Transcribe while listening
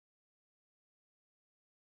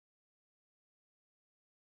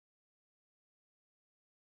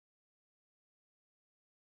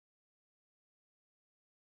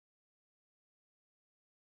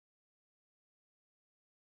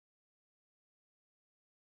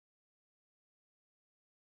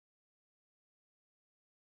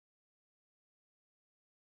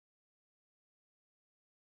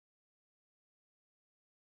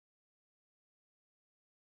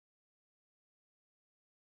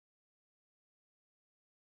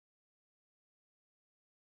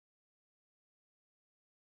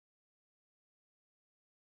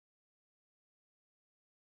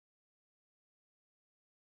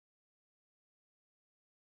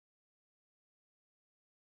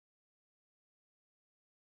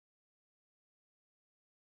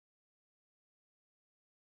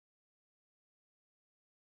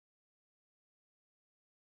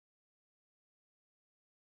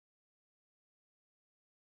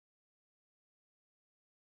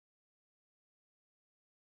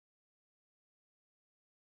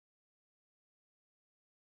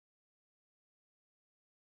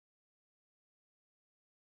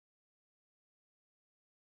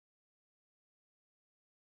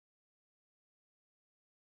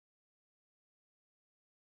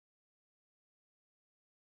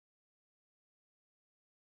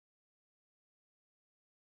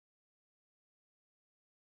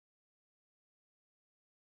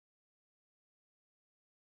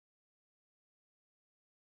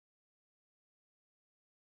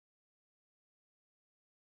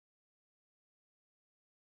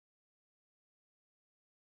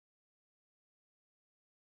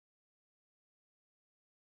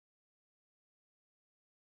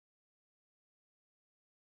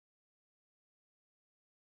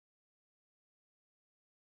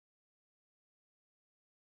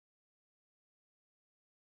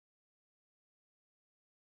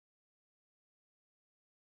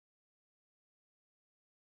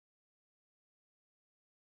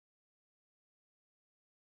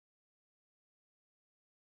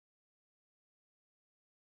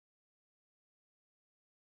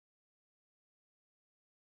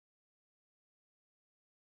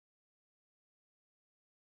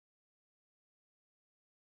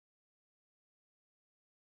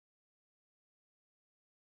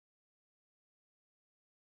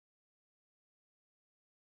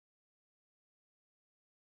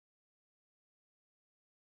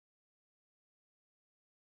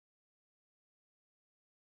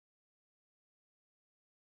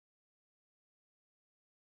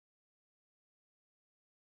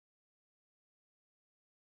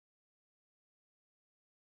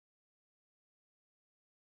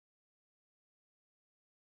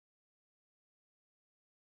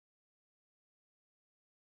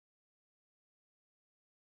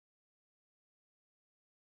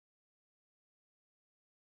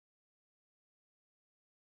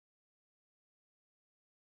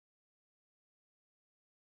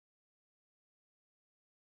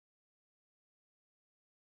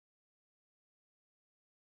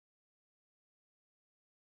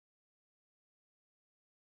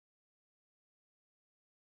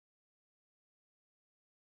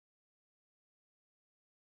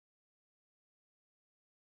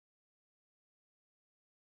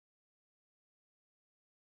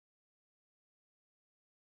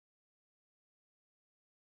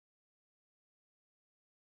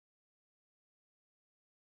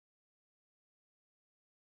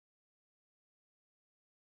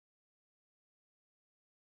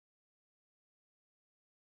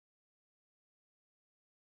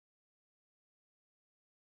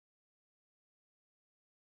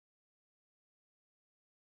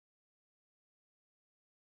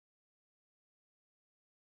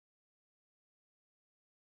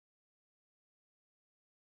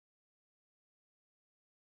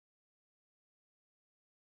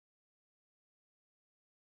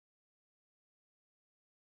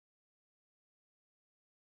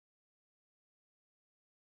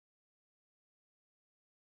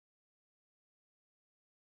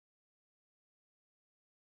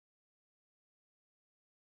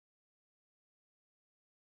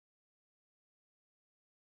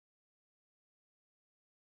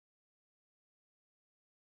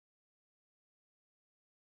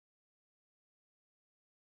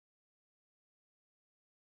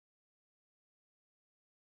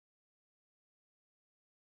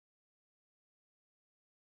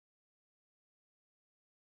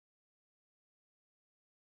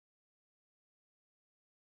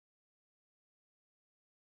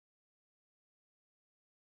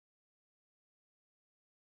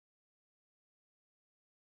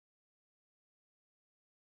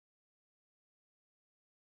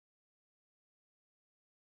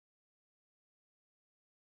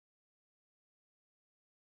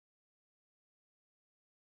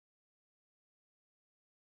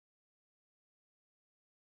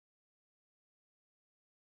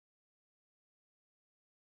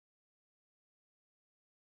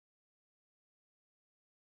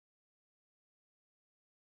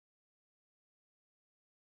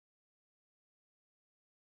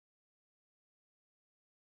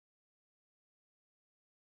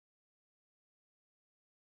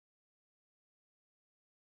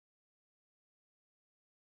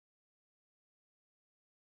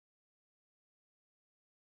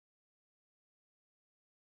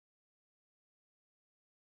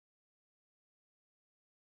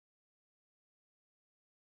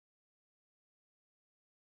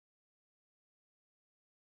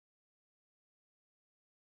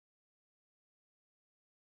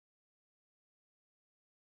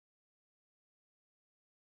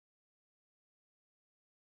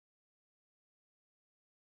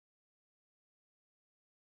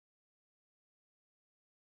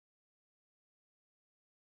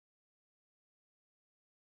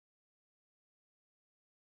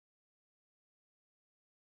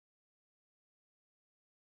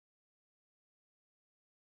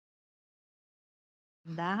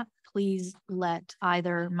that, please let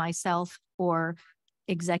either myself or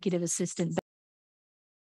executive assistant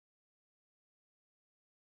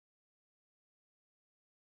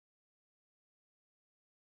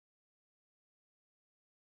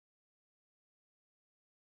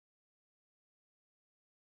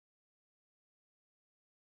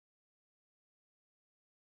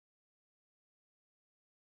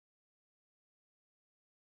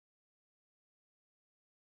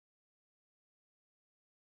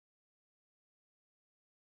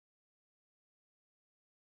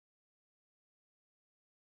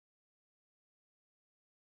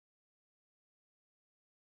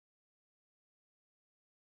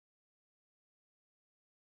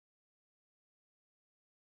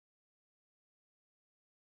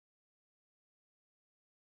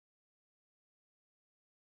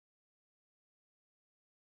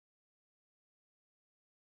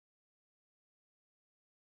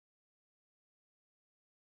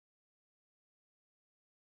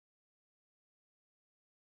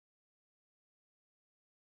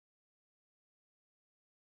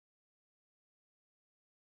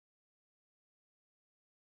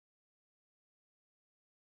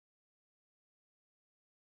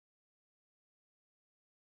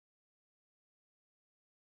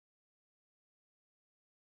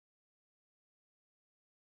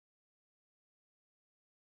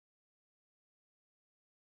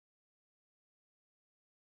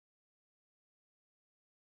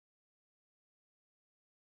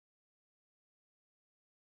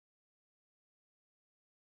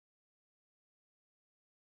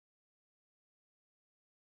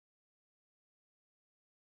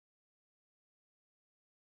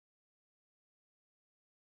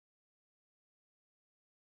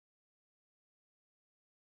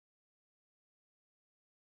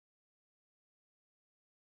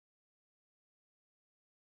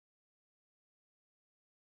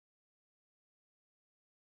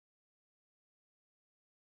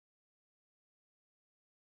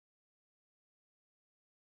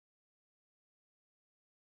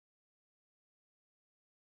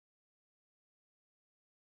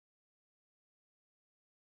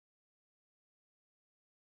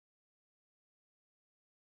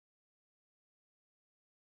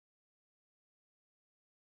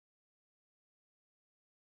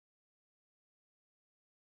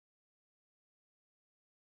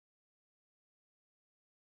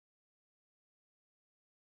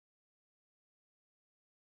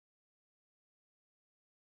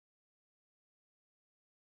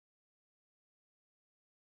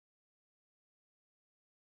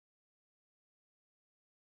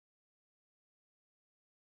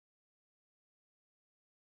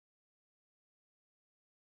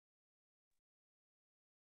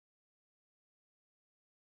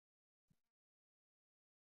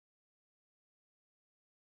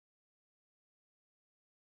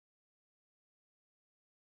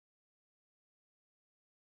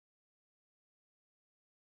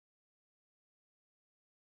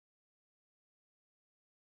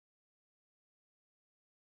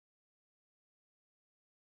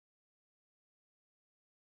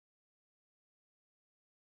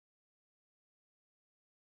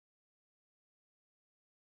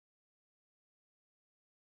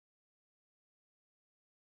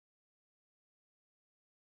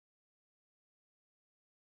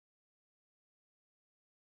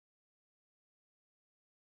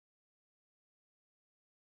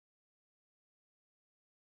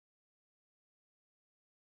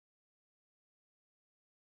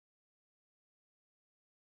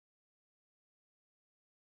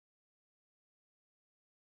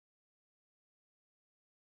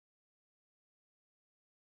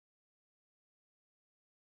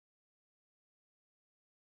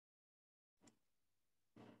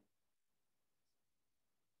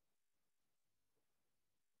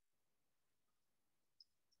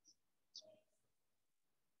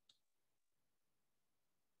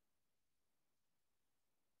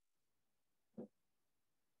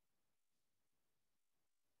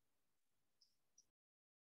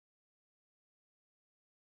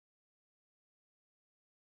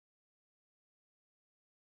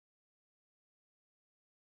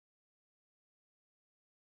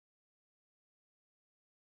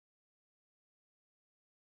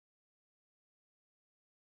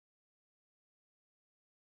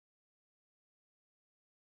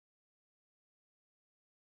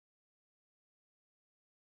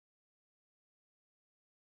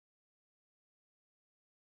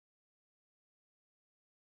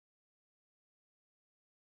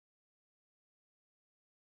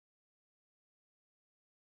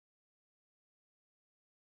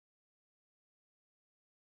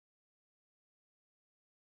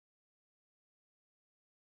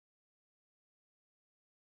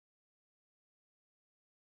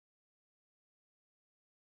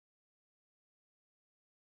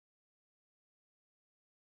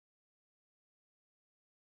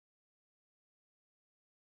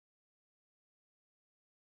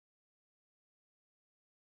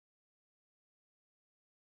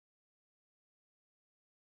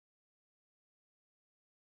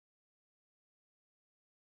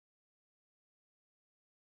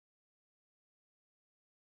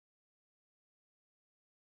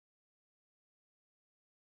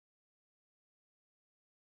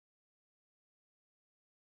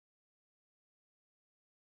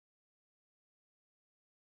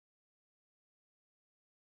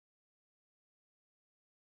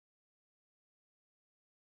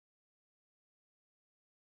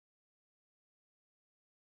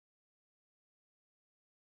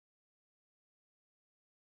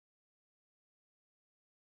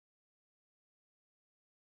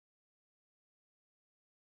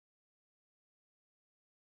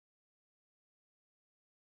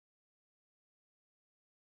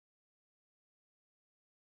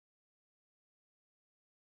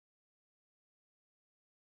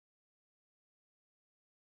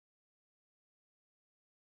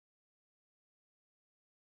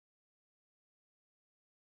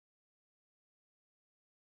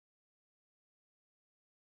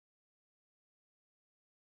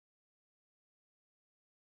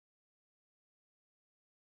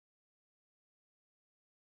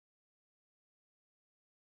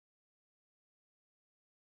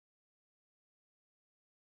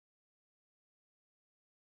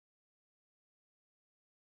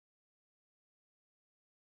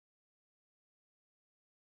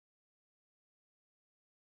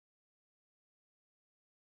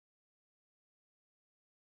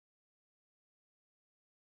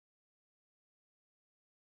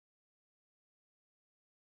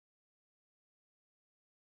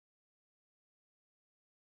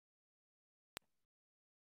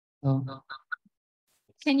Oh.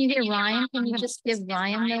 Can you hear Ryan? Can you just give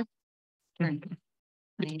Ryan the?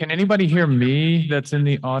 Can anybody hear me that's in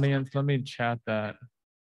the audience? Let me chat that.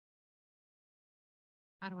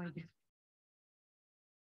 How do I do?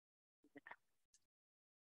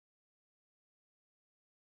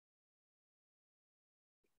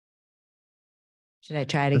 Should I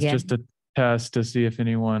try it It's again? just a test to see if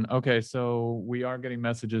anyone, okay, so we are getting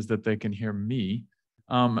messages that they can hear me.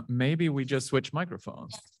 Maybe we just switch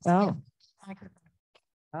microphones. Oh.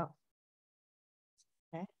 Oh.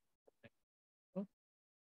 Okay.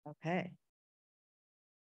 Okay.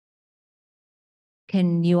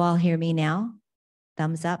 Can you all hear me now?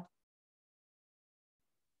 Thumbs up.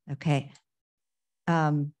 Okay.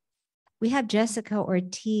 We have Jessica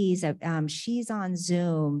Ortiz. She's on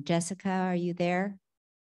Zoom. Jessica, are you there?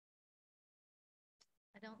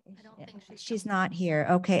 I don't think She's not here.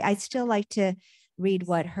 Okay. I'd still like to read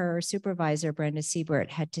what her supervisor, Brenda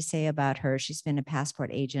Siebert, had to say about her. She's been a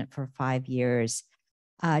passport agent for 5 years.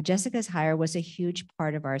 Jessica's hire was a huge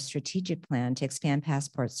part of our strategic plan to expand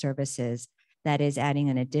passport services. That is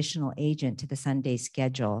adding an additional agent to the Sunday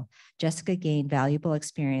schedule. Jessica gained valuable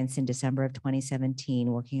experience in December of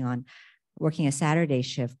 2017 working a Saturday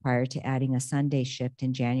shift prior to adding a Sunday shift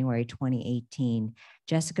in January 2018.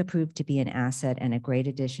 Jessica proved to be an asset and a great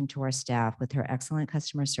addition to our staff with her excellent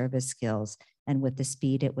customer service skills and with the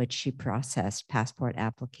speed at which she processed passport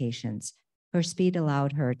applications. Her speed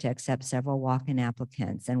allowed her to accept several walk-in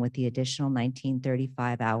applicants, and with the additional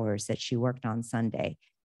 1935 hours that she worked on Sunday,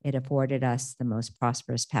 it afforded us the most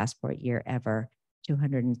prosperous passport year ever,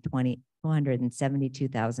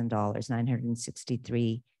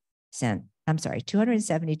 $272,963.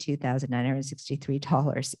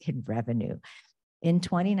 $272,963 in revenue. In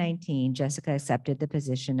 2019, Jessica accepted the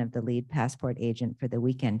position of the lead passport agent for the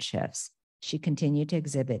weekend shifts. She continued to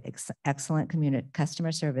exhibit excellent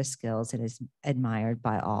customer service skills and is admired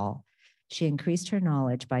by all. She increased her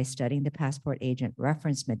knowledge by studying the passport agent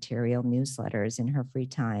reference material newsletters in her free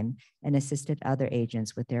time and assisted other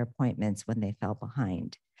agents with their appointments when they fell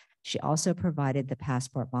behind. She also provided the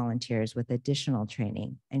passport volunteers with additional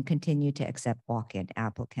training and continued to accept walk-in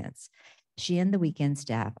applicants. She and the weekend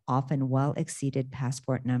staff often well exceeded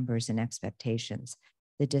passport numbers and expectations.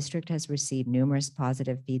 The district has received numerous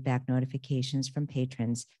positive feedback notifications from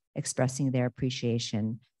patrons expressing their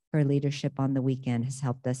appreciation. Her leadership on the weekend has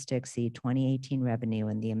helped us to exceed 2018 revenue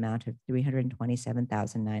in the amount of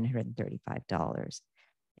 $327,935.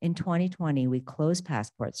 In 2020, we closed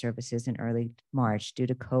passport services in early March due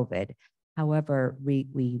to COVID. However,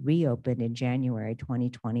 we reopened in January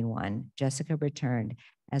 2021. Jessica returned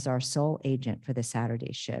as our sole agent for the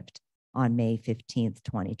Saturday shift on May 15th,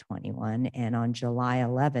 2021. And on July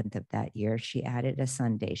 11th of that year, she added a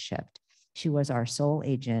Sunday shift. She was our sole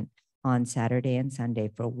agent on Saturday and Sunday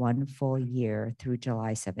for 1 full year through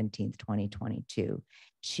July 17th, 2022.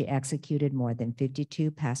 She executed more than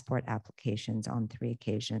 52 passport applications on 3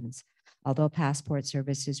 occasions. Although passport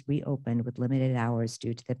services reopened with limited hours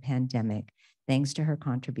due to the pandemic, thanks to her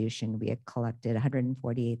contribution, we had collected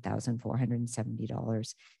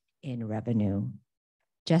 $148,470 in revenue.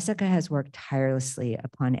 Jessica has worked tirelessly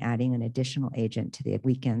upon adding an additional agent to the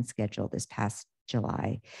weekend schedule this past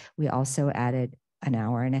July. We also added an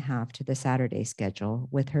hour and a half to the Saturday schedule.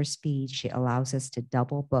 With her speed, she allows us to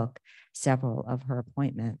double book several of her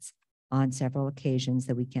appointments. On several occasions,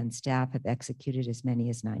 the weekend staff have executed as many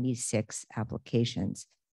as 96 applications.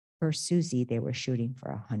 For Susie, they were shooting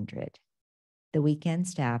for 100. The weekend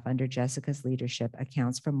staff under Jessica's leadership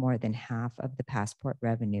accounts for more than half of the passport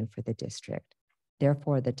revenue for the district.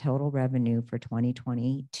 Therefore, the total revenue for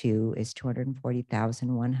 2022 is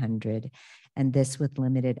 $240,100, and this with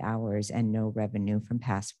limited hours and no revenue from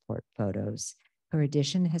passport photos. Her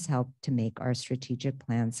addition has helped to make our strategic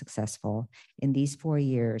plan successful. In these 4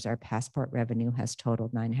 years, our passport revenue has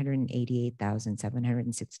totaled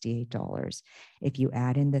 $988,768. If you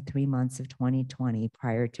add in the 3 months of 2020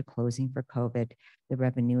 prior to closing for COVID, the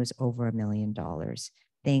revenue is over $1 million.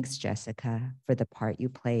 Thanks, Jessica, for the part you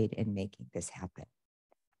played in making this happen.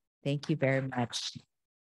 Thank you very much.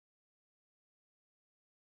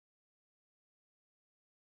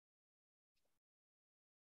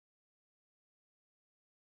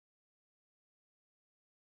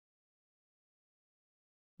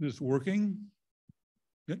 Is this working?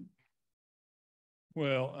 Good.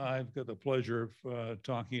 Well, I've got the pleasure of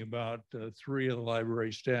talking about 3 of the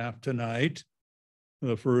library staff tonight.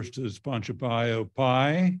 The first is Panchapayo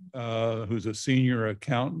Pai, who's a senior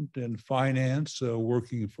accountant in finance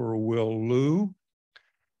working for Will Liu.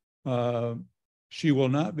 She will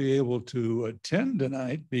not be able to attend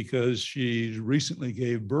tonight because she recently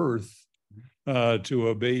gave birth to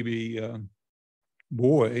a baby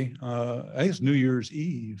boy. I think it's New Year's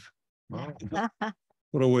Eve. Wow.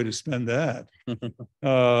 What a way to spend that.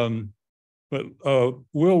 But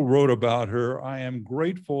Will wrote about her. I am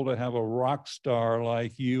grateful to have a rock star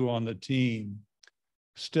like you on the team.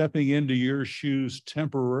 Stepping into your shoes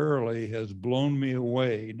temporarily has blown me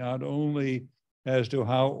away, not only as to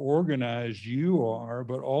how organized you are,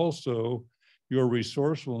 but also your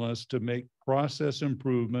resourcefulness to make process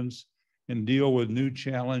improvements and deal with new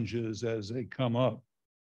challenges as they come up.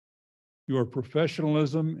 Your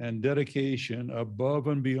professionalism and dedication above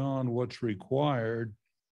and beyond what's required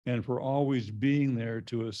and for always being there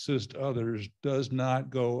to assist others does not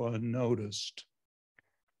go unnoticed.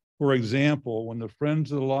 For example, when the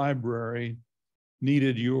Friends of the Library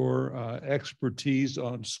needed your expertise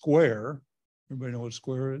on Square, everybody know what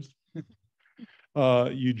Square is?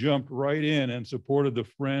 You jumped right in and supported the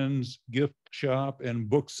Friends gift shop and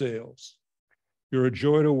book sales. You're a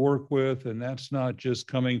joy to work with, and that's not just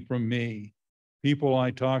coming from me. People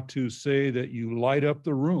I talk to say that you light up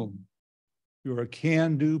the room. You're a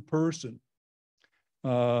can-do person.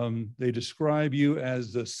 They describe you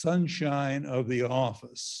as the sunshine of the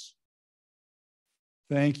office.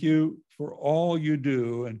 Thank you for all you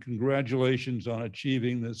do, and congratulations on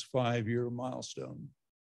achieving this 5-year milestone.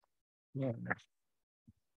 Yeah.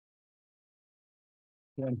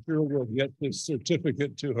 I'm sure we'll get this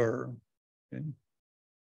certificate to her. Okay.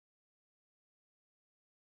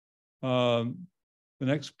 The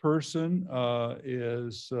next person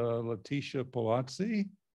is Leticia Palazzi,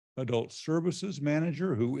 Adult Services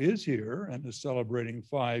Manager, who is here and is celebrating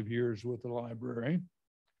 5 years with the library.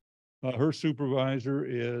 Her supervisor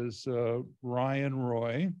is Ryan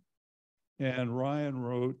Roy, and Ryan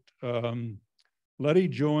wrote, Letty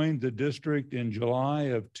joined the district in July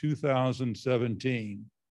of 2017.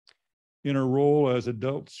 In her role as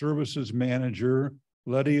Adult Services Manager,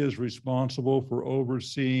 Letty is responsible for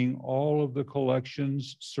overseeing all of the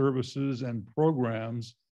collections, services, and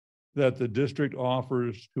programs that the district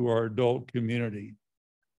offers to our adult community.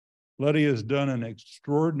 Letty has done an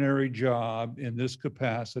extraordinary job in this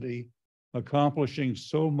capacity, accomplishing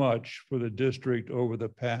so much for the district over the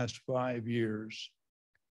past 5 years.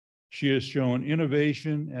 She has shown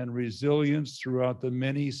innovation and resilience throughout the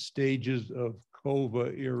many stages of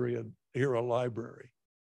COVA era library.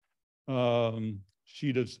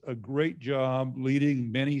 She does a great job leading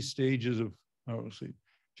many stages of,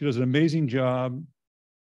 she does an amazing job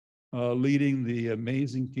leading the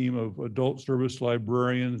amazing team of adult service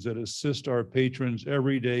librarians that assist our patrons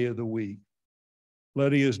every day of the week.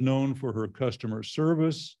 Letty is known for her customer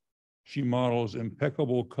service. She models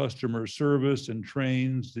impeccable customer service and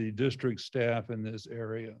trains the district staff in this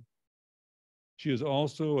area. She is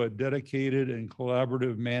also a dedicated and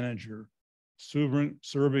collaborative manager,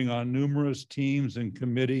 serving on numerous teams and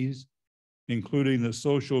committees, including the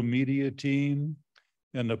social media team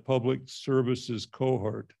and the public services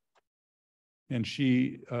cohort. And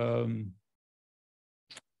she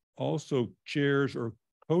also chairs or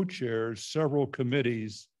co-chairs several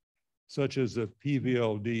committees, such as the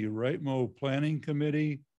PVLD, RightMo Planning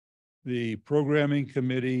Committee, the Programming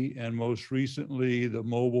Committee, and most recently, the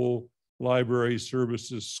Mobile Library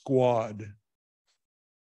Services Squad,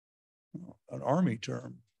 an Army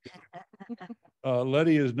term.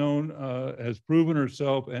 Letty is known, has proven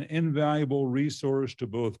herself an invaluable resource to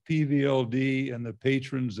both PVLD and the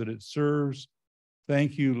patrons that it serves.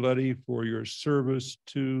 Thank you, Letty, for your service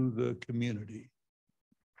to the community.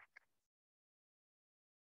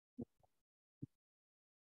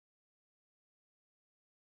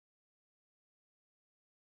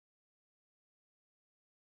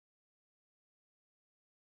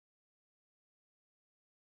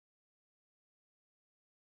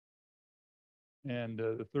 And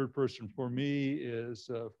the third person for me is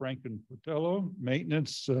Franklin Portello,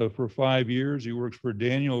 maintenance for 5 years. He works for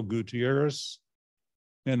Daniel Gutierrez.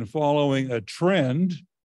 And following a trend,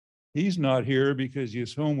 he's not here because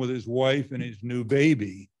he's home with his wife and his new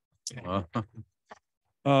baby.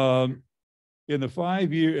 In the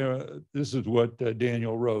 5 years, this is what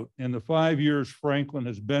Daniel wrote. In the 5 years Franklin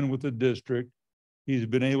has been with the district, he's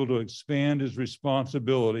been able to expand his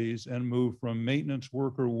responsibilities and move from maintenance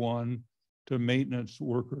worker 1 to maintenance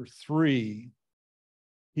worker 3.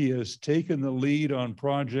 He has taken the lead on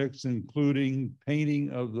projects including painting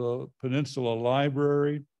of the Peninsula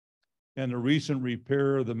Library and the recent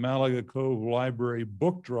repair of the Malaga Cove Library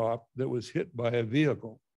book drop that was hit by a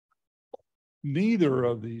vehicle. Neither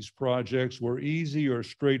of these projects were easy or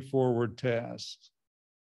straightforward tasks.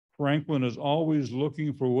 Franklin is always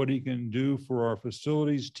looking for what he can do for our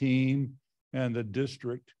facilities team and the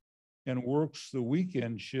district, and works the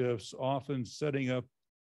weekend shifts, often setting up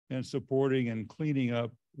and supporting and cleaning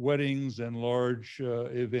up weddings and large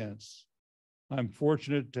events. I'm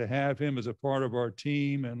fortunate to have him as a part of our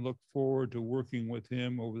team and look forward to working with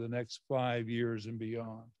him over the next 5 years and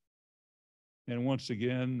beyond. And once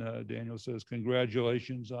again, Daniel says,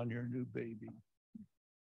 congratulations on your new baby.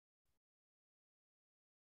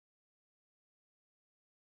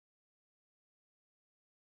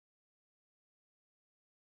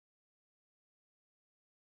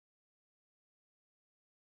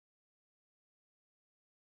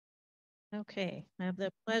 Okay, I have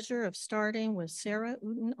the pleasure of starting with Sarah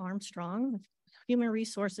Uten Armstrong, Human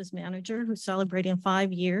Resources Manager, who's celebrating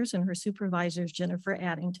 5 years, and her supervisor is Jennifer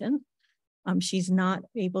Addington. She's not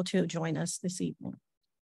able to join us this evening.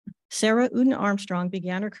 Sarah Uten Armstrong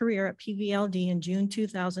began her career at PVLD in June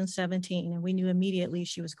 2017, and we knew immediately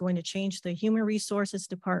she was going to change the Human Resources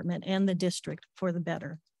Department and the district for the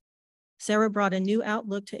better. Sarah brought a new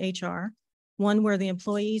outlook to HR, one where the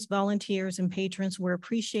employees, volunteers, and patrons were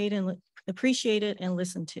appreciated and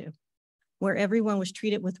listened to, where everyone was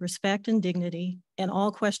treated with respect and dignity, and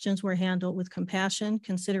all questions were handled with compassion,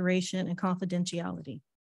 consideration, and confidentiality.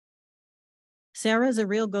 Sarah is a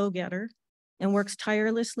real go-getter and works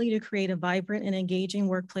tirelessly to create a vibrant and engaging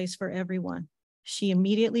workplace for everyone. She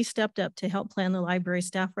immediately stepped up to help plan the library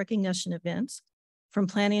staff recognition events, from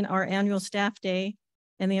planning our annual staff day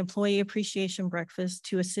and the employee appreciation breakfast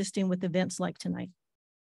to assisting with events like tonight.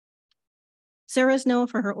 Sarah is known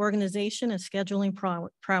for her organization and scheduling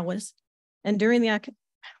prowess, and during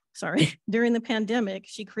the pandemic,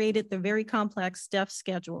 she created the very complex staff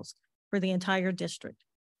schedules for the entire district.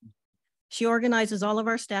 She organizes all of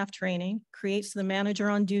our staff training, creates the manager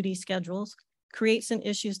on duty schedules, creates and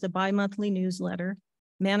issues the bi-monthly newsletter,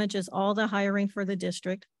 manages all the hiring for the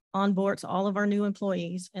district, onboards all of our new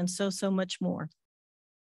employees, and so much more.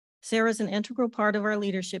 Sarah is an integral part of our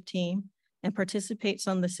leadership team and participates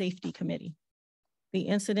on the safety committee, the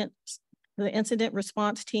incident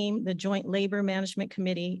response team, the joint labor management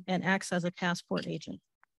committee, and acts as a passport agent.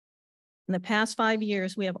 In the past 5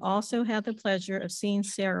 years, we have also had the pleasure of seeing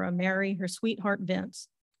Sarah marry her sweetheart, Vince,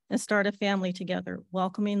 and start a family together,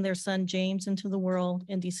 welcoming their son, James, into the world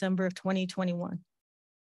in December of 2021.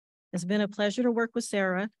 It's been a pleasure to work with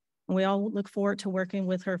Sarah, and we all look forward to working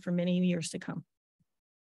with her for many years to come.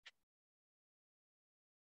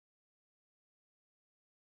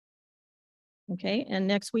 Okay, and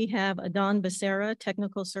next we have Adon Becerra,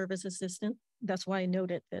 Technical Service Assistant. That's why I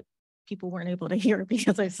noted that people weren't able to hear,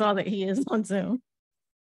 because I saw that he is on Zoom.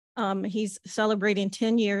 He's celebrating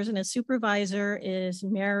 10 years, and his supervisor is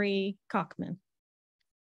Mary Kochman.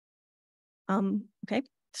 Okay,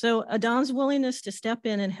 so Adon's willingness to step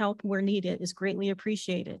in and help where needed is greatly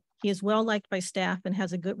appreciated. He is well liked by staff and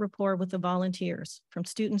has a good rapport with the volunteers, from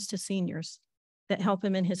students to seniors, that help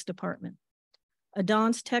him in his department.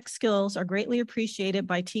 Adon's tech skills are greatly appreciated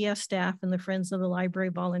by TS staff and the Friends of the Library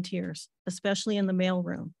volunteers, especially in the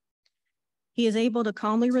mailroom. He is able to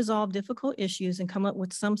calmly resolve difficult issues and come up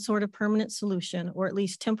with some sort of permanent solution, or at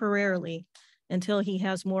least temporarily, until he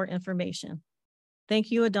has more information.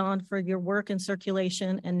 Thank you, Adon, for your work in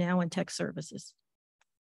circulation and now in tech services.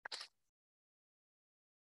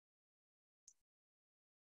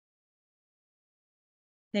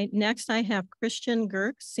 Okay, next I have Christian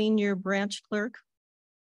Girk, Senior Branch Clerk,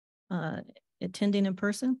 attending in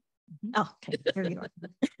person. Oh, okay, here you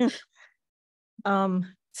are.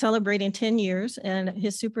 Celebrating 10 years, and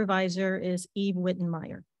his supervisor is Eve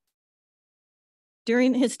Wittenmeyer.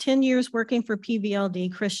 During his 10 years working for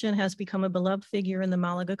PVLD, Christian has become a beloved figure in the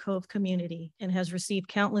Malaga Cove community and has received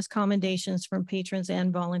countless commendations from patrons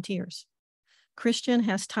and volunteers. Christian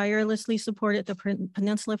has tirelessly supported the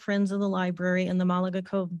Peninsula Friends of the Library and the Malaga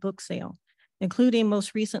Cove book sale, including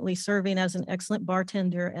most recently serving as an excellent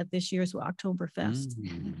bartender at this year's Oktoberfest.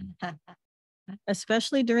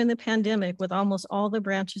 Especially during the pandemic, with almost all the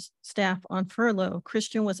branch's staff on furlough,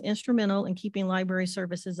 Christian was instrumental in keeping library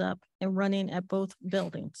services up and running at both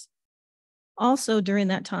buildings. Also during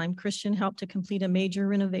that time, Christian helped to complete a major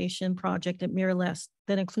renovation project at Miralest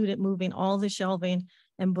that included moving all the shelving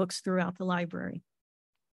and books throughout the library.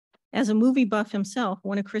 As a movie buff himself,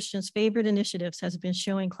 one of Christian's favorite initiatives has been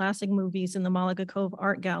showing classic movies in the Malaga Cove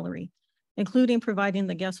Art Gallery, including providing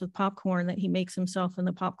the guests with popcorn that he makes himself in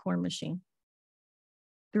the popcorn machine.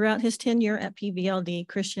 Throughout his tenure at PVLD,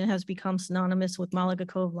 Christian has become synonymous with Malaga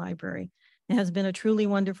Cove Library and has been a truly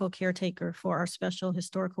wonderful caretaker for our special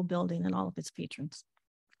historical building and all of its patrons.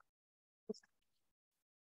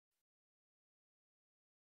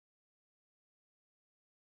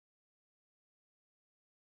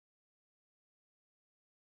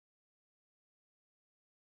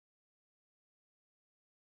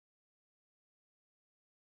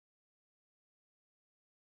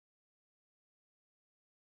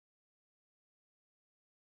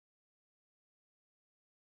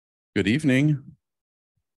 Good evening.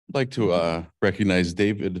 I'd like to recognize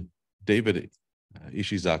David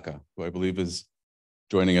Ishizaka, who I believe is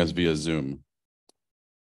joining us via Zoom.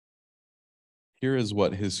 Here is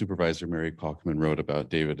what his supervisor, Mary Kalkman, wrote about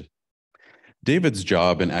David. David's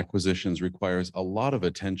job in acquisitions requires a lot of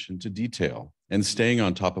attention to detail and staying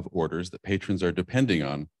on top of orders that patrons are depending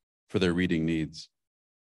on for their reading needs.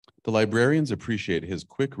 The librarians appreciate his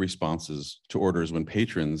quick responses to orders when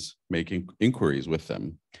patrons make inquiries with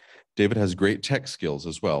them. David has great tech skills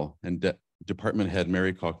as well, and Department Head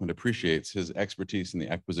Mary Kalkman appreciates his expertise in the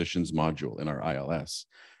acquisitions module in our ILS.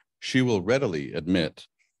 She will readily admit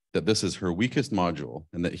that this is her weakest module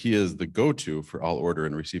and that he is the go-to for all order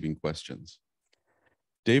and receiving questions.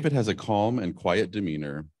 David has a calm and quiet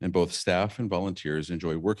demeanor, and both staff and volunteers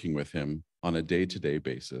enjoy working with him on a day-to-day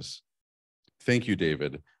basis. Thank you,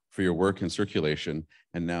 David, for your work in circulation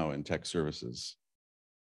and now in tech services.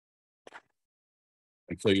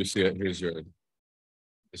 And so you see it, here's your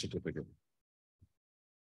certificate.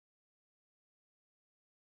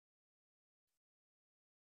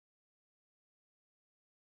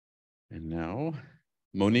 And now,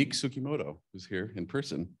 Monique Tsukimoto, who's here in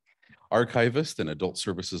person, archivist and adult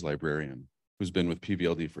services librarian, who's been with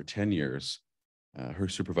PVLD for 10 years. Her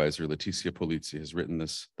supervisor, Leticia Polizzi, has written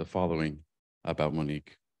the following about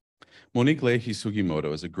Monique. Monique Leahy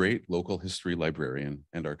Sugimoto is a great local history librarian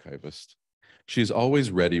and archivist. She's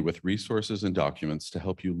always ready with resources and documents to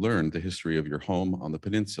help you learn the history of your home on the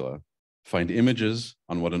peninsula, find images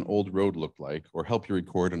on what an old road looked like, or help you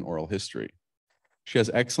record an oral history. She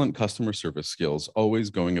has excellent customer service skills,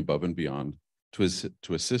 always going above and beyond to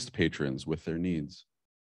assist patrons with their needs.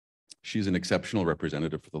 She's an exceptional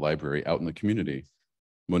representative for the library out in the community.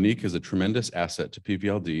 Monique is a tremendous asset to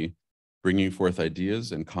PVLD, bringing forth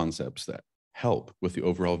ideas and concepts that help with the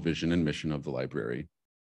overall vision and mission of the library.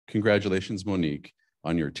 Congratulations, Monique,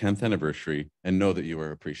 on your 10th anniversary, and know that you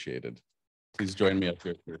are appreciated. Please join me up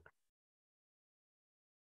here.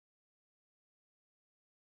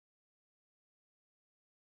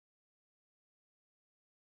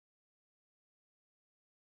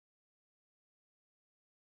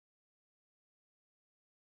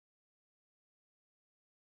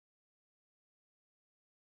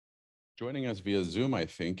 Joining us via Zoom, I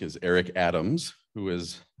think, is Eric Adams, who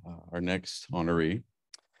is our next honoree.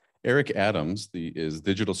 Eric Adams is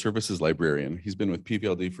Digital Services Librarian. He's been with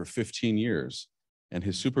PVLD for 15 years, and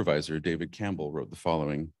his supervisor, David Campbell, wrote the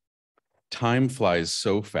following. Time flies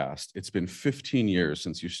so fast. It's been 15 years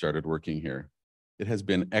since you started working here. It has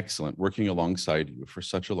been excellent working alongside you for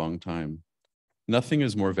such a long time. Nothing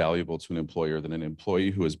is more valuable to an employer than an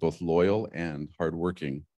employee who is both loyal and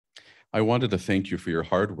hardworking. I wanted to thank you for your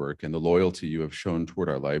hard work and the loyalty you have shown toward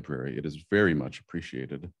our library. It is very much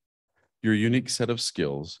appreciated. Your unique set of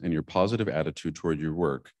skills and your positive attitude toward your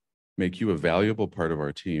work make you a valuable part of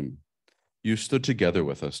our team. You stood together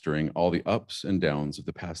with us during all the ups and downs of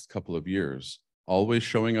the past couple of years, always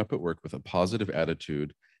showing up at work with a positive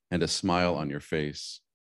attitude and a smile on your face.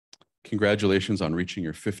 Congratulations on reaching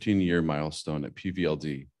your 15-year milestone at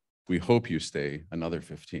PVLD. We hope you stay another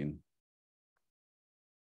 15.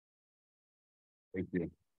 Thank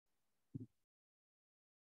you.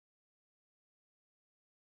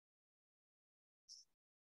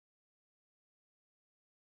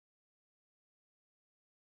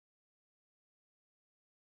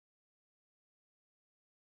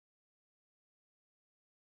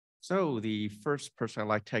 So the first person I'd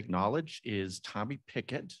like to acknowledge is Tommy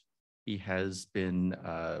Pickett. He has been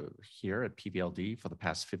here at PVLD for the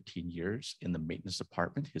past 15 years in the maintenance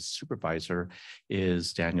department. His supervisor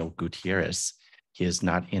is Daniel Gutierrez. He is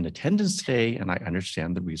not in attendance today, and I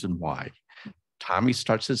understand the reason why. Tommy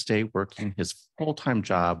starts his day working his full-time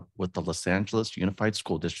job with the Los Angeles Unified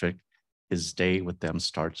School District. His day with them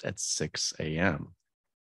starts at 6 a.m.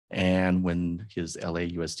 And when his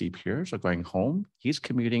LAUSD peers are going home, he's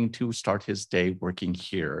commuting to start his day working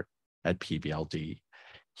here at PVLD.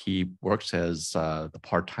 He works as the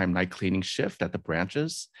part-time night cleaning shift at the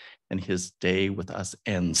branches, and his day with us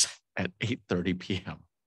ends at 8:30 p.m.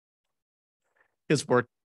 His work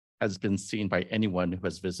has been seen by anyone who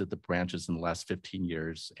has visited the branches in the last 15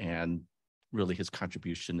 years, and really his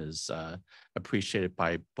contribution is appreciated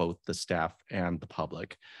by both the staff and the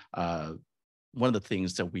public. One of the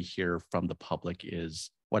things that we hear from the public is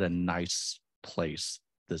what a nice place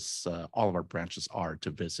this all of our branches are to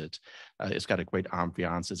visit. It's got a great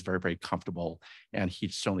ambiance. It's very, very comfortable, and he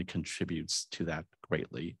certainly contributes to that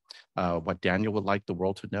greatly. What Daniel would like the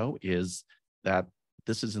world to know is that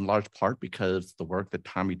this is in large part because the work that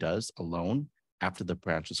Tommy does alone after the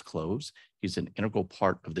branches close. He's an integral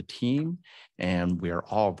part of the team, and we are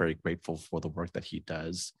all very grateful for the work that he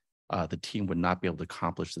does. the team would not be able to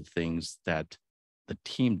accomplish the things that the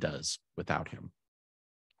team does without him.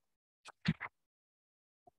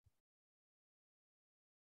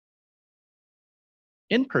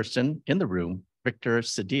 In person, in the room, Victor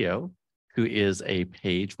Cedillo, who is a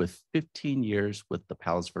page with 15 years with the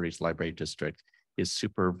Palos Verdes Library District. His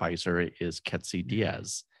supervisor is Ketsi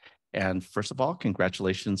Diaz. And first of all,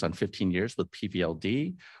 congratulations on 15 years with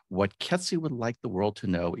PVLD. What Ketsi would like the world to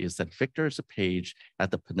know is that Victor is a page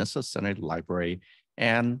at the Peninsula Center Library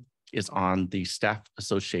and is on the Staff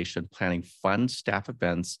Association planning fun staff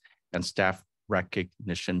events and staff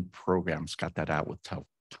recognition programs. Got that out with tongue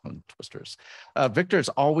twisters. Victor is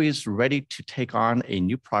always ready to take on a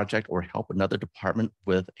new project or help another department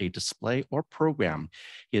with a display or program.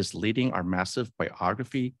 He is leading our massive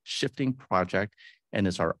biography shifting project and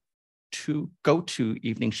is our go-to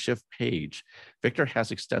evening shift page. Victor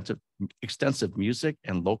has extensive music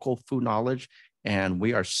and local food knowledge, and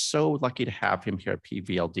we are so lucky to have him here at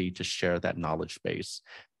PVLD to share that knowledge base.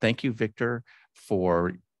 Thank you, Victor,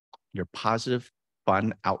 for your positive,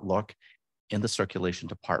 fun outlook in the circulation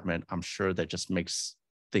department. I'm sure that just makes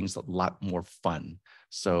things a lot more fun.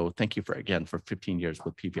 So thank you again for 15 years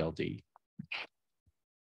with PVLD.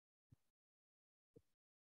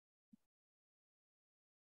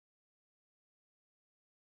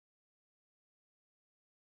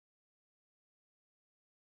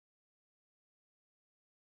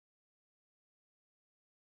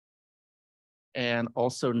 And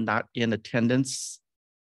also not in attendance,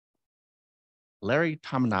 Larry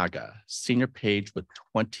Tamanaga, senior page with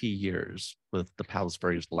 20 years with the Palos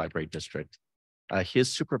Verdes Library District. His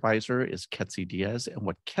supervisor is Ketsi Diaz. And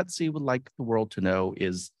what Ketsi would like the world to know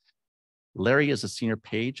is Larry is a senior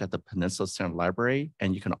page at the Peninsula Center Library,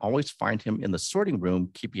 and you can always find him in the sorting room,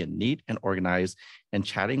 keeping it neat and organized and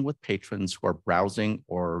chatting with patrons who are browsing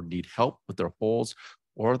or need help with their holes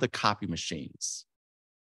or the copy machines.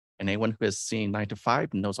 And anyone who has seen 9 to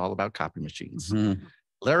 5 knows all about copy machines. Mm-hmm.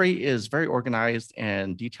 Larry is very organized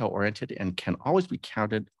and detail-oriented and can always be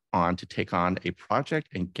counted on to take on a project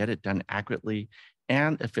and get it done accurately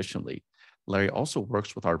and efficiently. Larry also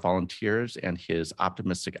works with our volunteers, and his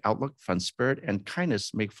optimistic outlook, fun spirit, and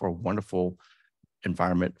kindness make for a wonderful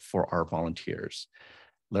environment for our volunteers.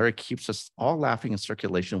 Larry keeps us all laughing in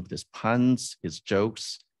circulation with his puns, his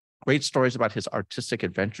jokes, great stories about his artistic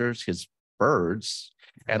adventures, his birds,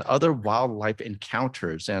 and other wildlife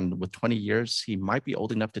encounters. And with 20 years, he might be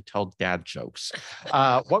old enough to tell dad jokes.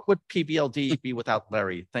 What would PVLD be without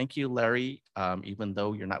Larry? Thank you, Larry. Even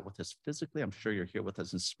though you're not with us physically, I'm sure you're here with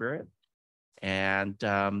us in spirit. And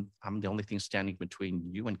I'm the only thing standing between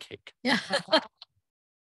you and cake. Yeah.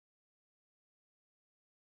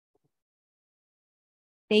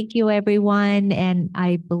 Thank you, everyone. And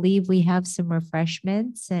I believe we have some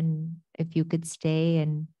refreshments. And if you could stay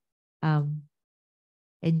and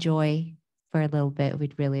enjoy for a little bit,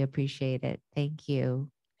 we'd really appreciate it. Thank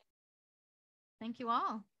you. Thank you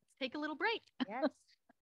all. Let's take a little break. Yes.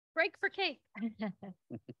 Break for cake.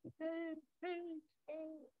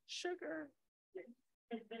 Sugar.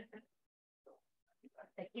 It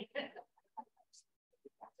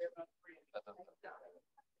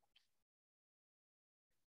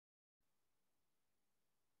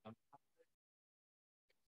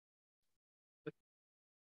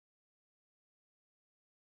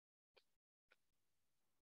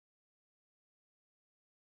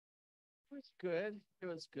was good. It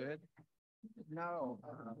was good. No,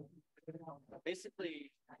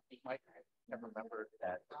 basically, you might have remembered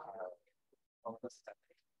that.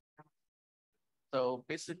 So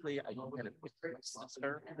basically, I don't get a quick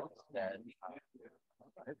sister that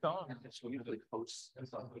it's on. She usually hosts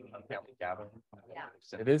something on family gathering.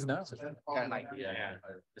 Yeah. It is now. Got an idea. Yeah.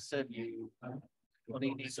 Instead, you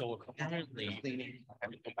cleaning, so apparently cleaning,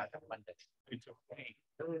 having to go back on Monday.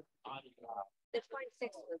 The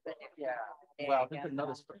 26th was the new. Yeah. Well, there's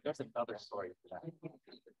another story. There's another story for that.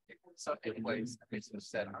 So, anyways, I basically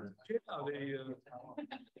said,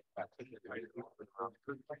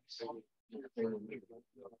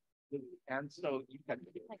 and so you can.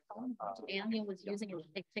 Daniel was using it to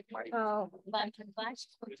take pictures. Oh,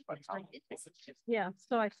 yeah.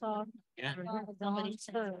 So I saw. Yeah. Somebody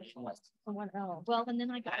said Someone else. well, and then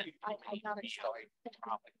I got it. I got it.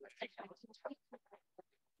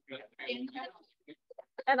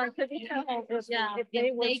 And I couldn't tell if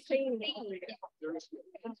they were seeing it.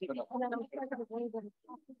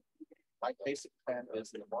 My basic plan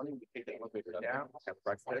is in the morning, we take the elevator down, have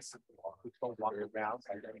breakfast, we go walk around,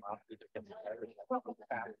 and then after the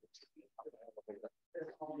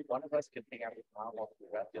one of us can hang out with mom while the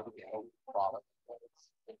rest, the other can go frolic.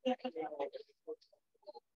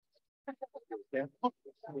 The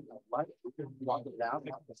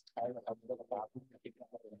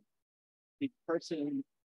person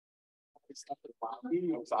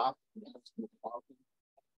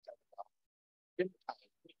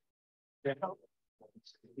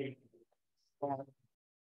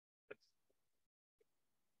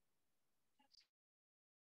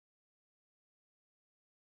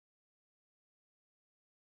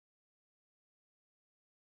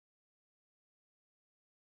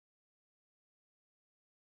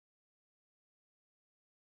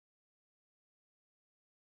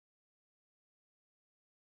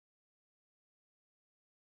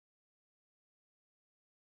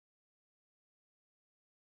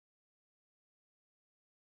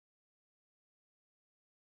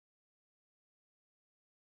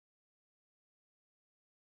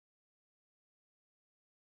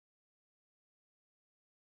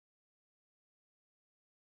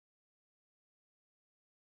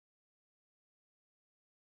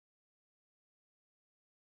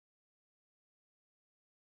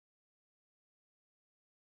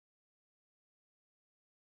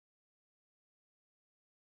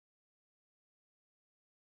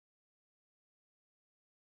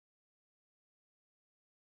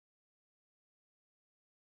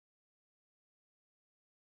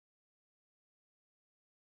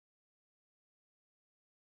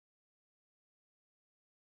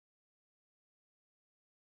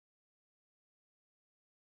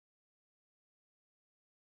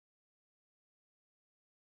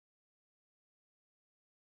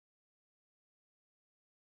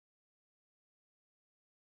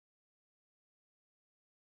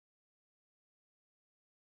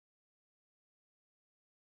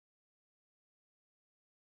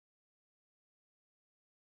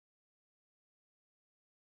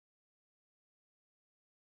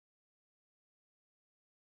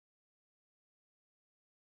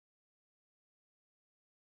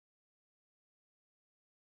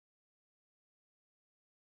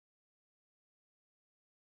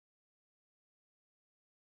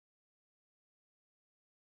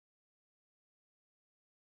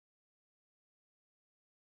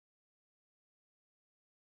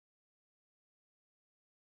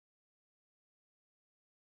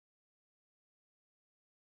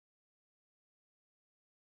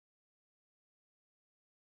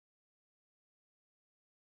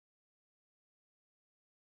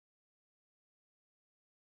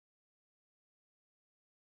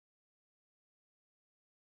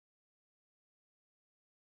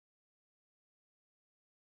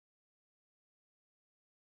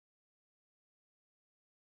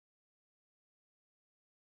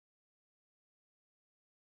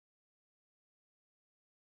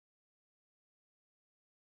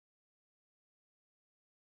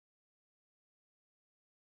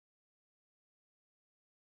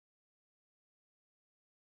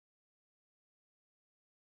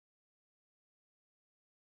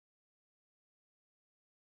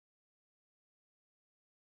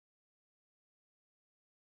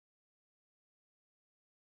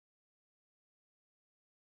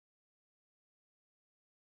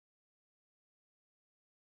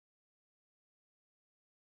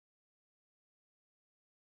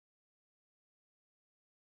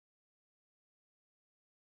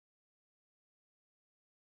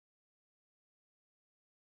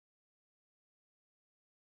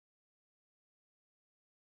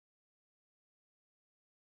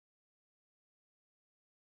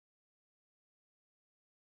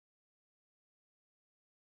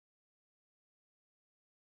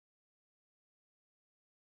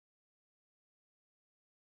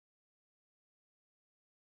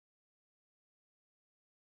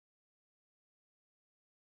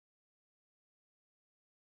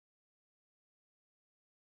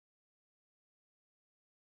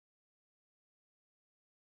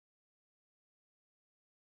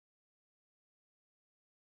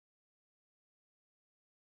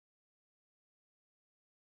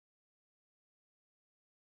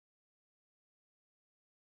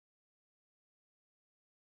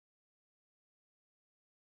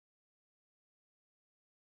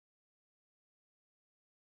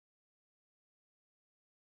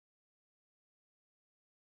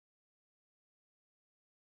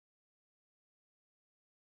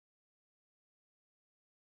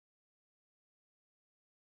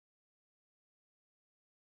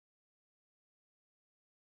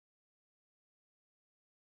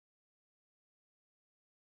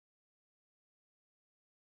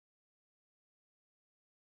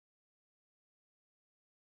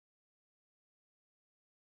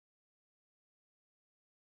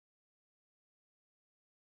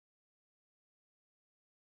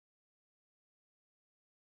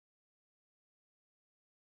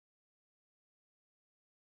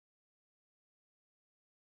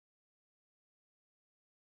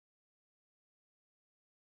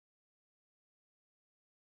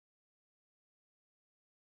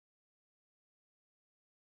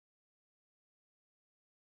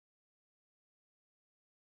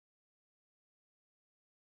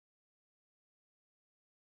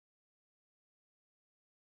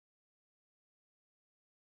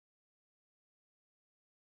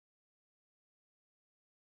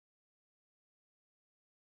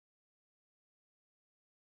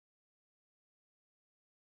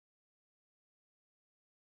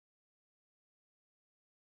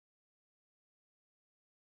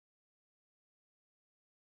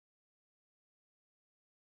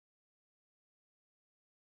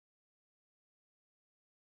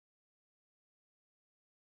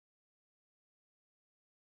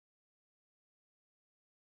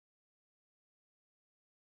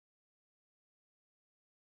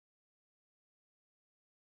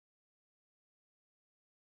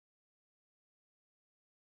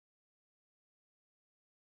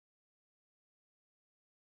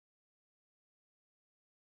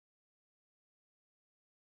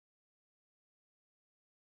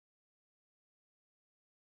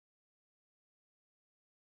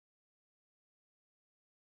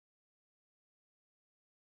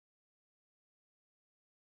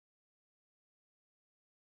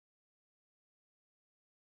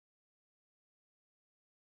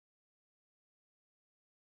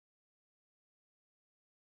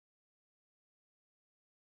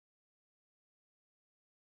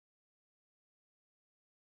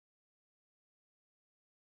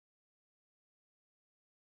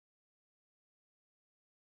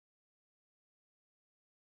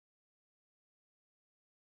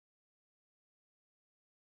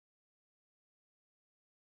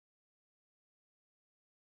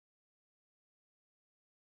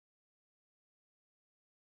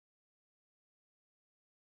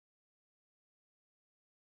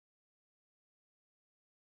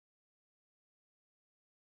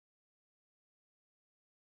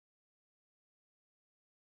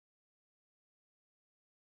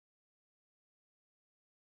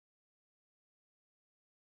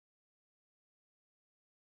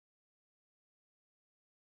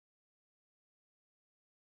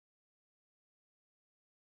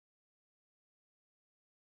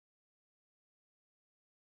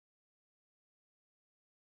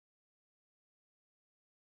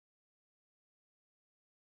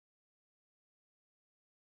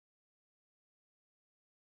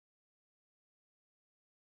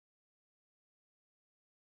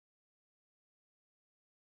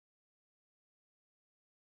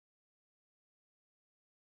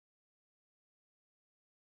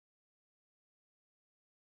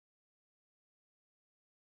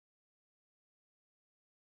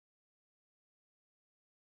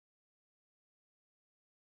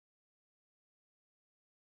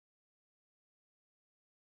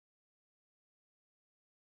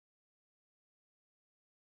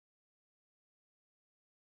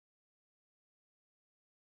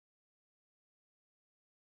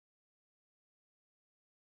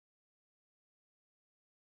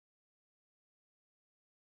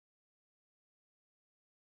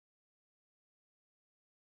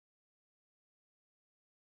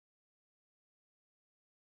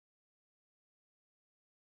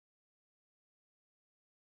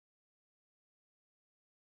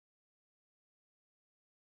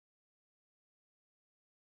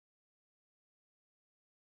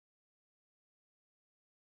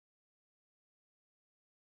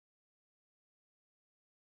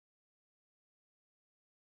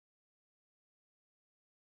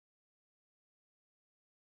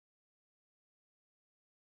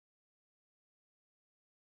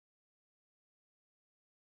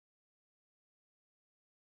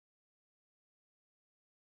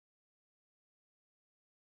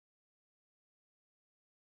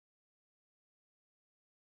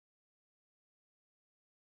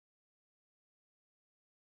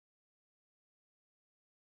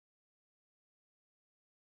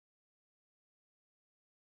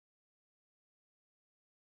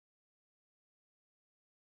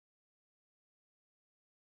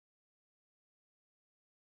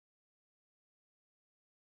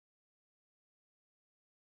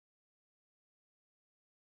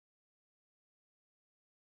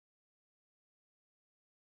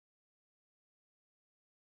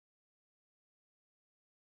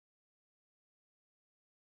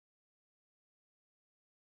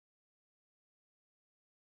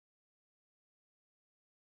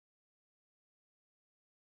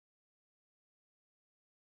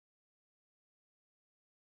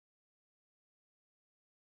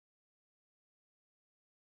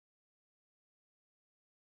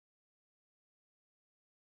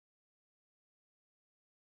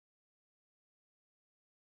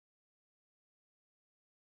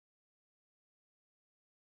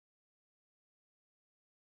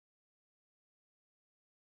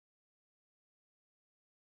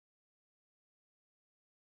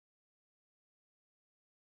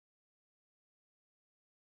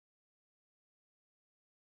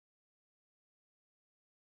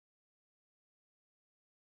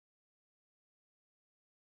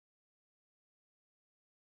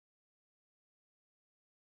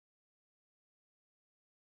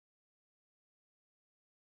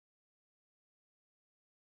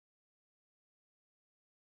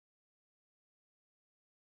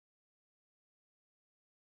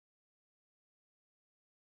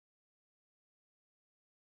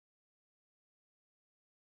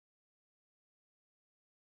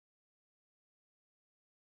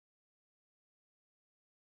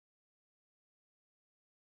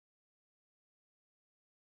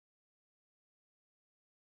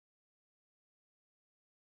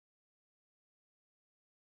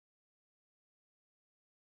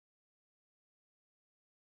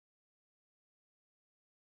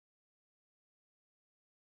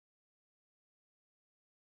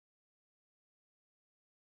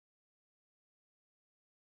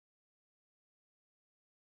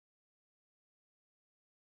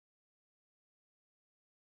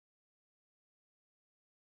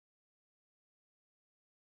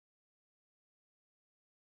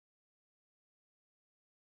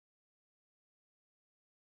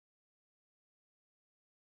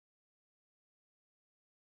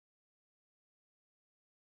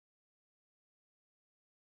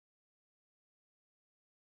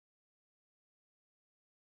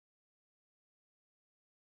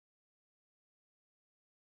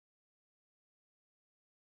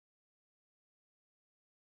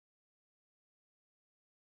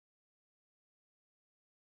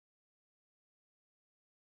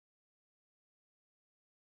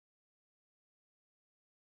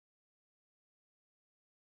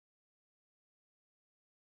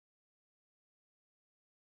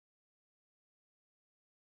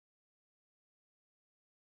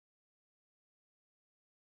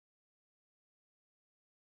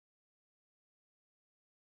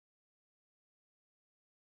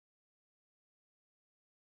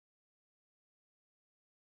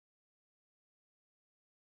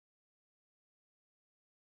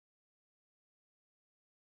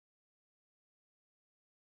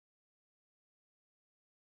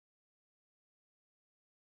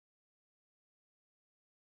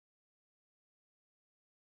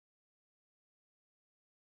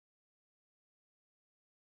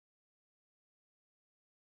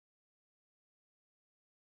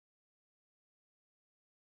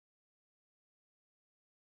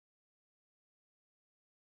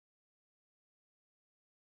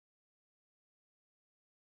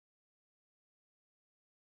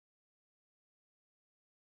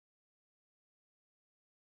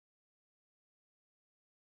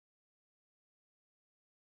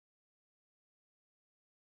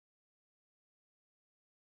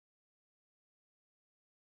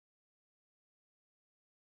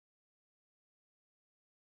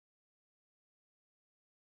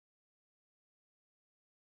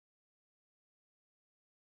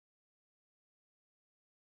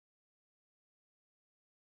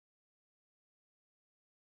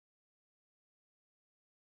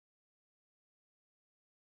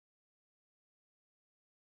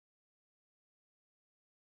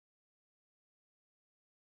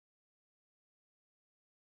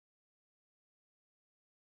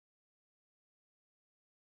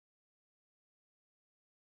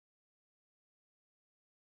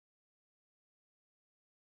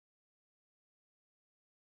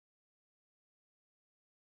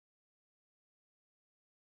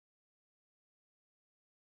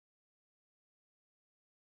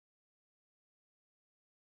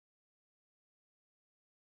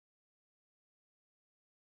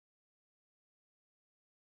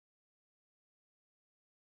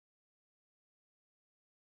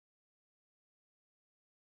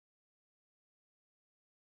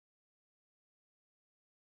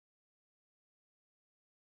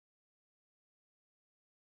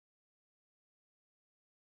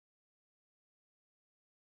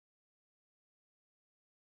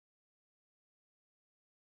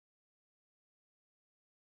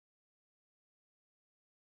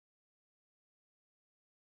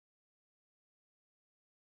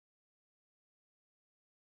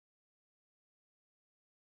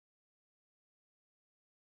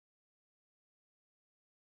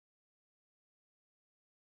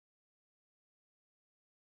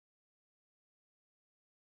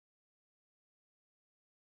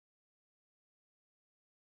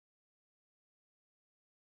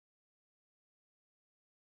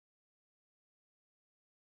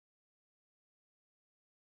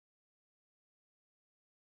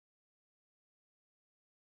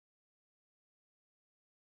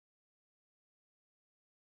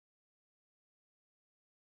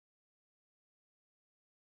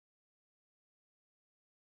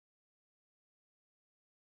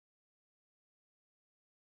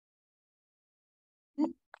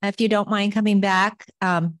If you don't mind coming back,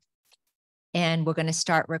 and we're going to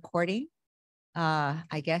start recording.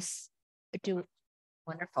 I guess,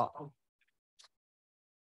 wonderful.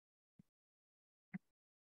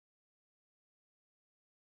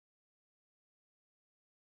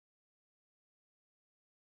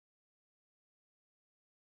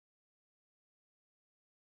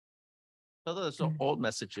 So those are old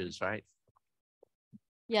messages, right?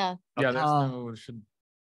 Yeah. Yeah, there's Oh. no, should,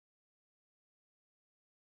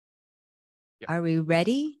 Are we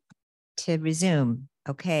ready to resume?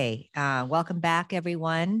 Okay, welcome back,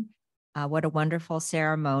 everyone. What a wonderful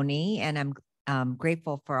ceremony, and I'm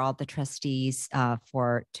grateful for all the trustees to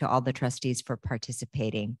all the trustees for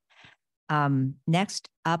participating. Next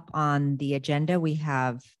up on the agenda, we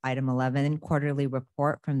have item 11, quarterly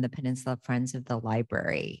report from the Peninsula Friends of the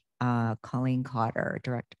Library. Colleen Cotter,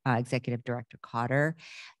 Executive Director Cotter,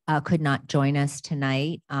 could not join us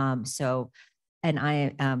tonight. And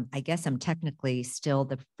I guess I'm technically still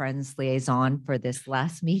the Friends liaison for this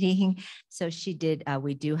last meeting. So she did,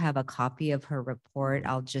 we do have a copy of her report.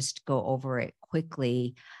 I'll just go over it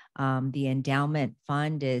quickly. The endowment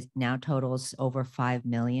fund is now totals over 5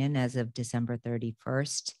 million as of December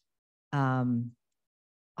 31st.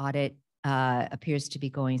 Audit appears to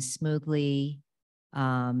be going smoothly.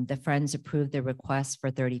 The Friends approved the request for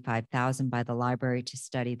 35,000 by the library to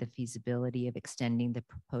study the feasibility of extending the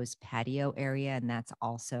proposed patio area, and that's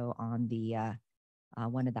also on the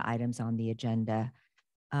one of the items on the agenda.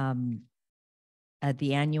 The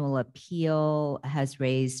annual appeal has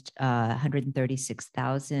raised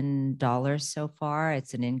 $136,000 so far.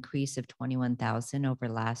 It's an increase of 21,000 over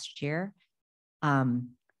last year.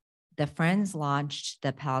 The Friends launched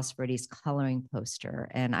the Palos Verdes coloring poster,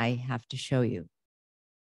 and I have to show you.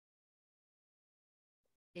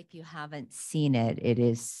 If you haven't seen it, it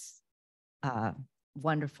is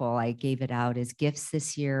wonderful. I gave it out as gifts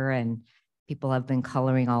this year, and people have been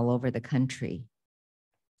coloring all over the country.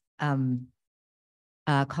 Colleen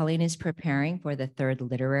is preparing for the third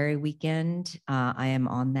literary weekend. I am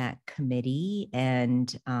on that committee, and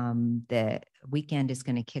the weekend is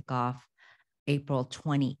going to kick off April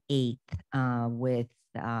 28th with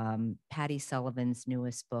Patty Sullivan's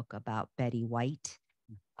newest book about Betty White.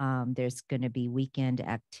 There's going to be weekend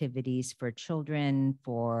activities for children,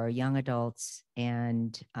 for young adults,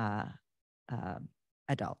 and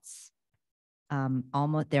adults.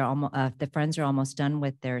 The Friends are almost done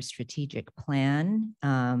with their strategic plan.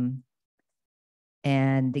 And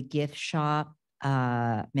the gift shop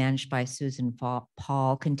managed by Susan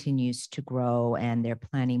Paul continues to grow, and they're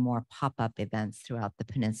planning more pop-up events throughout the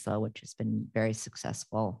peninsula, which has been very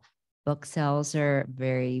successful. Book sales are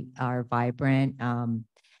vibrant.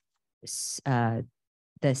 The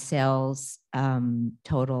sales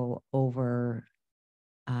total over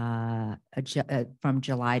from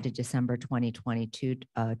July to December 2022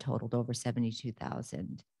 totaled over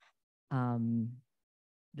 72,000.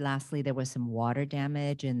 Lastly, there was some water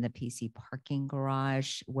damage in the PC parking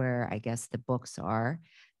garage where I guess the books are,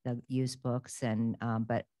 the used books, and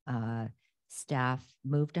but staff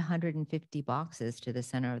moved 150 boxes to the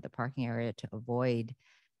center of the parking area to avoid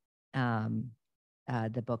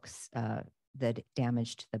the books, the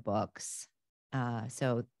damage to the books.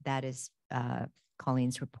 So that is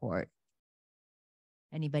Colleen's report.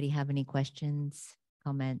 Anybody have any questions,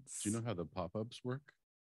 comments? Do you know how the pop-ups work?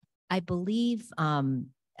 I believe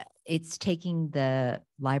it's taking the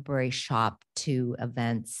library shop to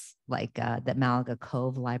events like the Malaga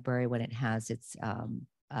Cove Library when it has its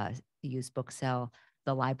used book sale.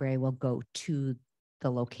 The library will go to the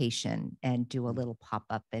location and do a little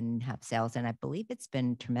pop-up and have sales. And I believe it's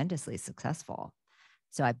been tremendously successful.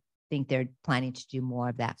 So I think they're planning to do more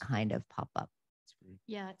of that kind of pop-up.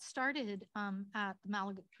 Yeah, it started at the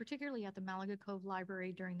Malaga, particularly at the Malaga Cove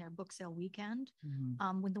Library during their book sale weekend.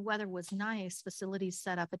 Mm-hmm. When the weather was nice, facilities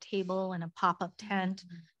set up a table and a pop-up tent.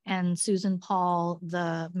 And Susan Paul,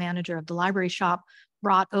 the manager of the library shop,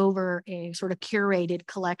 brought over a sort of curated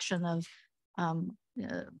collection of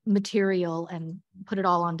material and put it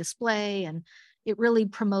all on display. And it really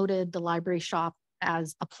promoted the library shop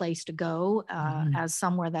as a place to go, as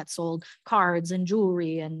somewhere that sold cards and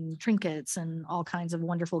jewelry and trinkets and all kinds of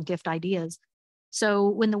wonderful gift ideas. So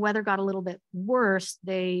when the weather got a little bit worse,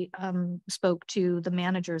 they spoke to the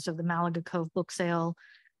managers of the Malaga Cove book sale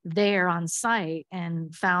there on site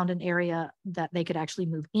and found an area that they could actually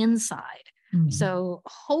move inside. So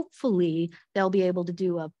hopefully they'll be able to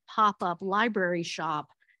do a pop-up library shop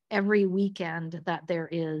every weekend that there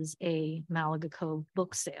is a Malaga Cove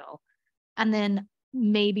book sale. And then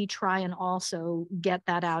maybe try and also get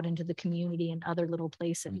that out into the community and other little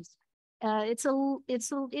places.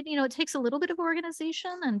 it takes a little bit of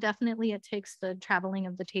organization, and definitely it takes the traveling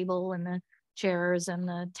of the table and the chairs and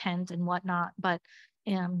the tent and whatnot, but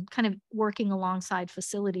kind of working alongside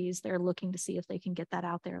facilities, they're looking to see if they can get that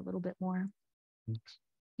out there a little bit more.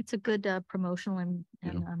 It's a good promotional and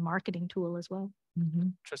marketing tool as well.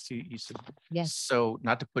 Trustee Easton. Yes. So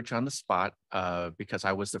not to put you on the spot, because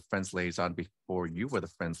I was the Friends Liaison before you were the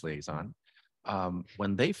Friends Liaison.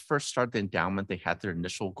 When they first started the endowment, they had their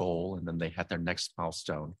initial goal and then they had their next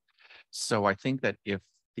milestone. So I think that if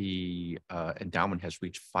the endowment has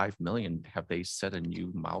reached 5 million, have they set a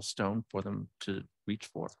new milestone for them to reach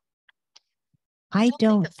for? I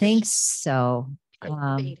don't think so.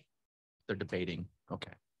 They're debating.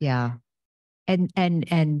 Okay. Yeah.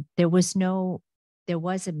 And there was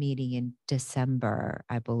a meeting in December,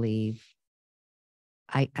 I believe.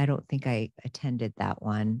 I don't think I attended that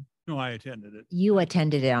one. No, I attended it. You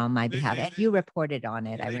attended it on my They- behalf. they- And you reported on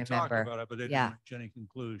it, Yeah, I they talked remember. about it, but they Yeah. didn't reach any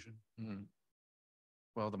conclusion.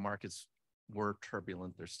 Well, the markets were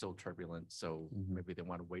turbulent. They're still turbulent. So Mhm. maybe they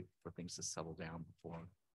want to wait for things to settle down before.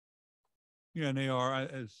 Yeah, and they are,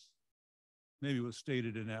 as maybe was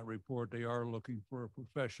stated in that report, they are looking for a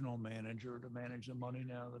professional manager to manage the money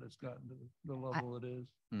now that it's gotten to the level it is.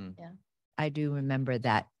 I do remember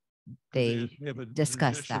that they have an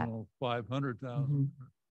discussed that. additional 500,000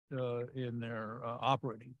 in their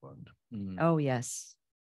operating fund. Oh, yes.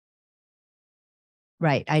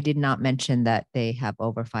 Right. I did not mention that they have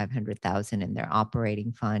over 500,000 in their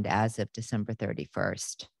operating fund as of December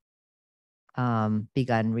 31st.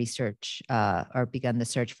 Begun the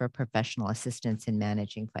search for professional assistance in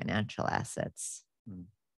managing financial assets.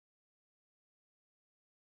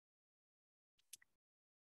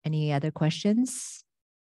 Any other questions?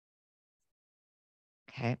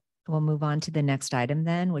 Okay, we'll move on to the next item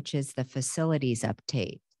then, which is the facilities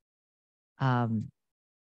update.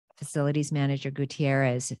 Facilities Manager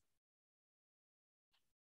Gutierrez.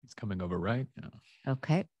 He's coming over, right? Yeah.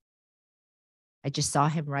 Okay. I just saw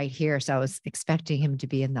him right here, so I was expecting him to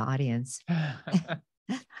be in the audience.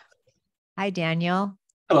 Hi, Daniel.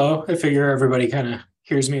 Hello. I figure everybody kind of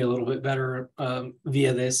hears me a little bit better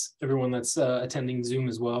via this, everyone that's attending Zoom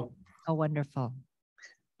as well. Oh, wonderful.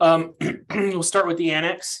 We'll start with the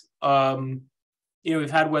annex.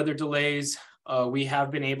 We've had weather delays. We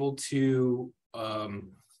have been able to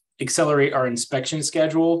accelerate our inspection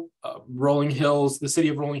schedule. The city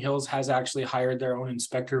of Rolling Hills has actually hired their own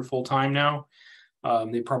inspector full-time now.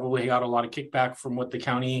 They probably got a lot of kickback from what the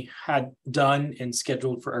county had done and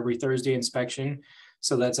scheduled for every Thursday inspection.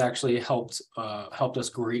 So that's actually helped us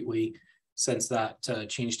greatly since that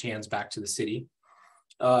changed hands back to the city.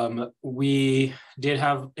 We did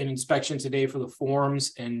have an inspection today for the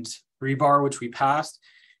forms and rebar, which we passed,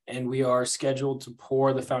 and we are scheduled to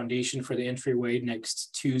pour the foundation for the entryway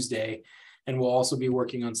next Tuesday. And we'll also be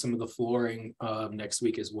working on some of the flooring next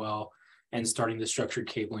week as well, and starting the structured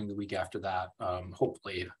cabling the week after that,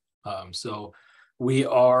 hopefully. So we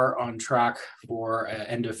are on track for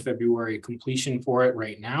end of February completion for it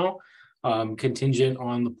right now. Contingent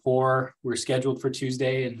on the pour, we're scheduled for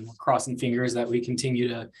Tuesday, and we're crossing fingers that we continue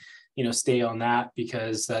to, stay on that,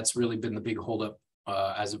 because that's really been the big holdup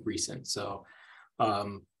as of recent. So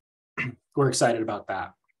we're excited about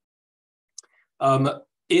that.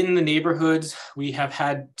 In the neighborhoods, we have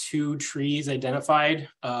had 2 trees identified.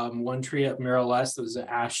 One tree at Merrill S, that was an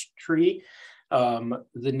ash tree. The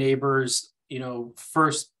neighbors,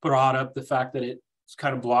 first brought up the fact that it's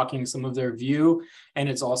kind of blocking some of their view, and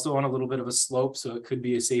it's also on a little bit of a slope, so it could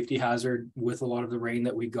be a safety hazard with a lot of the rain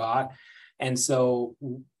that we got. And so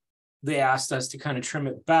they asked us to kind of trim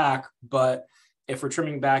it back, but if we're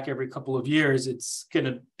trimming back every couple of years, it's going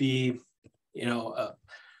to be,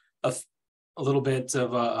 a little bit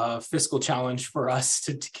of a fiscal challenge for us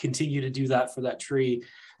to continue to do that for that tree.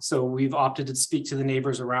 So we've opted to speak to the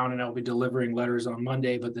neighbors around, and I'll be delivering letters on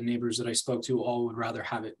Monday, but the neighbors that I spoke to all would rather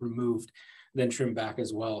have it removed than trimmed back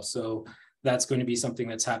as well. So that's going to be something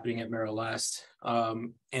that's happening at Merrill Est.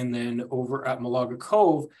 And then over at Malaga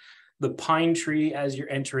Cove, the pine tree, as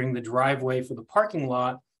you're entering the driveway for the parking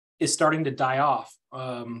lot, is starting to die off.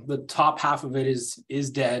 The top half of it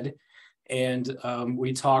is dead. And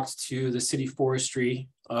we talked to the city forestry,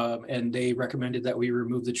 and they recommended that we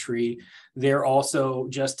remove the tree. They're also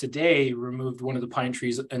just today removed one of the pine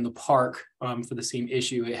trees in the park for the same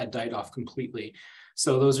issue. It had died off completely.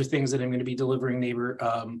 So those are things that I'm going to be delivering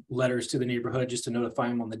letters to the neighborhood just to notify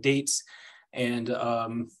them on the dates, and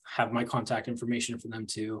have my contact information for them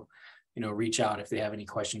to, reach out if they have any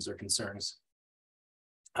questions or concerns.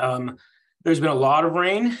 There's been a lot of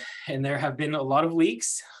rain, and there have been a lot of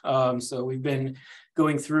leaks. So we've been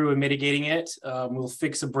going through and mitigating it. We'll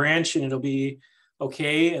fix a branch and it'll be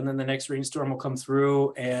okay. And then the next rainstorm will come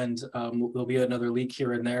through and there'll be another leak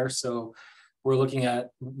here and there. So we're looking at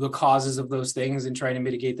the causes of those things and trying to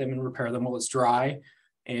mitigate them and repair them while it's dry.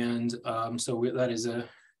 And that is a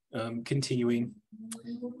continuing.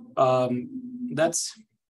 That's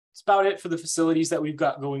about it for the facilities that we've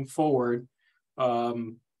got going forward.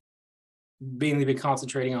 Mainly been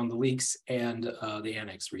concentrating on the leaks and the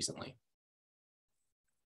annex recently.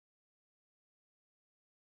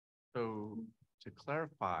 So to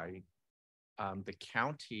clarify, the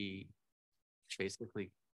county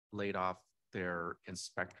basically laid off their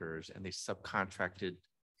inspectors and they subcontracted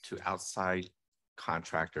to outside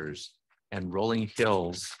contractors, and Rolling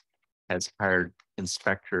Hills has hired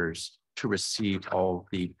inspectors to receive all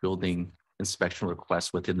the building inspection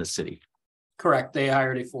requests within the city. Correct. They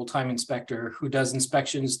hired a full-time inspector who does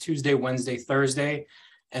inspections Tuesday, Wednesday, Thursday,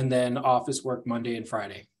 and then office work Monday and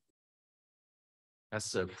Friday.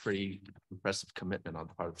 That's a pretty impressive commitment on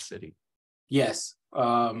the part of the city. Yes.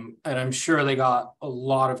 And I'm sure they got a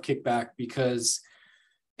lot of kickback because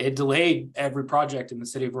it delayed every project in the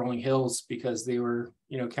city of Rolling Hills because they were,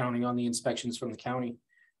 counting on the inspections from the county.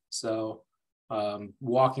 So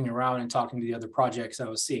walking around and talking to the other projects, I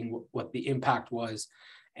was seeing what the impact was,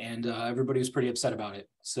 and everybody was pretty upset about it.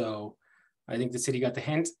 So I think the city got the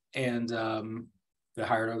hint, and they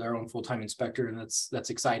hired their own full-time inspector, and that's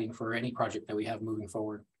exciting for any project that we have moving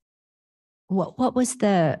forward. What was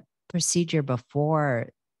the procedure before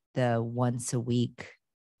the once a week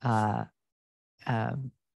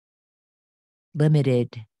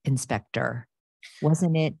limited inspector?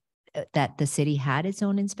 Wasn't it that the city had its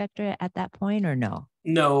own inspector at that point, or no?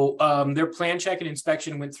 No, their plan check and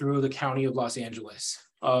inspection went through the County of Los Angeles.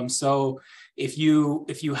 So if you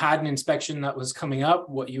had an inspection that was coming up,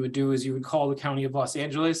 what you would do is you would call the County of Los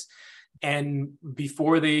Angeles, and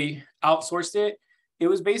before they outsourced it, it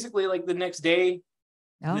was basically like the next day,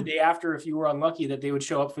 the day after, if you were unlucky, that they would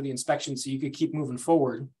show up for the inspection so you could keep moving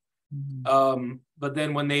forward. Mm-hmm. But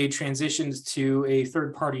then when they transitioned to a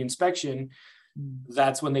third-party inspection,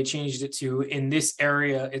 that's when they changed it to, in this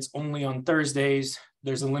area, it's only on Thursdays.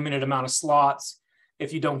 There's a limited amount of slots.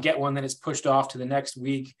 If you don't get one, then it's pushed off to the next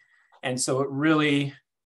week. And so it really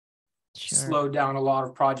slowed down a lot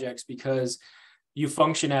of projects because you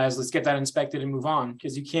function as, let's get that inspected and move on.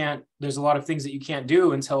 Because there's a lot of things that you can't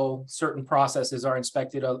do until certain processes are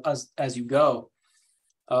inspected as you go.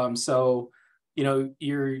 So,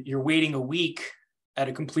 you're waiting a week at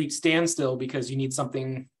a complete standstill because you need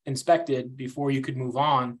something inspected before you could move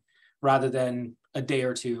on, rather than a day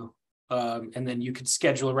or two. And then you could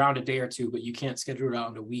schedule around a day or two, but you can't schedule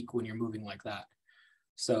around a week when you're moving like that.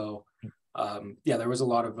 So there's a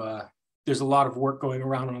lot of work going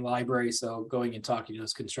around in the library. So going and talking to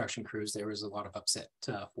those construction crews, there was a lot of upset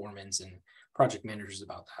foremans and project managers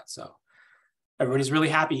about that. So everybody's really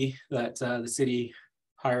happy that the city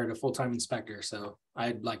hired a full-time inspector. So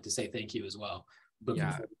I'd like to say thank you as well. With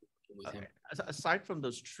him. Aside from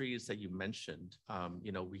those trees that you mentioned,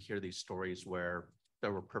 we hear these stories where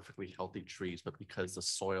there were perfectly healthy trees, but because the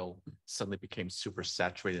soil suddenly became super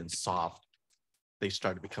saturated and soft, they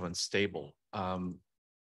started to become unstable.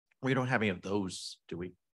 We don't have any of those, do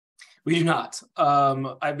we? We do not.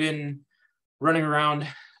 I've been running around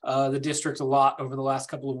the district a lot over the last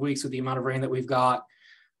couple of weeks with the amount of rain that we've got.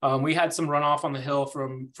 We had some runoff on the hill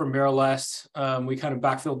from Barrel Est. We kind of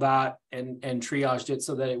backfilled that and triaged it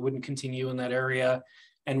so that it wouldn't continue in that area.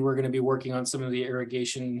 And we're going to be working on some of the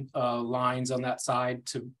irrigation lines on that side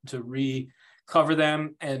to recover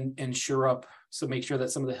them and shore up. So make sure that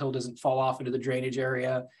some of the hill doesn't fall off into the drainage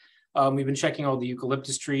area. We've been checking all the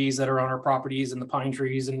eucalyptus trees that are on our properties and the pine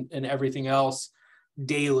trees and everything else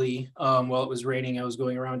daily. While it was raining, I was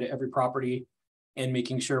going around to every property and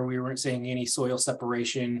making sure we weren't seeing any soil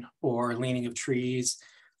separation or leaning of trees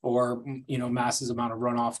or, massive amount of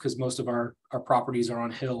runoff, because most of our properties are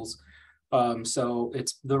on hills. So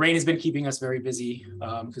the rain has been keeping us very busy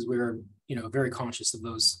because we're, very conscious of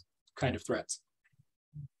those kind of threats.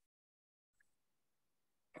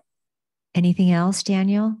 Anything else,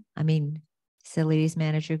 Daniel? Facilities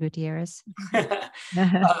Manager Gutierrez?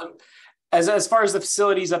 As far as the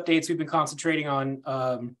facilities updates, we've been concentrating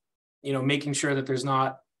on, making sure that there's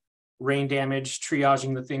not rain damage,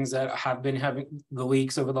 triaging the things that have been having the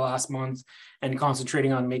leaks over the last month, and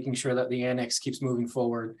concentrating on making sure that the annex keeps moving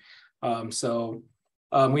forward. We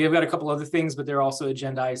have got a couple other things, but they're also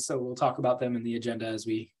agendized, so we'll talk about them in the agenda as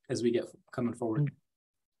we get coming forward.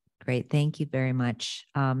 Great, thank you very much.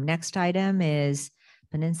 Next item is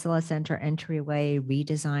Peninsula Center entryway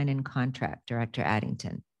redesign and contract, Director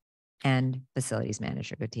Addington and Facilities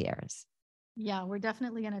Manager Gutierrez. Yeah, we're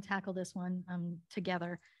definitely going to tackle this one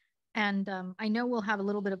together. And I know we'll have a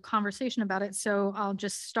little bit of conversation about it. So I'll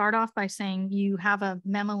just start off by saying you have a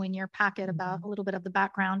memo in your packet about a little bit of the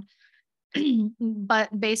background.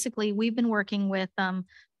 But basically, we've been working with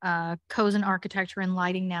Cozen Architecture and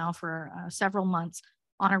Lighting now for several months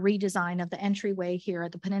on a redesign of the entryway here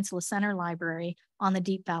at the Peninsula Center Library on the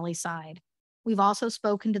Deep Valley side. We've also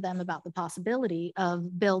spoken to them about the possibility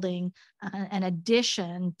of building an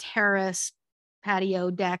addition, terrace,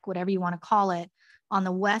 patio, deck, whatever you want to call it, on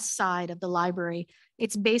the west side of the library.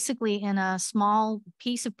 It's basically in a small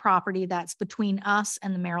piece of property that's between us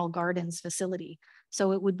and the Merrill Gardens facility.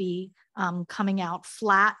 So it would be coming out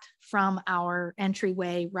flat from our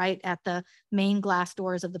entryway right at the main glass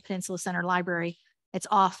doors of the Peninsula Center Library. It's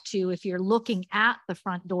off to, if you're looking at the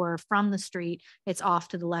front door from the street, it's off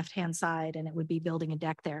to the left-hand side, and it would be building a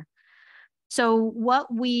deck there. So what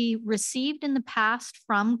we received in the past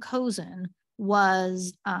from Cozen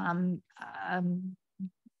was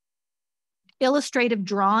illustrative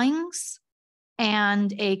drawings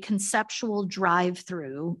and a conceptual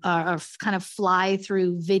drive-through or kind of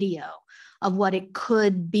fly-through video of what it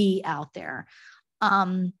could be out there.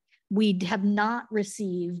 We have not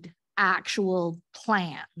received actual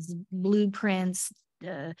plans, blueprints,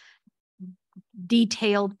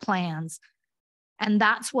 detailed plans, and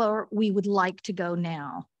that's where we would like to go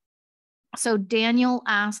now. So Daniel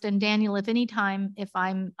asked, and Daniel, if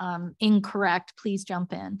I'm incorrect, please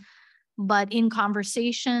jump in. But in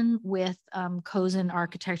conversation with Cozen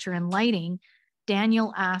Architecture and Lighting,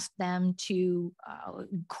 Daniel asked them to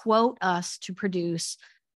quote us to produce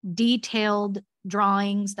detailed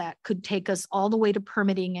drawings that could take us all the way to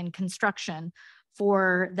permitting and construction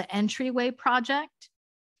for the entryway project.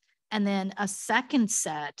 And then a second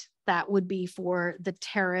set that would be for the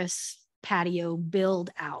terrace patio build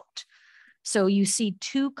out. So you see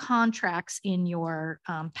two contracts in your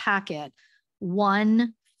packet,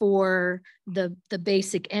 one for the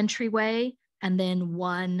basic entryway, and then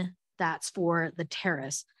one that's for the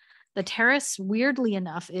terrace. The terrace, weirdly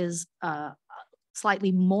enough, is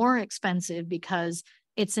slightly more expensive because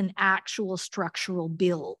it's an actual structural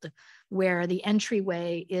build, where the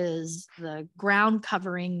entryway is the ground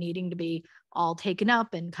covering needing to be all taken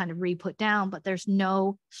up and kind of re-put down, but there's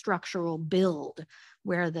no structural build,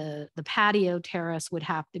 where the patio terrace would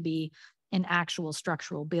have to be an actual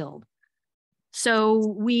structural build.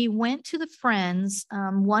 So we went to the Friends.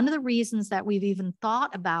 One of the reasons that we've even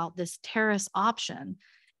thought about this terrace option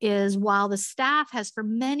is while the staff has for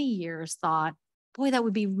many years thought, boy, that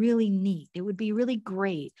would be really neat. It would be really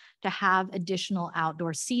great to have additional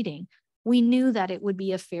outdoor seating. We knew that it would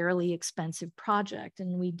be a fairly expensive project,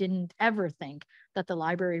 and we didn't ever think that the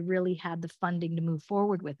library really had the funding to move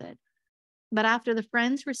forward with it. But after the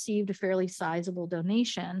Friends received a fairly sizable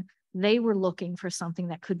donation, they were looking for something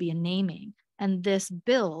that could be a naming. And this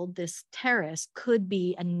build, this terrace, could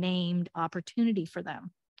be a named opportunity for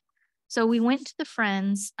them. So we went to the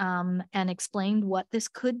Friends and explained what this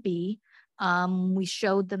could be. We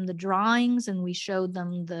showed them the drawings and we showed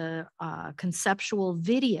them the conceptual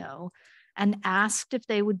video and asked if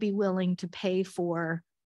they would be willing to pay for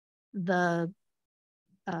the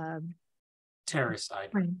Terrace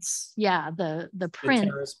side. prints. Yeah, the The print.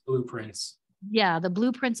 terrace blueprints. Yeah, the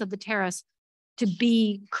blueprints of the terrace to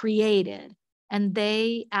be created. And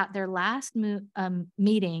they, at their last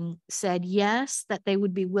meeting, said yes, that they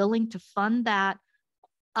would be willing to fund that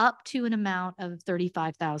up to an amount of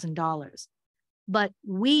 $35,000. But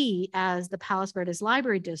we, as the Palos Verdes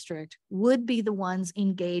Library District, would be the ones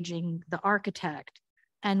engaging the architect,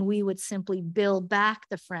 and we would simply bill back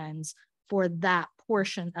the Friends for that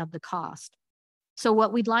portion of the cost. So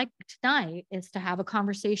what we'd like tonight is to have a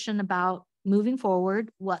conversation about moving forward,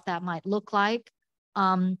 what that might look like,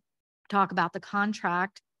 talk about the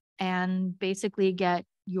contract, and basically get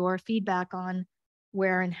your feedback on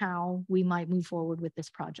where and how we might move forward with this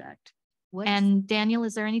project. And Daniel,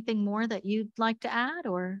 is there anything more that you'd like to add,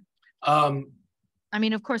 or? I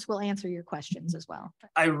mean, of course, we'll answer your questions as well.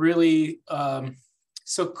 I really,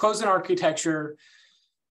 so Cozen Architecture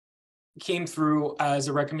came through as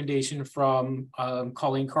a recommendation from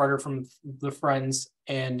Colleen Carter from the Friends,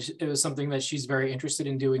 and it was something that she's very interested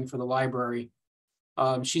in doing for the library.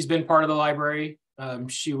 She's been part of the library.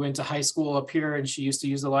 She went to high school up here, and she used to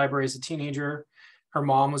use the library as a teenager. Her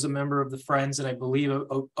mom was a member of the Friends, and I believe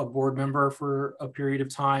a board member for a period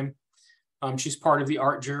of time. She's part of the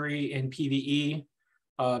art jury in PVE.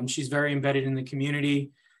 She's very embedded in the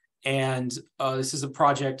community, and this is a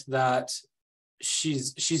project that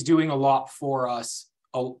she's doing a lot for us,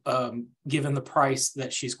 given the price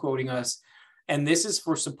that she's quoting us. And this is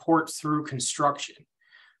for support through construction.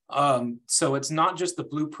 So it's not just the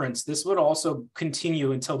blueprints. This would also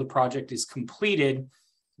continue until the project is completed,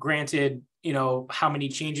 granted, you know, how many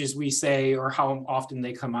changes we say or how often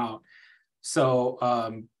they come out. So,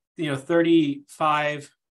 you know, $35,000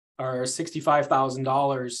 or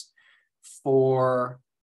 $65,000 for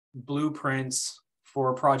blueprints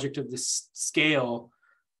for a project of this scale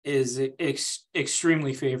is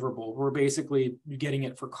extremely favorable. We're basically getting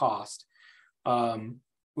it for cost.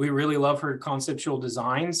 We really love her conceptual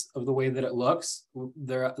designs of the way that it looks,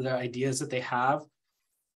 the ideas that they have.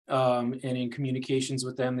 And in communications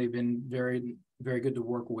with them, they've been very, very good to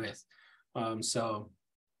work with. So,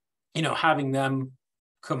 you know, having them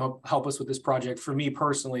come up, help us with this project, for me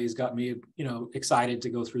personally, has got me, you know, excited to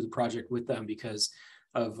go through the project with them because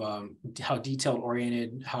of how detailed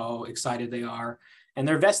oriented, how excited they are, and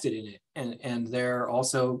they're vested in it. And they're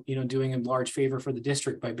also, you know, doing a large favor for the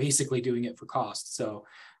district by basically doing it for cost. So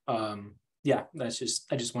yeah, I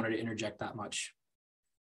just wanted to interject that much.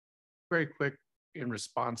 Very quick in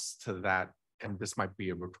response to that, and this might be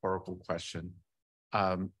a rhetorical question.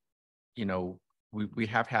 You know, we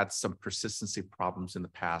have had some persistency problems in the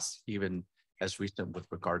past, even as recent with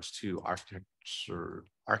regards to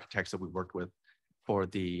architects that we worked with for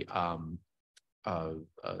the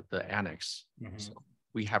annex. Mm-hmm. So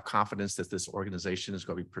we have confidence that this organization is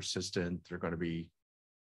going to be persistent. They're going to be,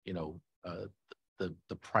 you know, the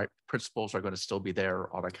principles are going to still be there,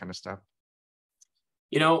 all that kind of stuff.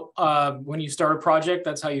 You know, when you start a project,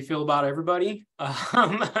 that's how you feel about everybody.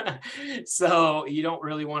 So you don't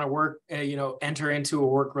really want to work, you know, enter into a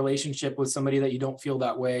work relationship with somebody that you don't feel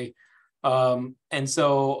that way. And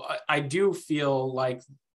so I do feel like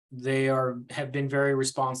they have been very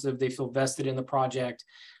responsive. They feel vested in the project.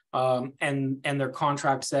 And their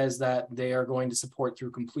contract says that they are going to support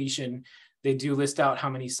through completion. They do list out how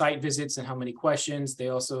many site visits and how many questions. They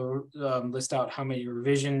also list out how many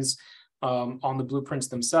revisions on the blueprints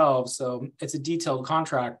themselves. So it's a detailed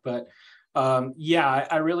contract, but yeah,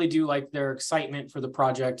 I really do like their excitement for the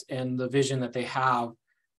project and the vision that they have.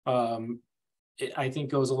 I think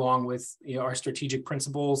goes along with, you know, our strategic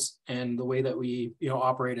principles and the way that we, you know,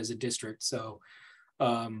 operate as a district. So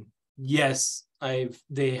yes,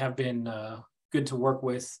 they have been good to work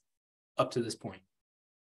with up to this point.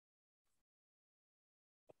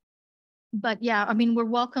 But yeah, I mean, we're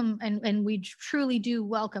welcome, and we truly do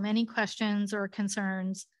welcome any questions or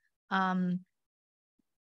concerns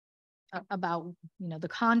about, you know, the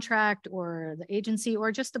contract or the agency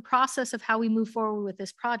or just the process of how we move forward with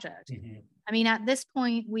this project. Mm-hmm. I mean, at this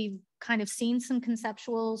point, we've kind of seen some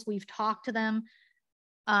conceptuals, we've talked to them.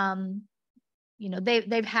 You know,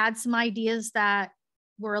 they've had some ideas that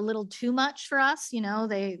were a little too much for us. You know,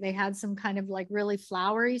 they had some kind of like really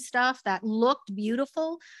flowery stuff that looked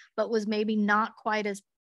beautiful, but was maybe not quite as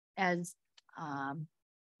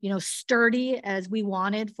you know, sturdy as we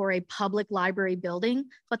wanted for a public library building.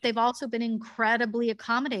 But they've also been incredibly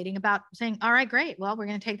accommodating about saying, all right, great, well, we're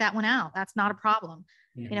going to take that one out. That's not a problem.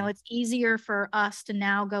 Mm-hmm. You know, it's easier for us to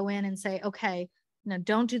now go in and say, okay, you know,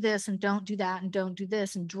 don't do this and don't do that and don't do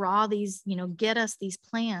this, and draw these, you know, get us these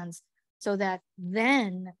plans so that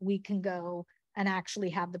then we can go and actually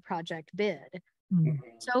have the project bid. Mm-hmm.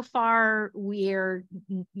 So far, we're,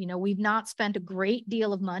 you know, we've not spent a great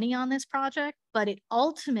deal of money on this project, but it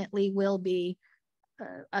ultimately will be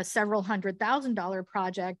a several $100,000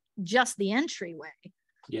 project, just the entryway.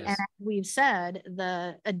 Yes. And as we've said,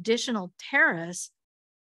 the additional terrace,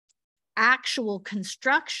 actual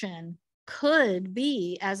construction could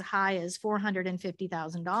be as high as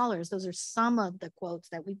 $450,000. Those are some of the quotes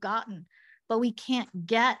that we've gotten, but we can't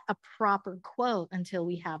get a proper quote until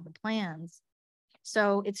we have the plans.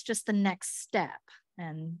 So it's just the next step,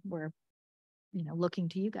 and we're, you know, looking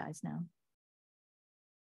to you guys now.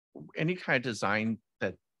 Any kind of design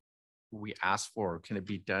that we ask for, can it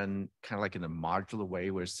be done kind of like in a modular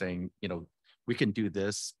way? We're saying, you know, we can do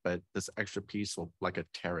this, but this extra piece will, like a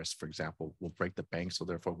terrace, for example, will break the bank, so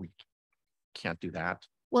therefore we can't do that.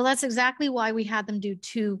 Well, that's exactly why we had them do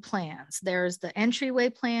two plans. There's the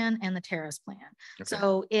entryway plan and the terrace plan. Okay.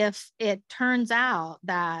 So if it turns out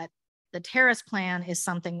that the terrace plan is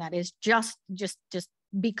something that is just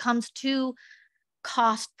becomes too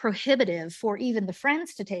cost prohibitive for even the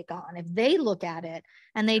Friends to take on, if they look at it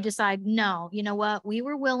and they decide, no, you know what, we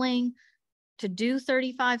were willing to do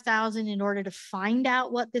 35,000 in order to find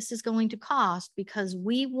out what this is going to cost, because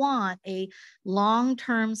we want a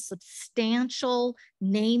long-term substantial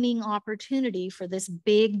naming opportunity for this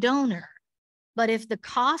big donor. But if the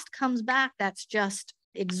cost comes back that's just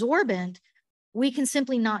exorbitant, we can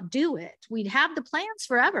simply not do it. We'd have the plans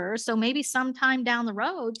forever. So maybe sometime down the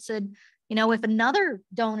road said, You know, if another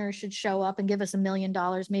donor should show up and give us $1 million,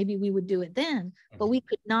 maybe we would do it then, but we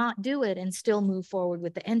could not do it and still move forward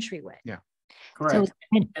with the entryway. Yeah. Correct.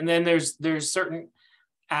 So- And then there's certain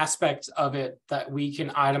aspects of it that we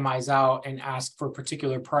can itemize out and ask for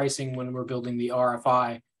particular pricing when we're building the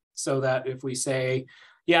RFI. So that if we say,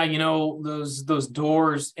 yeah, you know, those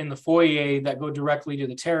doors in the foyer that go directly to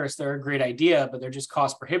the terrace, they're a great idea, but they're just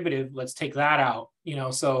cost prohibitive. Let's take that out, you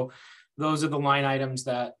know. So those are the line items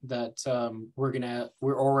that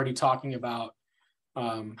we're already talking about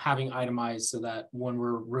having itemized, so that when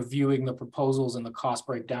we're reviewing the proposals and the cost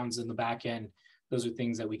breakdowns in the back end, those are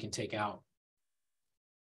things that we can take out.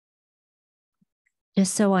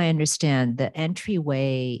 Just so I understand, the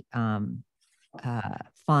entryway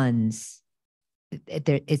funds,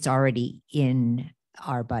 it's already in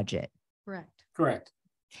our budget. Correct. Correct.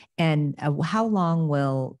 And how long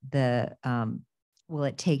will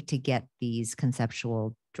it take to get these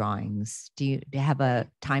conceptual drawings? Do you have a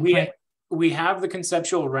time frame? We have the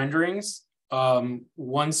conceptual renderings. I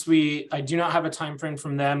do not have a time frame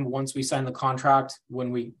from them once we sign the contract,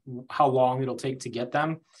 how long it'll take to get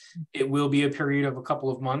them. It will be a period of a couple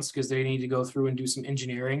of months because they need to go through and do some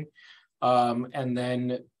engineering. And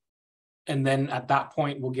then at that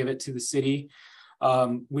point, we'll give it to the city.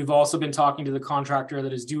 We've also been talking to the contractor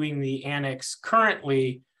that is doing the annex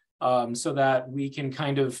currently, so that we can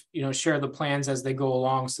kind of, you know, share the plans as they go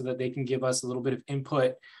along, so that they can give us a little bit of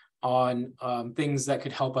input on things that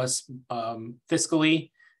could help us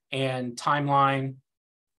fiscally and timeline,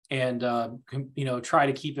 and you know, try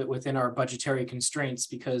to keep it within our budgetary constraints,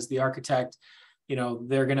 because the architect, you know,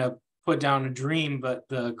 they're going to put down a dream, but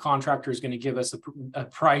the contractor is going to give us a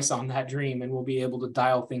price on that dream, and we'll be able to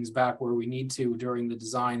dial things back where we need to during the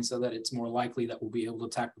design, so that it's more likely that we'll be able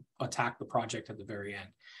to attack the project at the very end.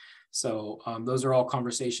 So those are all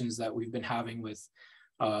conversations that we've been having with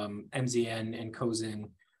MZN and COSIN,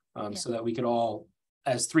 so that we could all,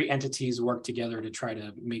 as three entities, work together to try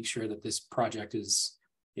to make sure that this project is,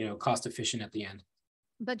 you know, cost efficient at the end.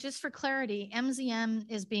 But just for clarity, MZM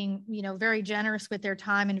is being, you know, very generous with their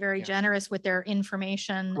time and very generous with their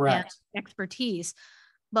information and expertise.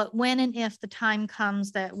 But when and if the time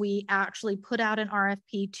comes that we actually put out an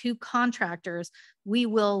RFP to contractors, we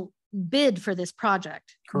will bid for this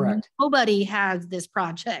project. Correct. Nobody has this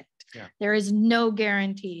project. Yeah. There is no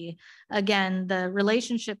guarantee. Again, the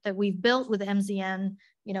relationship that we've built with MZN,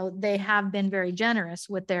 you know, they have been very generous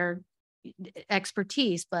with their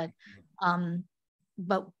expertise, but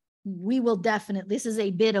we will definitely, this is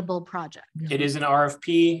a biddable project. It is an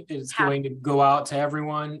RFP. It's going to go out to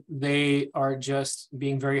everyone. They are just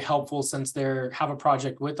being very helpful since they have a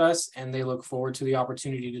project with us, and they look forward to the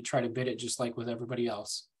opportunity to try to bid it just like with everybody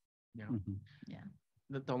else. Yeah. Yeah.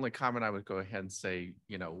 The only comment I would go ahead and say,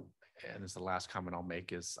 you know, and it's the last comment I'll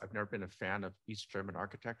make, is I've never been a fan of East German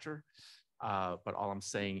architecture. But all I'm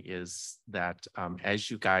saying is that as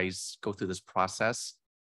you guys go through this process,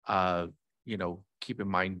 you know, keep in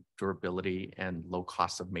mind durability and low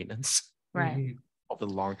cost of maintenance. Right. Over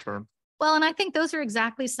the long term. Well, and I think those are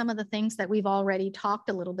exactly some of the things that we've already talked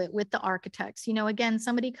a little bit with the architects. You know, again,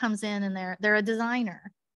 somebody comes in and they're a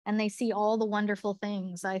designer and they see all the wonderful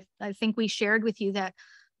things. I think we shared with you that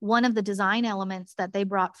one of the design elements that they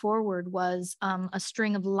brought forward was a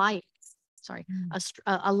string of lights,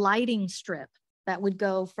 a lighting strip that would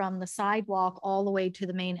go from the sidewalk all the way to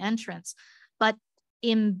the main entrance. But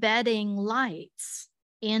embedding lights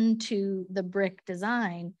into the brick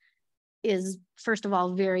design is, first of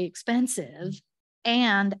all, very expensive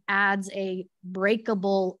and adds a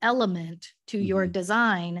breakable element to your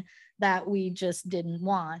design that we just didn't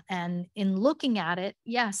want. And in looking at it,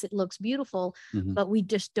 yes, it looks beautiful, but we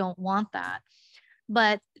just don't want that.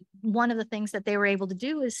 But one of the things that they were able to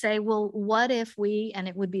do is say, well, what if we, and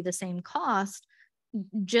it would be the same cost,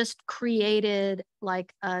 just created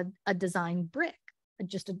like a design brick,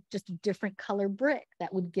 just a different color brick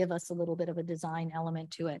that would give us a little bit of a design element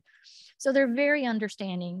to it. So they're very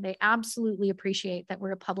understanding. They absolutely appreciate that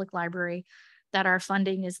we're a public library, that our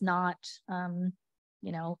funding is not,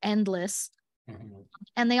 you know, endless.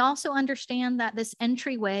 And they also understand that this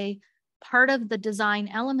entryway, part of the design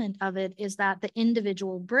element of it is that the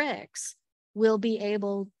individual bricks will be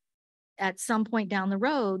able at some point down the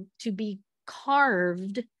road to be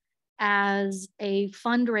carved as a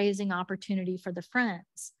fundraising opportunity for the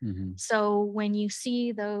Friends. So when you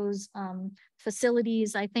see those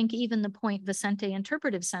facilities, I think even the Point Vicente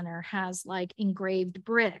Interpretive Center has like engraved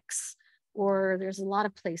bricks, or there's a lot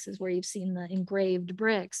of places where you've seen the engraved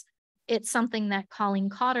bricks. It's something that Colleen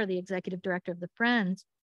Cotter, the executive director of the Friends,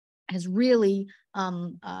 has really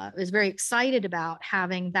is very excited about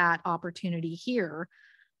having that opportunity here.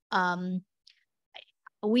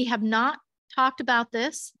 We have not talked about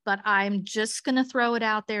this, but I'm just going to throw it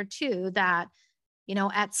out there too, that, you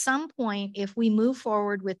know, at some point, if we move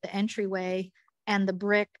forward with the entryway and the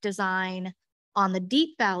brick design on the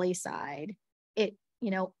Deep Valley side, it,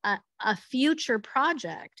 you know, a future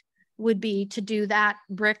project would be to do that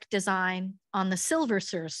brick design on the Silver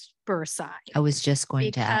Spur side. I was just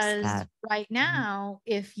going to ask Because that. right now,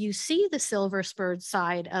 if you see the Silver Spur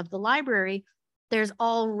side of the library, there's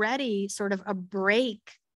already sort of a break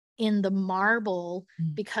in the marble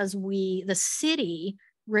because the city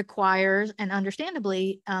requires, and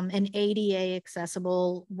understandably, an ADA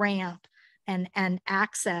accessible ramp and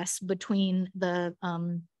access between the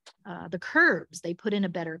curbs. They put in a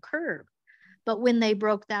better curb. But when they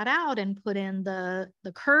broke that out and put in the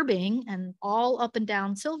curbing and all up and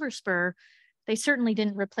down Silver Spur, they certainly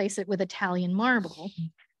didn't replace it with Italian marble.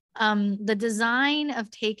 The design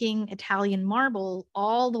of taking Italian marble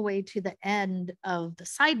all the way to the end of the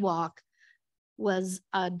sidewalk was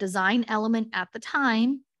a design element at the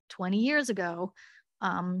time, 20 years ago,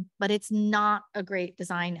 but it's not a great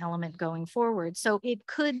design element going forward. So it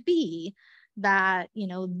could be that, you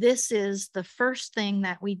know, this is the first thing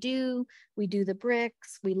that we do the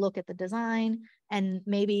bricks, we look at the design, and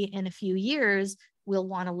maybe in a few years, we'll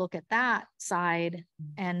want to look at that side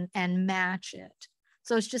and match it.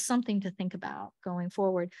 So it's just something to think about going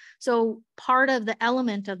forward. So part of the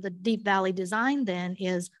element of the Deep Valley design then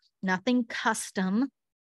is nothing custom.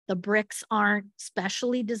 The bricks aren't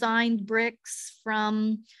specially designed bricks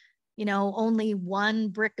from, you know, only one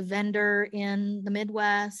brick vendor in the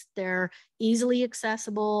Midwest. They're easily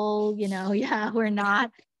accessible, you know, yeah,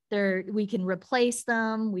 we can replace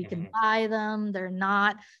them, we can buy them. They're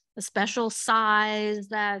not a special size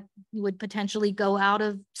that would potentially go out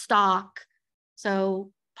of stock.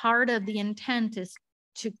 So part of the intent is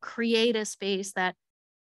to create a space that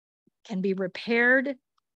can be repaired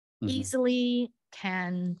easily,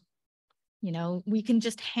 you know, we can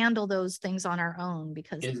just handle those things on our own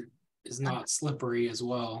because It is not slippery as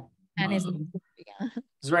well. And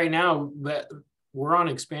Because right now that we're on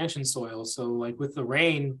expansion soil, so like with the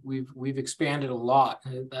rain, we've expanded a lot.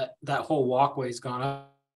 That whole walkway's gone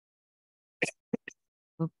up.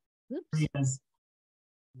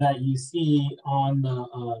 That you see on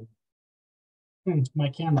the my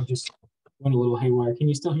camera just went a little haywire. Can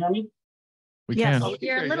you still hear me? We yes, can.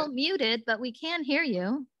 you're a little muted, but we can hear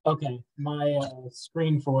you. Okay, my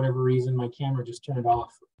screen, for whatever reason, my camera just turned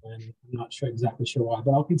off, and I'm not exactly sure why,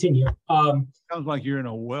 but I'll continue. Sounds like you're in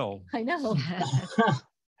a well. I know.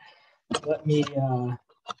 Let me.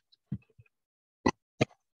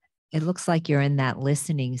 It looks like you're in that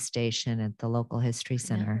listening station at the local history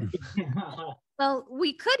center. Well,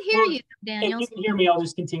 we could hear you, Daniel. If you can hear me, I'll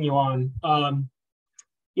just continue on.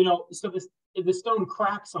 You know, so the stone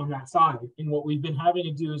cracks on that side, and what we've been having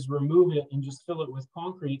to do is remove it and just fill it with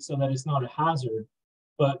concrete so that it's not a hazard.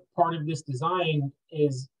 But part of this design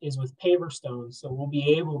is with paver stones, so we'll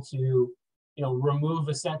be able to, you know, remove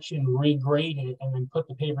a section, regrade it, and then put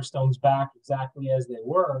the paver stones back exactly as they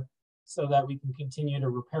were, so that we can continue to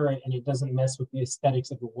repair it and it doesn't mess with the aesthetics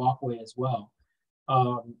of the walkway as well.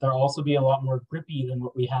 There'll also be a lot more grippy than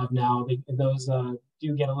what we have now. Those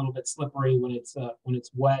do get a little bit slippery when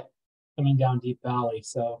it's wet coming down Deep Valley.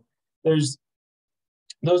 So those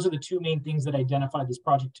are the two main things that identified this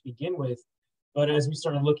project to begin with. But as we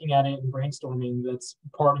started looking at it and brainstorming, that's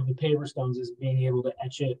part of the paver stones is being able to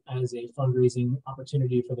etch it as a fundraising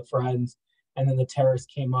opportunity for the Friends. And then the terrace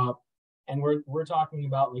came up, and we're talking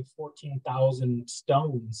about like 14,000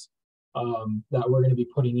 stones that we're going to be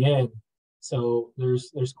putting in. So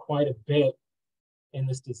there's quite a bit in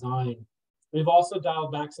this design. We've also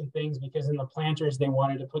dialed back some things because in the planters, they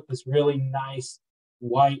wanted to put this really nice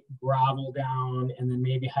white gravel down and then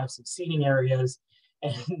maybe have some seating areas.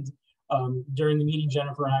 And during the meeting,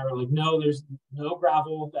 Jennifer and I were like, no, there's no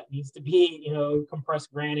gravel. That needs to be, you know,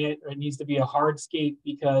 compressed granite, or it needs to be a hardscape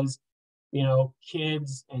because, you know,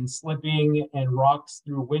 kids and slipping and rocks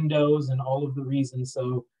through windows and all of the reasons.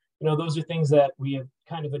 So, you know, those are things that we have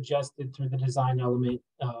kind of adjusted through the design element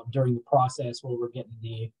during the process while we're getting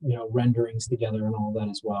the, you know, renderings together and all that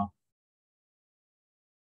as well.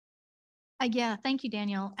 Yeah, thank you,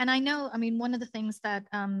 Daniel. And I know, I mean, one of the things that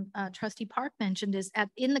Trustee Park mentioned is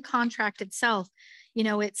in the contract itself, you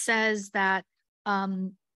know, it says that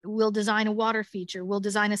we'll design a water feature, we'll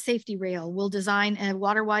design a safety rail, we'll design a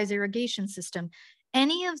water-wise irrigation system.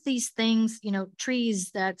 Any of these things, you know,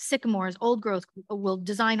 trees, that sycamores, old growth, will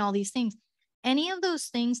design all these things. Any of those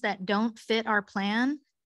things that don't fit our plan,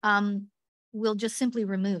 we'll just simply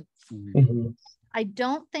remove. Mm-hmm. I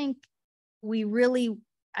don't think we really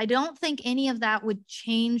I don't think any of that would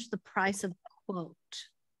change the price of the quote.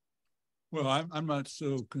 Well, I'm not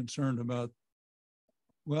so concerned about,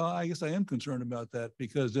 well, I guess I am concerned about that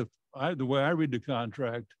because if the way I read the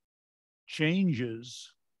contract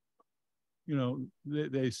changes, you know,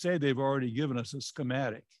 they say they've already given us a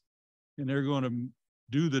schematic and they're going to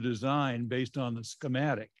do the design based on the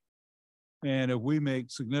schematic. And if we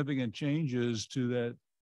make significant changes to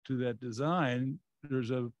that design,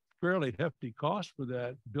 there's a fairly hefty cost for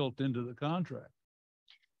that built into the contract.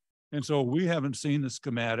 And so we haven't seen the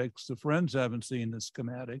schematics, the Friends haven't seen the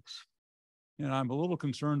schematics, and I'm a little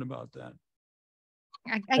concerned about that.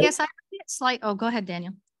 I guess I it's like, oh, go ahead,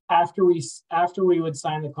 Daniel. After we would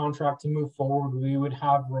sign the contract to move forward, we would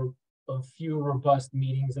have a few robust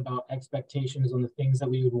meetings about expectations on the things that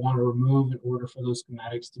we would want to remove in order for those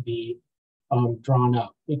schematics to be drawn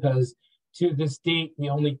up. Because to this date, the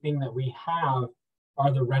only thing that we have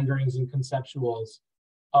are the renderings and conceptuals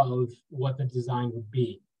of what the design would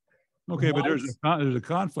be. Okay, but there's a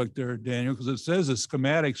conflict there, Daniel, because it says the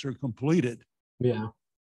schematics are completed. Yeah.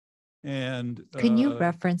 And Can you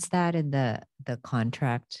reference that in the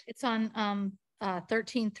contract? It's on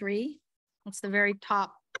 13.3. It's the very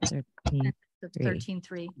top. 13.3.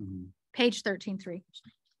 13.3. Page 13.3.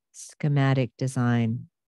 Schematic design.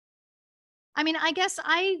 I mean, I guess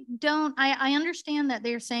I understand that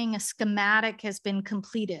they're saying a schematic has been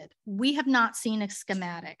completed. We have not seen a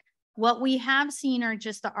schematic. What we have seen are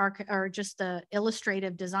just the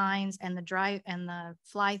illustrative designs and the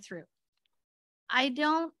fly through.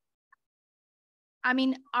 I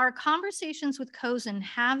mean, our conversations with Cozen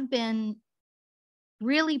have been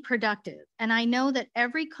really productive. And I know that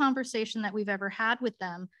every conversation that we've ever had with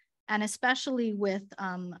them, and especially with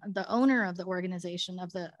the owner of the organization,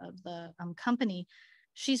 of the company,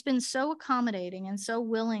 she's been so accommodating and so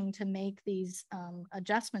willing to make these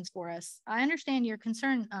adjustments for us. I understand your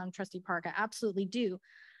concern, Trustee Park. I absolutely do.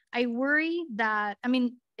 I worry that, I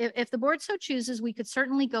mean, if the board so chooses, we could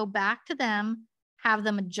certainly go back to them, have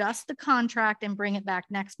them adjust the contract and bring it back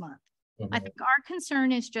next month. I think our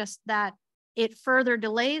concern is just that it further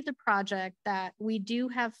delays the project that we do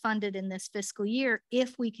have funded in this fiscal year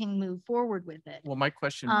if we can move forward with it. Well, my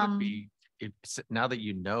question would be, now that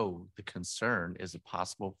you know the concern, is it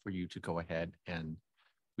possible for you to go ahead and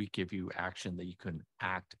we give you action that you can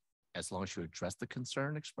act as long as you address the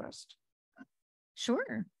concern expressed?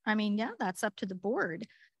 Sure. I mean, yeah, that's up to the board.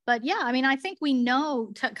 But yeah, I mean, I think we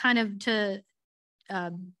know to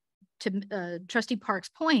Trustee Park's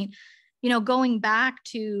point, you know, going back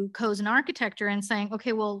to Cozen Architecture and saying,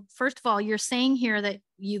 okay, well, first of all, you're saying here that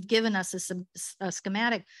you've given us a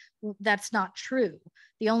schematic. That's not true.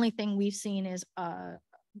 The only thing we've seen is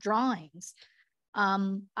drawings.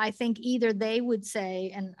 I think either they would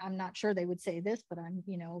say, and I'm not sure they would say this, but I'm,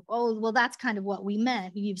 you know, oh, well, that's kind of what we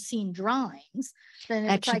meant. You've seen drawings. Then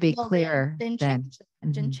That should be clear. Then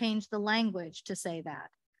change the language to say that.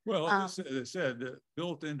 Well, as I said,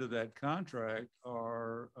 built into that contract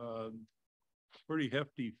are pretty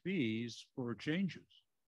hefty fees for changes.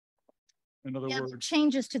 In other words,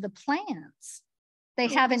 changes to the plans. They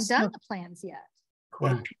haven't done the plans yet.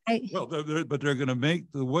 Well, but they're going to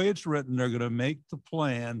make, the way it's written, they're going to make the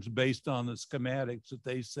plans based on the schematics that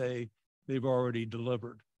they say they've already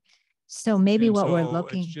delivered. So maybe And what so we're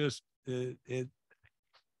looking. It's just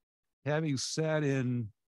having sat in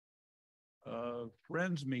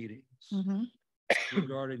Friends meetings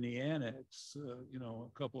regarding the annex, you know,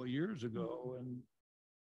 a couple of years ago, and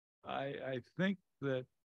I think that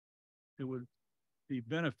it would be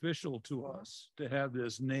beneficial to us to have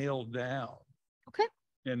this nailed down. Okay.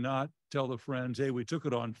 And not tell the Friends, hey, we took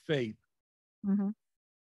it on faith. I'm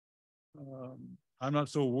not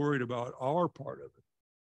so worried about our part of it,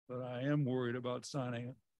 but I am worried about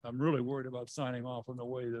I'm really worried about signing off on the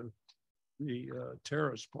way the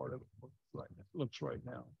terrace part of it looks right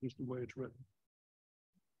now, just the way it's written.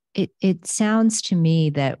 It sounds to me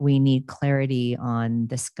that we need clarity on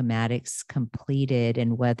the schematics completed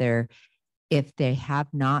and whether, if they have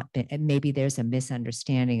not been, and maybe there's a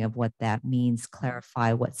misunderstanding of what that means,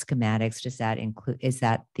 clarify what schematics does that include? Is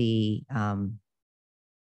that the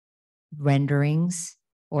renderings,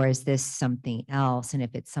 or is this something else? And if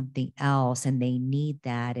it's something else and they need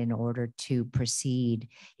that in order to proceed,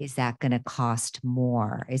 is that going to cost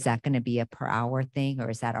more? Is that going to be a per hour thing, or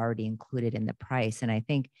is that already included in the price? And I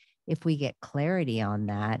think if we get clarity on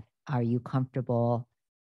that, are you comfortable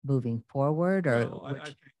moving forward? Or well, I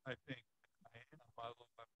think I am. I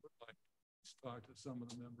would like to talk to some of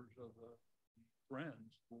the members of the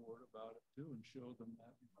Friends board about it too, and show them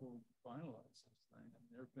that before we finalize this thing. And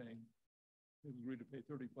they're paying, they agreed to pay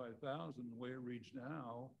 $35,000. The way it reads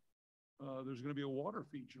now, there's going to be a water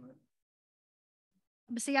feature in it.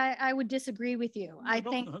 But see, I would disagree with you. I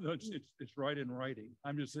No, think, no, it's right in writing.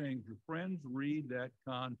 I'm just saying, if your friends read that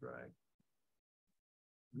contract,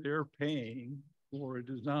 they're paying for a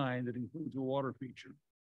design that includes a water feature.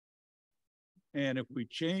 And if we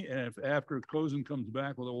change, and if after Cozen comes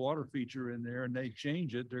back with a water feature in there and they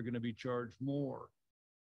change it, they're going to be charged more.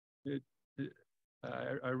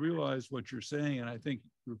 I realize what you're saying, and I think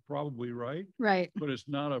you're probably right, right. but it's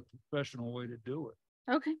not a professional way to do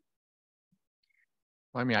it. Okay.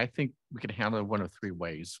 I mean, I think we can handle it one of three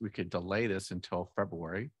ways. We could delay this until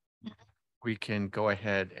February. We can go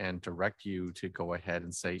ahead and direct you to go ahead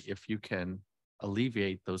and say, if you can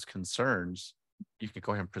alleviate those concerns, you can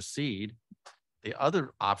go ahead and proceed. The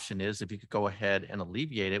other option is if you could go ahead and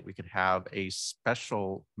alleviate it, we could have a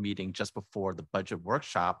special meeting just before the budget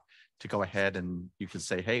workshop to go ahead and you can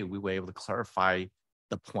say, hey, we were able to clarify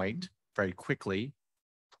the point very quickly.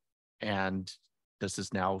 And does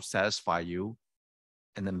this now satisfy you?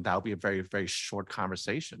 And then that'll be a very, very short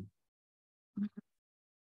conversation.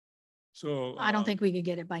 So I don't think we could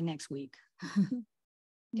get it by next week.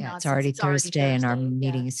 Yeah, Not it's since already Thursday and our Thursday,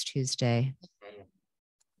 yeah. meeting is Tuesday.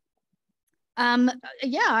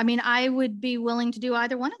 Yeah, I mean, I would be willing to do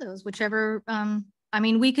either one of those, whichever, I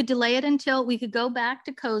mean, we could delay it until we could go back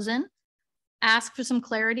to Cozen, ask for some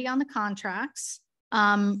clarity on the contracts,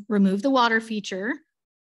 remove the water feature,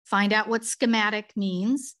 find out what schematic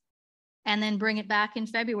means, and then bring it back in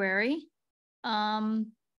February.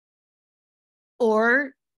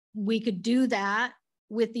 Or we could do that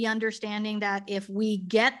with the understanding that if we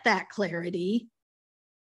get that clarity,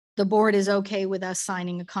 the board is okay with us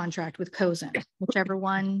signing a contract with Cozen, whichever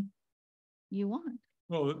one you want.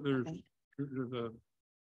 well, there's a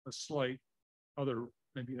slight other,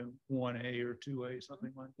 maybe a 1A or 2A,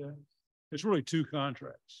 something like that. It's really two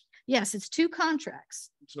contracts. Yes, it's two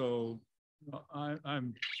contracts. So I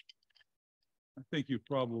think you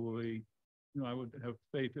probably, I would have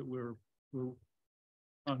faith that we're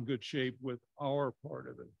on good shape with our part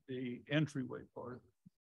of it, the entryway part of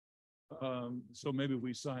it. So maybe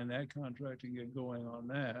we sign that contract and get going on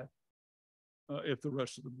that. If the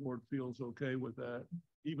rest of the board feels okay with that,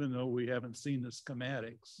 even though we haven't seen the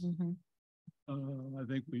schematics. I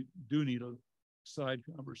think we do need a side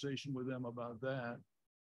conversation with them about that.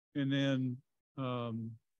 And then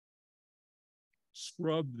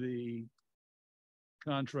scrub the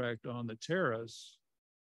contract on the terrace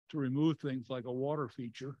to remove things like a water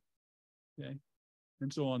feature, okay,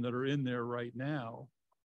 and so on that are in there right now.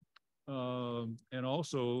 And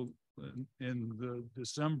also in the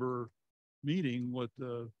December meeting, what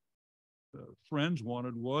the friends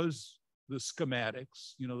wanted was the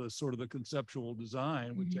schematics, the sort of the conceptual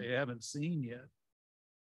design, which they haven't seen yet.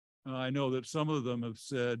 I know that some of them have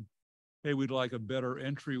said, hey, we'd like a better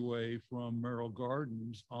entryway from Merrill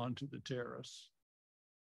Gardens onto the terrace.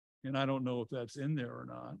 And I don't know if that's in there or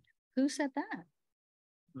not. Who said that?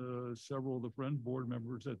 Several of the Friends board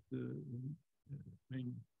members at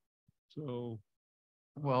so.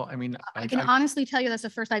 Well, I mean, I can honestly tell you that's the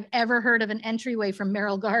first I've ever heard of an entryway from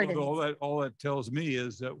Merrill Gardens. Well, all that tells me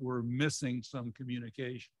is that we're missing some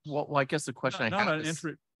communication. well, I guess the question I have is,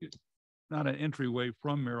 not an entryway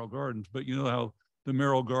from Merrill Gardens, but you know how the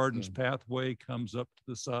Merrill Gardens pathway comes up to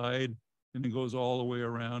the side and it goes all the way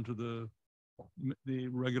around to the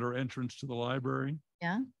regular entrance to the library.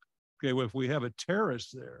 Yeah. Okay, well, if we have a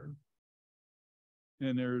terrace there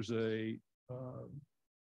and there's a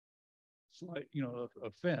slight, a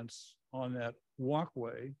fence on that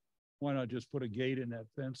walkway, why not just put a gate in that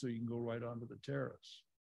fence so you can go right onto the terrace?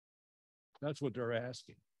 That's what they're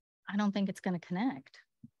asking. I don't think it's going to connect.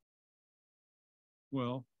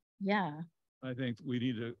 Well, yeah, I think we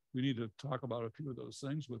need to talk about a few of those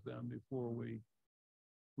things with them before we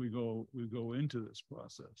go into this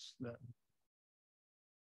process. Then.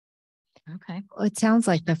 Okay. Well, it sounds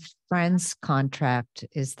like the Friends contract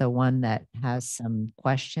is the one that has some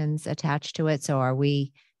questions attached to it. So are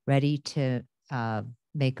we ready to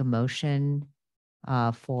make a motion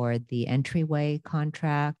for the entryway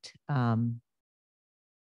contract? And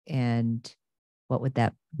what would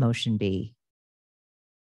that motion be?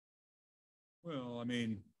 Well, I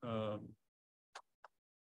mean, it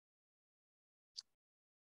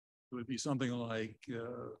would be something like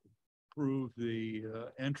approve the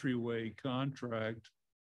entryway contract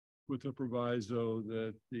with the proviso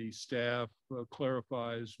that the staff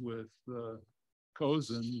clarifies with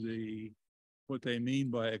Cozen what they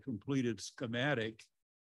mean by a completed schematic,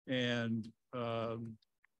 and are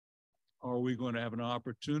we going to have an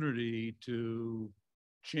opportunity to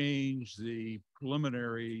change the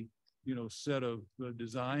preliminary set of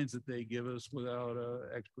designs that they give us without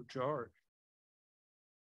extra charge.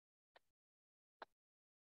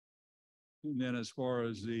 And then as far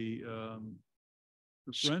as the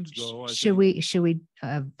friends go, Should we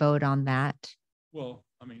vote on that? Well,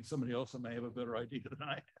 I mean, somebody else may have a better idea than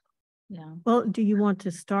I have. Yeah. Well, do you want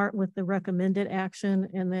to start with the recommended action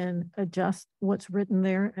and then adjust what's written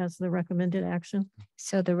there as the recommended action?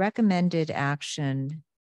 So the recommended action.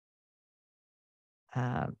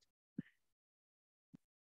 Well,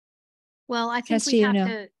 I think Trustee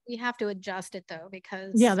we have to adjust it though,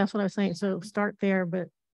 because. Yeah, that's what I was saying. So start there, but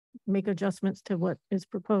make adjustments to what is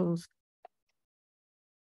proposed.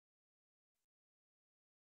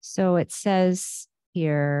 So it says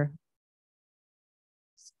here.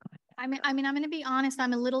 I mean, I'm going to be honest,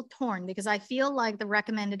 I'm a little torn because I feel like the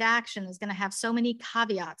recommended action is going to have so many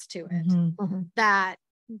caveats to it that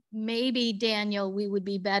maybe, Daniel, we would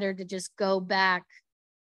be better to just go back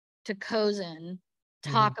to Cozen,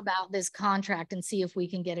 talk about this contract and see if we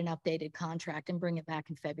can get an updated contract and bring it back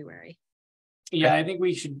in February. Yeah, I think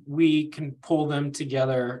we can pull them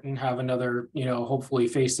together and have another, hopefully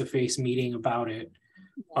face-to-face meeting about it.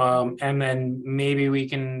 And then maybe we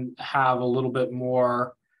can have a little bit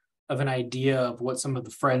more of an idea of what some of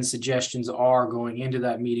the friends' suggestions are going into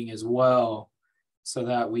that meeting as well, so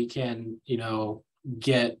that we can,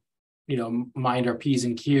 get, mind our P's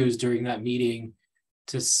and Q's during that meeting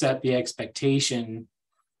to set the expectation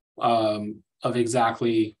of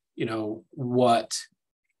exactly, what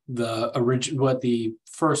the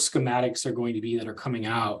first schematics are going to be that are coming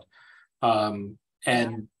out.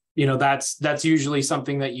 That's usually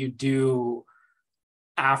something that you do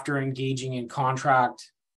after engaging in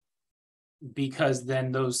contract, because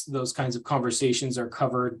then those kinds of conversations are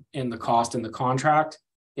covered in the cost in the contract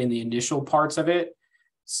in the initial parts of it.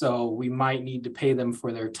 So we might need to pay them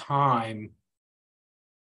for their time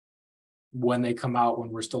when they come out, when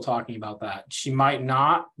we're still talking about that. She might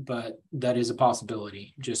not, but that is a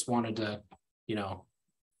possibility. Just wanted to,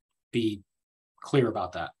 be clear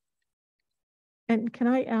about that. And can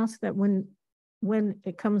I ask that when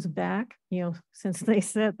it comes back, since they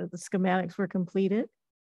said that the schematics were completed,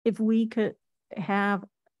 if we could have,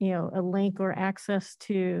 a link or access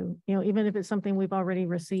to, even if it's something we've already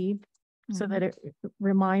received, so that it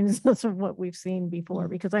reminds us of what we've seen before,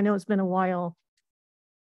 because I know it's been a while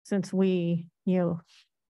since we,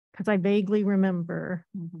 because I vaguely remember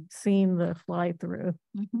seeing the fly through.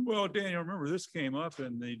 Well, Daniel, remember this came up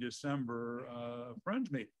in the December Friends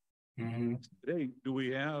meeting. Today, do we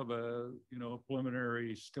have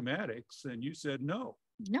preliminary schematics? And you said no.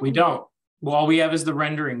 We don't. Well, all we have is the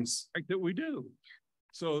renderings. Like that we do.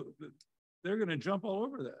 So they're going to jump all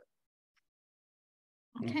over that.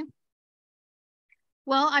 Okay.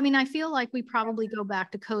 Well, I mean, I feel like we probably go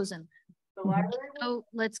back to Cozen. So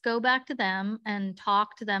let's go back to them and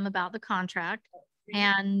talk to them about the contract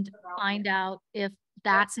and find out if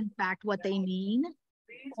that's in fact what they mean,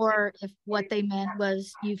 or if what they meant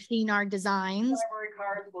was, you've seen our designs,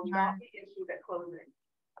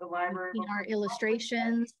 our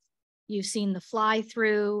illustrations, you've seen the fly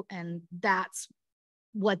through, and that's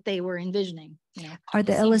what they were envisioning. Are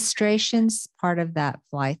the illustrations part of that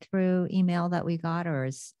fly through email that we got, or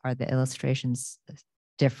are the illustrations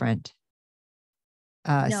different?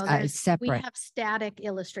 No, separate. we have static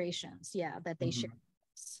illustrations, that they share.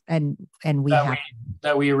 And we that have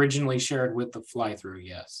that we originally shared with the fly through.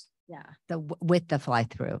 Yes. Yeah. with the fly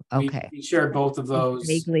through. Okay. We shared both of those.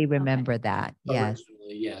 I vaguely remember that. Yes.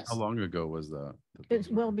 Yes. How long ago was that? It's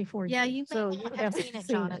well before. Yeah, you you so may you not would have to seen it,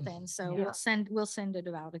 see Jonathan. So we'll send it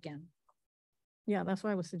out again. Yeah, that's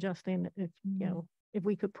why I was suggesting that if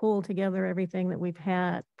we could pull together everything that we've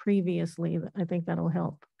had previously, I think that'll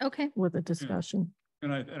help. Okay. With the discussion.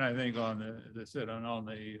 And I think on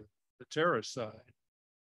the terrace side,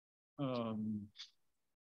 we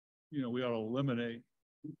ought to eliminate,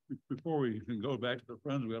 before we can go back to the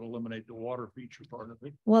friends, we ought to eliminate the water feature part of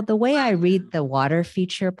it. Well, the way I read the water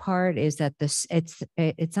feature part is that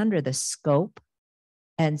it's under the scope.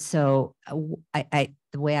 And so the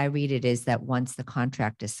way I read it is that once the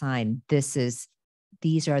contract is signed,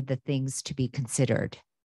 these are the things to be considered.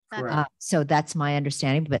 So that's my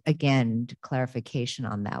understanding, but again, clarification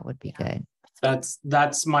on that would be good.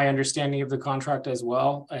 That's my understanding of the contract as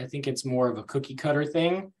well. I think it's more of a cookie cutter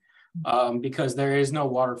thing, because there is no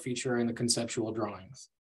water feature in the conceptual drawings.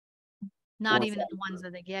 Not even the ones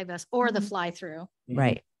that they gave us, or the fly through.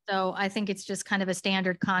 Right. So I think it's just kind of a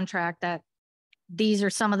standard contract that these are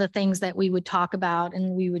some of the things that we would talk about,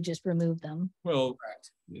 and we would just remove them. Well,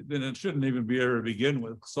 then it shouldn't even be there to begin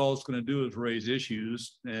with. So all it's going to do is raise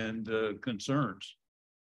issues and concerns.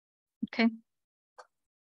 Okay.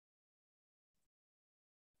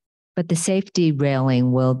 But the safety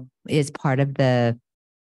railing is part of the.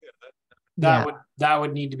 That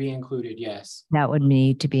would need to be included, yes. That would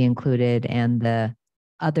need to be included, and the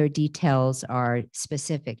other details are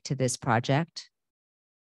specific to this project.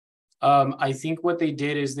 I think what they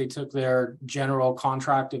did is they took their general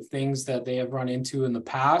contract of things that they have run into in the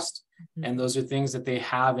past, and those are things that they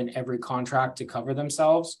have in every contract to cover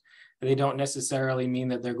themselves. They don't necessarily mean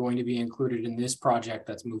that they're going to be included in this project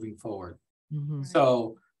that's moving forward.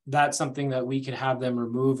 So that's something that we could have them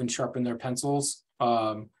remove and sharpen their pencils.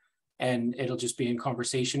 And it'll just be in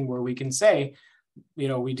conversation where we can say, you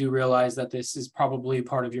know, we do realize that this is probably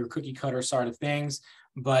part of your cookie cutter side of things,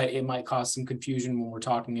 but it might cause some confusion when we're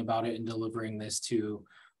talking about it and delivering this to,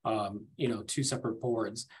 you know, two separate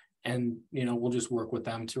boards. And, you know, we'll just work with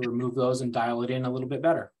them to remove those and dial it in a little bit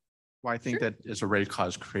better. Well, I think that is already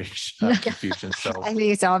caused confusion. So I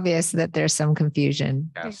think it's obvious that there's some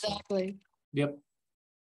confusion. yes. Exactly. Yep.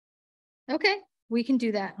 Okay, we can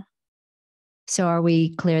do that. So are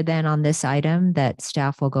we clear then on this item that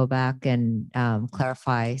staff will go back and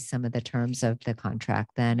clarify some of the terms of the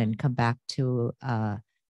contract then and come back to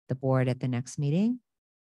the board at the next meeting?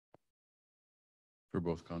 For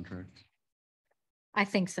both contracts. I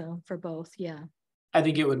think so for both. Yeah. I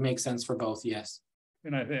think it would make sense for both. Yes.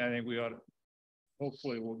 And I think we ought to,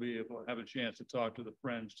 hopefully we'll be able to have a chance to talk to the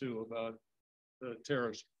Friends too about the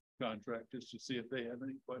terrace contract, just to see if they have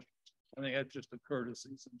any questions. I think that's just a courtesy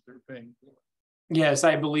since they're paying for it. Yes,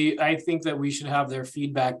 I think that we should have their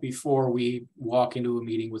feedback before we walk into a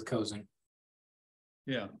meeting with Cozen.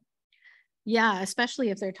 Yeah. Yeah, especially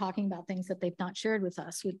if they're talking about things that they've not shared with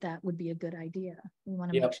us, that would be a good idea. We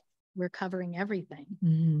want to make sure we're covering everything.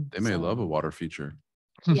 They may love a water feature.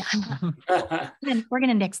 Yeah. We're going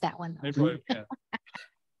to nix that one.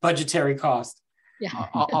 Budgetary cost. Yeah.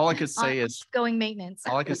 All I could say is going maintenance.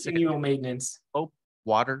 all I could say Continual maintenance. Oh,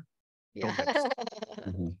 water. Yeah.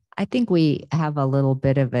 I think we have a little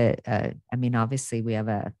bit of I mean, obviously we have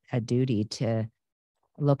a duty to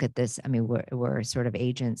look at this. I mean, we're sort of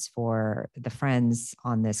agents for the Friends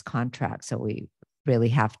on this contract. So we really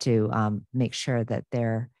have to make sure that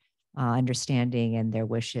their understanding and their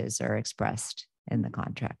wishes are expressed in the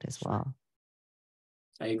contract as well.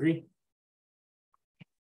 I agree.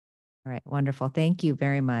 All right, wonderful. Thank you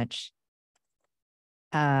very much.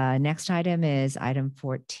 Next item is item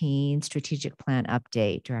 14, strategic plan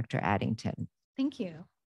update, Director Addington. Thank you.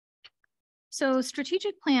 So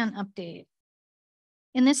strategic plan update.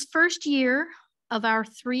 In this first year of our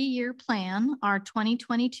 3-year plan, our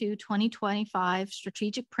 2022-2025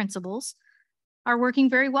 strategic principles are working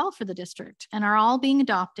very well for the district and are all being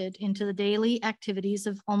adopted into the daily activities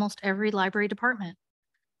of almost every library department.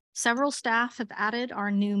 Several staff have added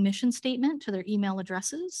our new mission statement to their email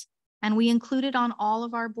addresses, and we include it on all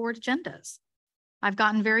of our board agendas. I've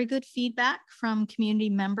gotten very good feedback from community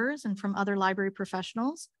members and from other library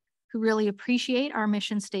professionals who really appreciate our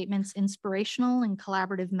mission statement's inspirational and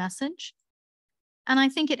collaborative message. And I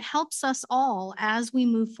think it helps us all as we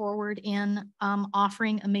move forward in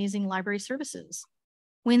offering amazing library services.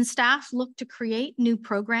 When staff look to create new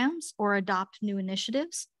programs or adopt new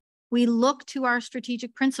initiatives, we look to our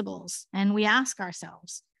strategic principles and we ask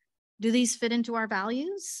ourselves, do these fit into our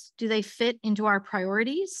values? Do they fit into our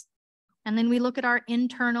priorities? And then we look at our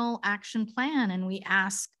internal action plan and we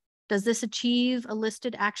ask, does this achieve a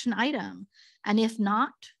listed action item? And if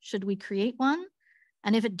not, should we create one?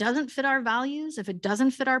 And if it doesn't fit our values, if it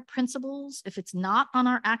doesn't fit our principles, if it's not on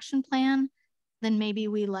our action plan, then maybe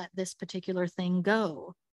we let this particular thing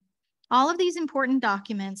go. All of these important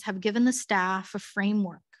documents have given the staff a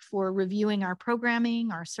framework for reviewing our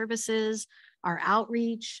programming, our services, our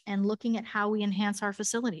outreach, and looking at how we enhance our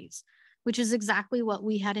facilities, which is exactly what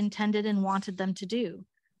we had intended and wanted them to do.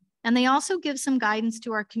 And they also give some guidance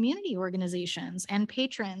to our community organizations and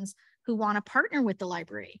patrons who want to partner with the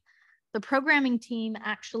library. The programming team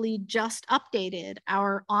actually just updated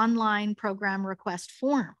our online program request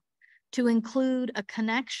form to include a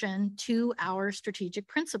connection to our strategic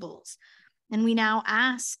principles. And we now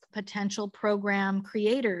ask potential program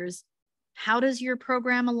creators, how does your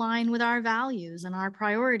program align with our values and our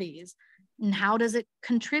priorities? And how does it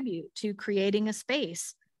contribute to creating a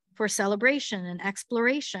space for celebration and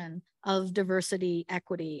exploration of diversity,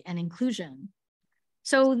 equity, and inclusion?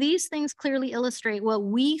 So these things clearly illustrate what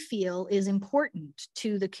we feel is important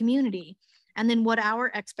to the community and then what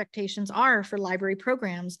our expectations are for library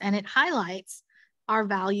programs. And it highlights our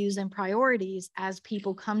values and priorities as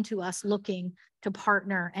people come to us looking to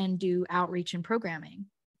partner and do outreach and programming.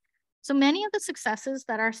 So many of the successes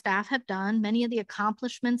that our staff have done, many of the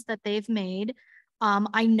accomplishments that they've made,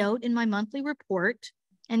 I note in my monthly report,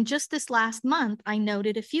 And just this last month, I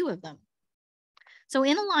noted a few of them. So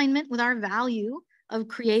in alignment with our value of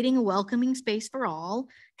creating a welcoming space for all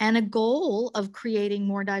and a goal of creating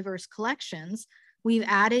more diverse collections, we've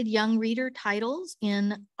added young reader titles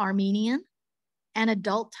in Armenian and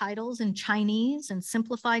adult titles in Chinese and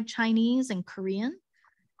simplified Chinese and Korean.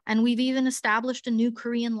 And we've even established a new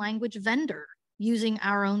Korean language vendor using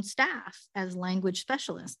our own staff as language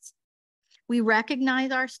specialists. We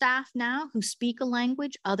recognize our staff now who speak a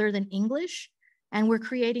language other than English, and we're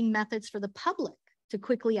creating methods for the public to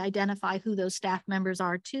quickly identify who those staff members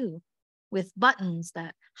are too, with buttons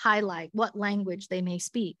that highlight what language they may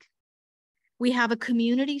speak. We have a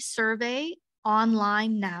community survey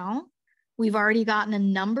online now. We've already gotten a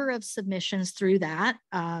number of submissions through that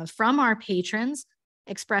from our patrons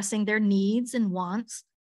expressing their needs and wants.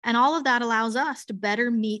 And all of that allows us to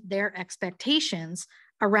better meet their expectations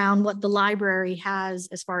around what the library has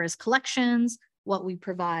as far as collections, what we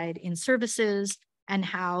provide in services, and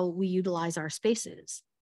how we utilize our spaces.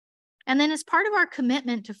 And then as part of our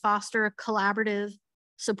commitment to foster a collaborative,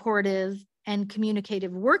 supportive, and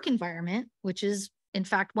communicative work environment, which is in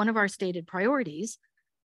fact one of our stated priorities,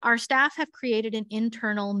 our staff have created an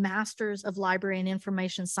internal Masters of Library and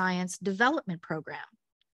Information Science development program.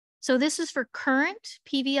 So this is for current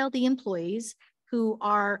PVLD employees who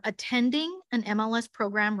are attending an MLS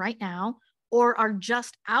program right now or are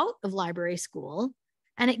just out of library school.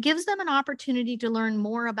 And it gives them an opportunity to learn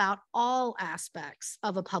more about all aspects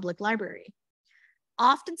of a public library.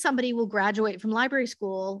 Often somebody will graduate from library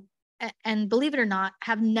school and, believe it or not,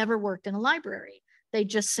 have never worked in a library. They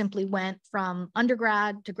just simply went from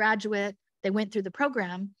undergrad to graduate. They went through the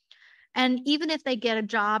program. And even if they get a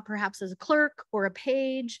job, perhaps as a clerk or a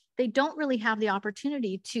page, they don't really have the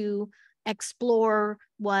opportunity to explore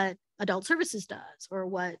what adult services does or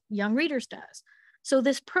what young readers does. So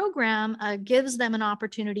this program gives them an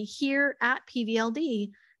opportunity here at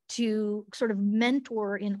PVLD to sort of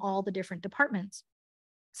mentor in all the different departments.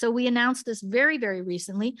 So we announced this very, very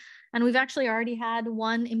recently, and we've actually already had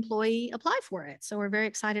one employee apply for it. So we're very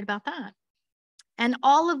excited about that. And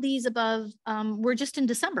all of these above were just in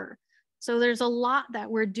December. So there's a lot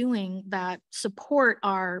that we're doing that support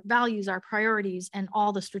our values, our priorities, and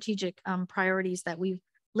all the strategic priorities that we've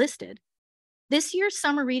listed. This year's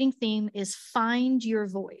summer reading theme is Find Your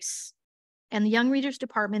Voice. And the Young Readers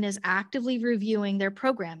Department is actively reviewing their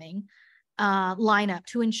programming lineup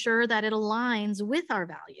to ensure that it aligns with our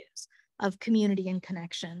values of community and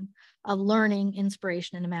connection, of learning,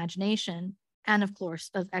 inspiration, and imagination, and of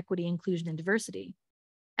course, of equity, inclusion, and diversity.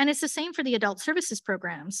 And it's the same for the adult services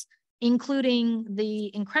programs, including the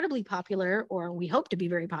incredibly popular, or we hope to be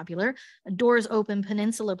very popular, Doors Open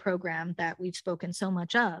Peninsula program that we've spoken so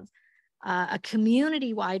much of. A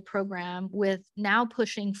community-wide program with now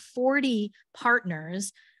pushing 40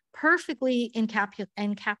 partners perfectly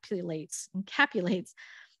encapsulates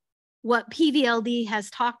what PVLD has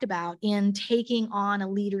talked about in taking on a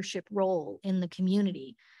leadership role in the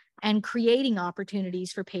community and creating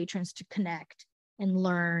opportunities for patrons to connect and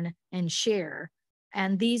learn and share.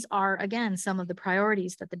 And these are, again, some of the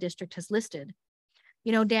priorities that the district has listed.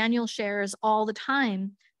 You know, Daniel shares all the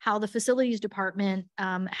time how the facilities department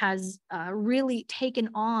has really taken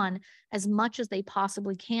on as much as they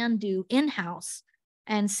possibly can do in-house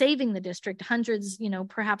and saving the district hundreds,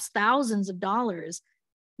 perhaps thousands of dollars,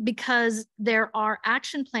 because there are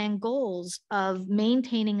action plan goals of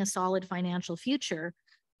maintaining a solid financial future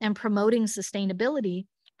and promoting sustainability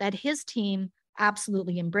that his team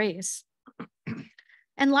absolutely embrace.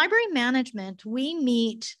 And library management, we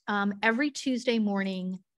meet every Tuesday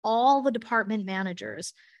morning, all the department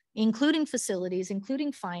managers, including facilities,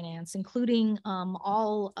 including finance, including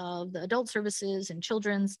all of the adult services and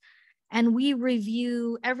children's, and we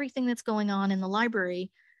review everything that's going on in the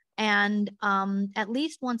library. And at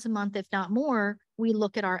least once a month, if not more, we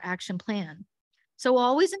look at our action plan. So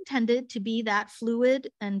always intended to be that fluid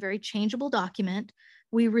and very changeable document.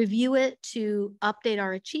 We review it to update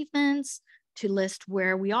our achievements, to list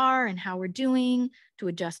where we are and how we're doing, to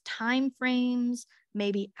adjust timeframes,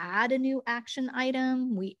 maybe add a new action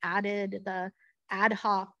item. We added the ad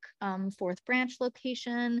hoc fourth branch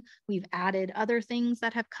location. We've added other things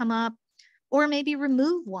that have come up, or maybe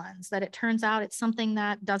remove ones that it turns out it's something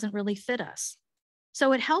that doesn't really fit us.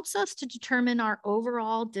 So it helps us to determine our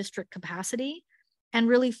overall district capacity and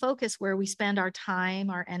really focus where we spend our time,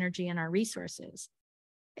 our energy, and our resources.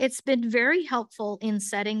 It's been very helpful in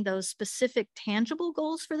setting those specific tangible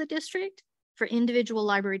goals for the district, for individual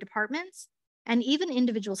library departments, and even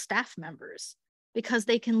individual staff members, because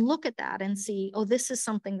they can look at that and see, oh, this is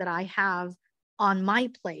something that I have on my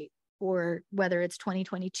plate for whether it's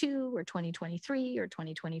 2022 or 2023 or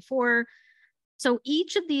 2024. So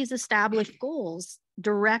each of these established goals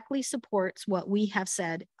directly supports what we have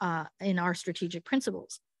said in our strategic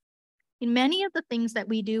principles. In many of the things that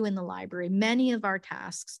we do in the library, many of our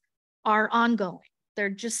tasks are ongoing. They're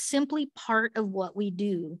just simply part of what we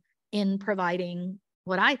do in providing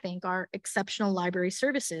what I think are exceptional library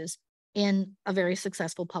services in a very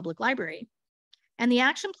successful public library. And the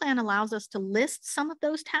action plan allows us to list some of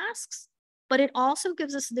those tasks, but it also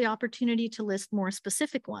gives us the opportunity to list more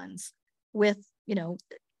specific ones with,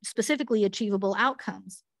 specifically achievable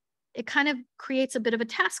outcomes. It kind of creates a bit of a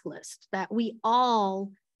task list that we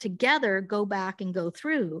all together go back and go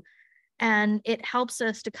through. And it helps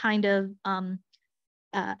us to kind of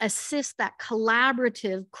assist that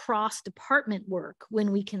collaborative cross-department work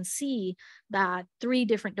when we can see that 3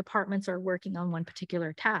 different departments are working on one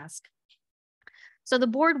particular task. So the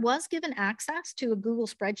board was given access to a Google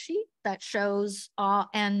spreadsheet that shows,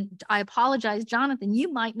 and I apologize, Jonathan,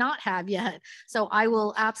 you might not have yet. So I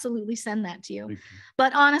will absolutely send that to you.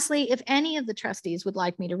 But honestly, if any of the trustees would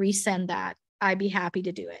like me to resend that, I'd be happy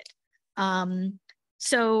to do it.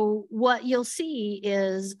 So what you'll see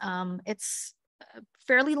is it's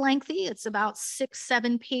fairly lengthy. It's about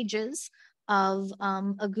 6-7 pages of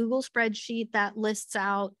a Google spreadsheet that lists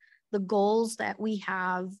out the goals that we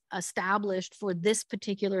have established for this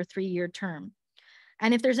particular 3-year term.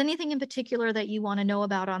 And if there's anything in particular that you want to know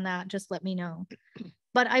about on that, just let me know.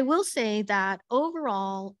 But I will say that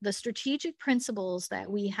overall, the strategic principles that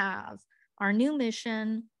we have, our new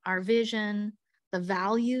mission, our vision, the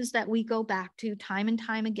values that we go back to time and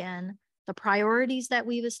time again, the priorities that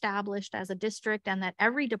we've established as a district and that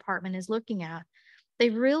every department is looking at,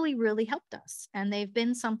 they've really, really helped us. And they've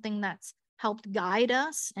been something that's helped guide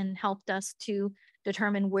us and helped us to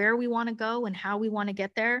determine where we want to go and how we want to get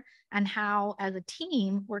there and how as a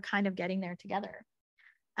team we're kind of getting there together.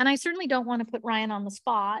 And I certainly don't want to put Ryan on the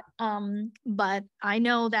spot, but I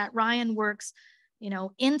know that Ryan works,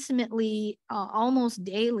 intimately, almost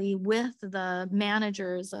daily with the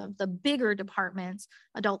managers of the bigger departments,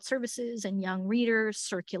 adult services and young readers,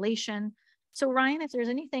 circulation. So Ryan, if there's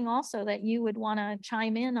anything also that you would want to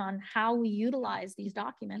chime in on how we utilize these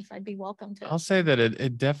documents, I'd be welcome to. I'll say that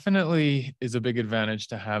it definitely is a big advantage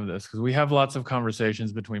to have this because we have lots of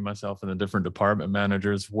conversations between myself and the different department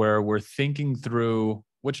managers where we're thinking through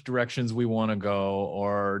which directions we want to go,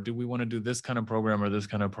 or do we want to do this kind of program or this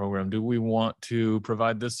kind of program? Do we want to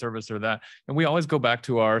provide this service or that? And we always go back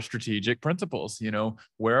to our strategic principles.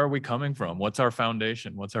 Where are we coming from? What's our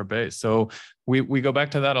foundation? What's our base? So we go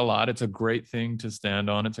back to that a lot. It's a great thing to stand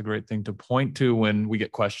on. It's a great thing to point to when we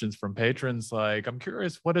get questions from patrons like, I'm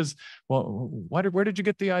curious, where did you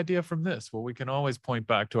get the idea from this? Well, we can always point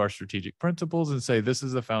back to our strategic principles and say, this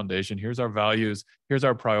is the foundation. Here's our values. Here's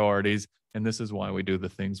our priorities. And this is why we do the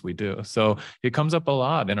things we do. So it comes up a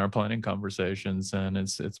lot in our planning conversations, and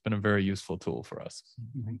it's been a very useful tool for us.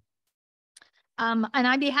 And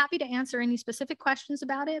I'd be happy to answer any specific questions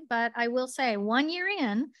about it, but I will say 1 year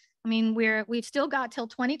in, I mean, we've still got till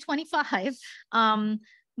 2025,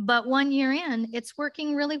 but 1 year in, it's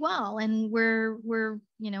working really well, and we're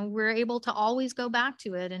able to always go back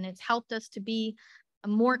to it, and it's helped us to be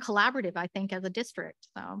more collaborative, I think, as a district.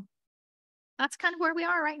 So that's kind of where we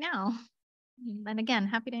are right now. And again,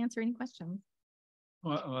 happy to answer any questions.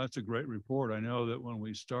 Well, that's a great report. I know that when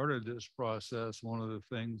we started this process, one of the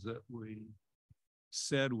things that we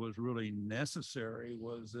said was really necessary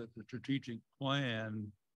was that the strategic plan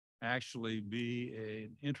actually be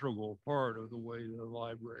an integral part of the way the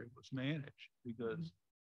library was managed, because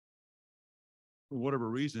for whatever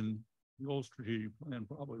reason, the old strategic plan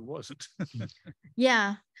probably wasn't.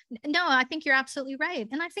 Yeah, no, I think you're absolutely right.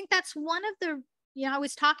 And I think that's one of the, I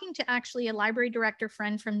was talking to actually a library director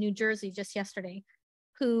friend from New Jersey just yesterday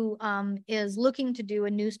who is looking to do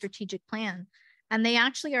a new strategic plan. And they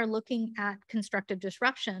actually are looking at Constructive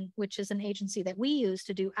Disruption, which is an agency that we use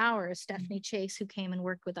to do ours, Stephanie Chase, who came and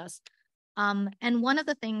worked with us. And one of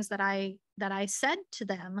the things that I said to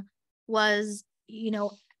them was,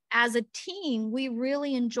 as a team, we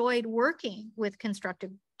really enjoyed working with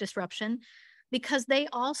Constructive Disruption because they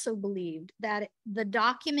also believed that the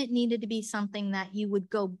document needed to be something that you would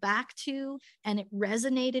go back to and it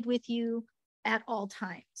resonated with you at all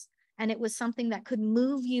times. And it was something that could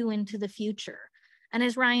move you into the future. And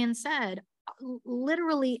as Ryan said,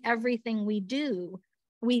 literally everything we do,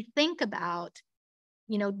 we think about,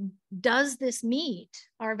 does this meet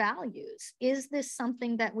our values? Is this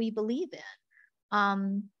something that we believe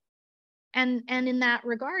in? And in that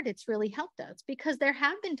regard, it's really helped us because there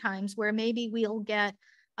have been times where maybe we'll get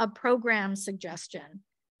a program suggestion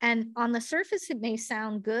And on the surface, it may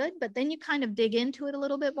sound good, but then you kind of dig into it a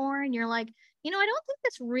little bit more and you're like, I don't think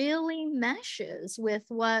this really meshes with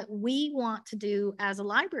what we want to do as a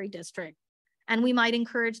library district. And we might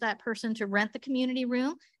encourage that person to rent the community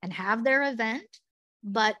room and have their event,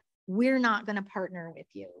 but we're not going to partner with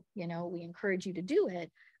you. We encourage you to do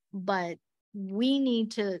it, but we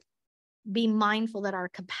need to be mindful that our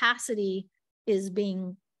capacity is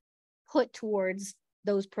being put towards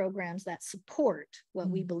those programs that support what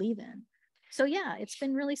we believe in. So yeah, it's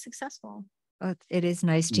been really successful. It is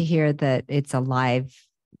nice to hear that it's a live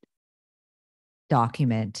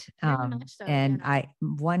document. Very much so, And yeah.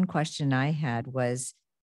 one question I had was,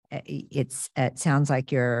 it sounds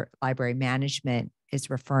like your library management is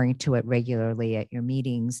referring to it regularly at your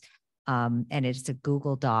meetings. And it's a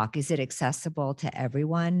Google Doc. Is it accessible to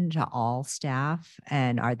everyone, to all staff?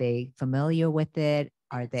 And are they familiar with it?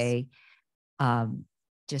 Are they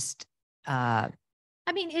just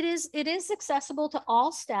I mean, it is accessible to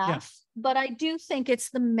all staff, but I do think it's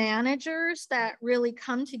the managers that really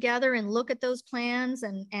come together and look at those plans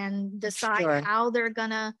and decide how they're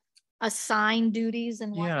gonna assign duties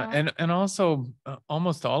and whatnot. Yeah, and also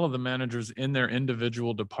almost all of the managers in their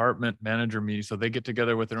individual department manager meetings, so they get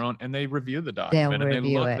together with their own and they review the document and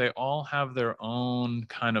they look. They all have their own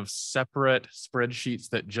kind of separate spreadsheets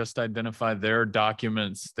that just identify their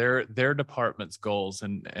documents, their department's goals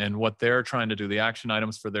and what they're trying to do, the action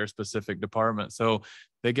items for their specific department. So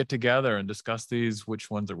they get together and discuss these.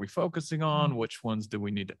 Which ones are we focusing on? Which ones do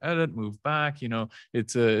we need to edit, move back?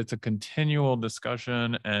 It's a continual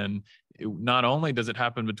discussion, and not only does it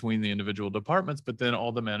happen between the individual departments, but then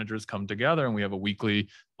all the managers come together and we have a weekly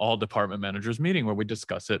all department managers meeting where we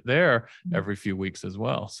discuss it there every few weeks as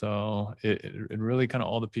well. So it really kind of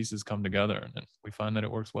all the pieces come together, and we find that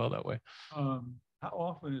it works well that way. How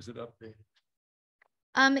often is it updated?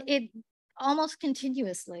 It almost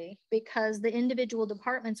continuously, because the individual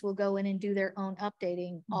departments will go in and do their own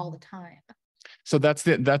updating all the time. So that's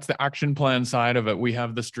the action plan side of it. We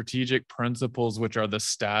have the strategic principles, which are the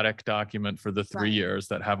static document for the 3 years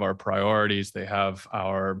that have our priorities. They have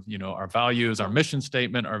our, our values, our mission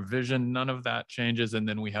statement, our vision. None of that changes. And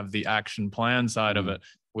then we have the action plan side of it,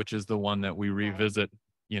 which is the one that we revisit,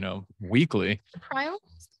 weekly. The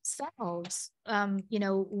priorities themselves,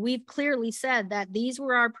 we've clearly said that these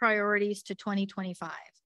were our priorities to 2025.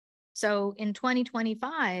 So in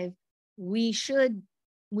 2025, we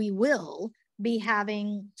will be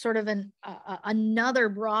having sort of another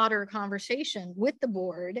broader conversation with the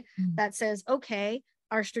board that says, okay,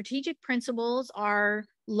 our strategic principles are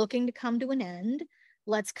looking to come to an end.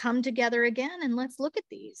 Let's come together again and let's look at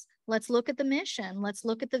these. Let's look at the mission. Let's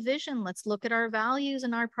look at the vision. Let's look at our values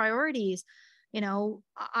and our priorities.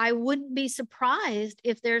 I wouldn't be surprised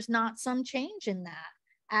if there's not some change in that.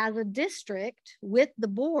 As a district with the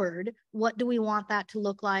board, what do we want that to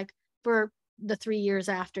look like for the 3 years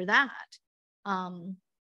after that?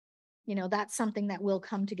 That's something that we'll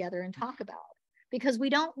come together and talk about, because we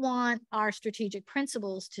don't want our strategic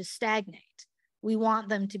principles to stagnate. We want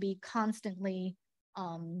them to be constantly,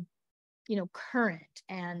 current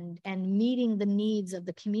and meeting the needs of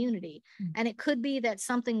the community. And it could be that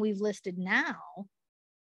something we've listed now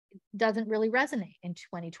doesn't really resonate in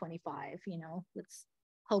 2025. Let's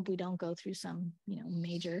hope we don't go through some,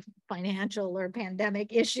 major financial or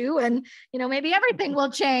pandemic issue and, maybe everything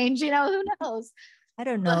will change, who knows? I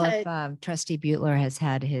don't know if Trustee Butler has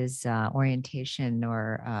had his orientation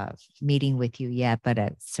or meeting with you yet, but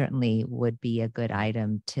it certainly would be a good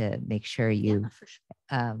item to make sure you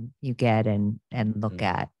you get and look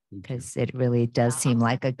at, because it really does seem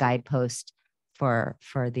like a guidepost for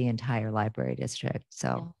the entire library district.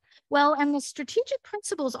 So. Well, and the strategic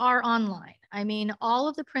principles are online. I mean, all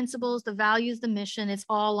of the principles, the values, the mission, it's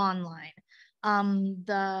all online.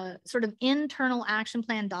 The sort of internal action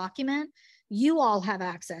plan document, you all have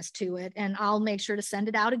access to it, and I'll make sure to send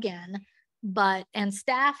it out again. And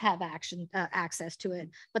staff have access to it,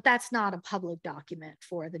 but that's not a public document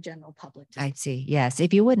for the general public. I see. Yes,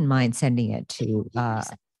 if you wouldn't mind sending it to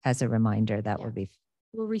as a reminder, that would be.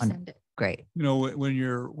 We'll resend it. Great. When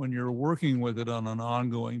you're working with it on an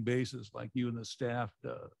ongoing basis, like you and the staff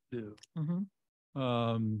do,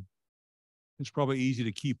 it's probably easy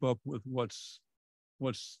to keep up with what's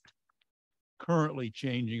currently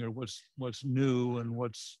changing or what's new and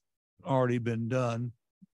what's already been done.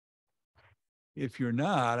 If you're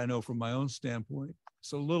not, I know from my own standpoint,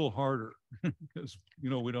 it's a little harder because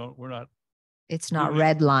we're not. It's not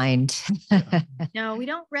redlined. No, we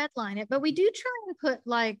don't redline it, but we do try and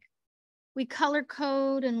put we color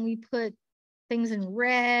code and we put things in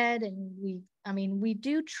red, and we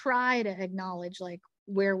do try to acknowledge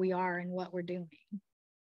where we are and what we're doing.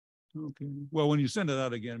 Okay. Well, when you send it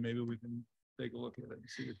out again, maybe we can take a look at it and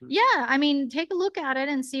see if there's. Yeah, I mean, take a look at it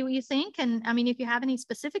and see what you think. And I mean, if you have any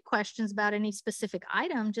specific questions about any specific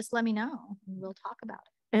item, just let me know and we'll talk about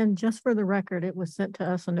it. And just for the record, it was sent to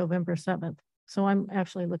us on November 7th. So I'm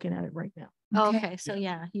actually looking at it right now. Okay, so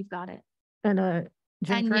yeah, you've got it. And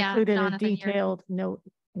Jennifer yeah, included Jonathan, a you're- detailed note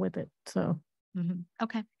with it. So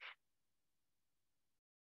Okay.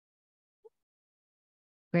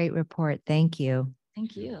 Great report. Thank you.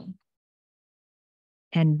 Thank you.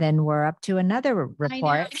 And then we're up to another I know.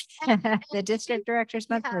 report, And the district director's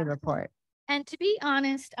monthly Yeah. report. And to be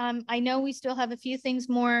honest, I know we still have a few things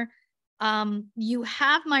more. You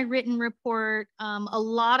have my written report. A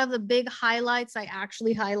lot of the big highlights I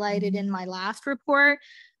actually highlighted in my last report.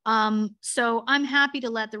 So I'm happy to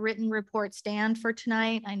let the written report stand for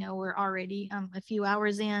tonight. I know we're already a few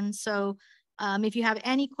hours in. So if you have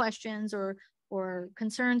any questions or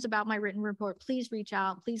concerns about my written report, please reach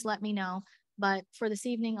out. Please let me know. But for this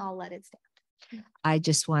evening, I'll let it stand. I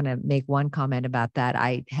just want to make one comment about that.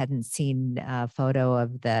 I hadn't seen a photo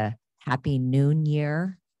of the Happy Noon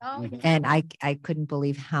Year, Oh, yeah. and I couldn't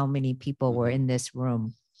believe how many people were in this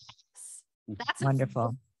room. That's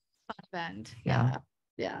Wonderful. a fun event. Yeah.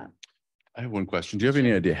 Yeah. I have one question. Do you have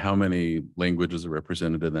any idea how many languages are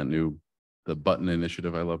represented in that the button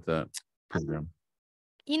initiative? I love that program.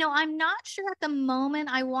 You know, I'm not sure at the moment.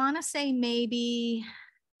 I want to say maybe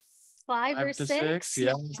five or to six.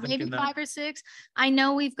 Yeah, I was Maybe thinking that. 5 or 6. I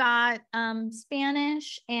know we've got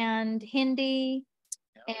Spanish and Hindi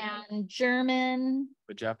and German,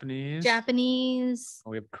 But Japanese. Japanese.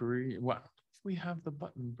 We have Korean. Wow. We have the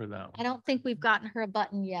button for that. I don't think we've gotten her a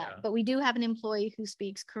button yet, Yeah. but we do have an employee who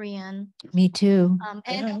speaks Korean. Me too.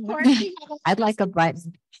 And of course, we have I'd like a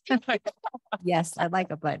button. Yes, I'd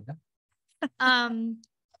like a button.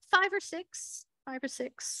 5 or 6. 5 or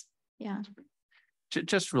 6. Yeah.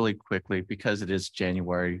 Just really quickly, because it is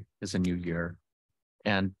January, is a new year.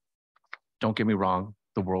 And don't get me wrong,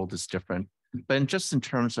 the world is different. But just in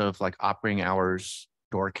terms of like operating hours,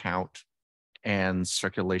 door count, and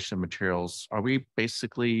circulation of materials, are we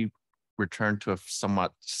basically returned to a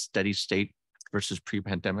somewhat steady state versus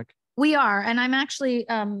pre-pandemic? We are, and I'm actually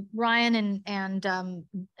Ryan and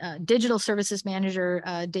digital services manager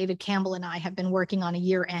David Campbell and I have been working on a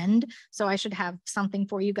year end. So I should have something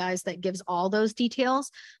for you guys that gives all those details.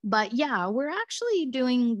 But yeah, we're actually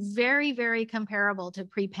doing very, very comparable to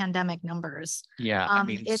pre-pandemic numbers. Yeah, I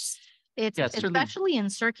mean, it's yeah, especially in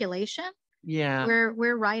circulation. Yeah,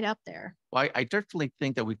 we're right up there. well, I definitely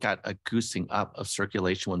think that we got a goosing up of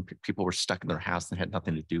circulation when people were stuck in their house and had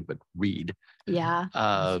nothing to do but read.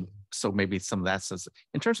 Yeah. So maybe some of that says,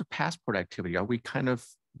 in terms of passport activity, are we kind of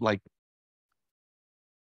like?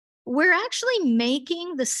 We're actually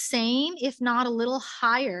making the same, if not a little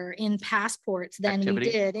higher in passports than Activity?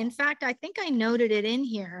 we did. In fact, I think I noted it in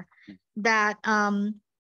here that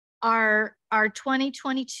our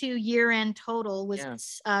 2022 year-end total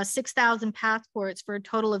was 6,000 passports for a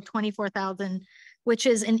total of 24,000, which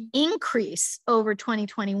is an increase over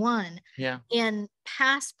 2021 in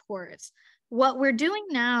passports. What we're doing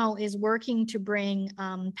now is working to bring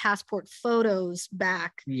passport photos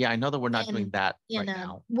back. Yeah, I know that we're not doing that right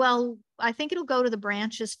now. Well, I think it'll go to the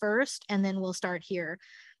branches first, and then we'll start here.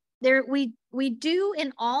 We do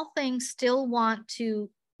in all things still want to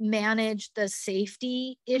manage the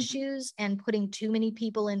safety issues and putting too many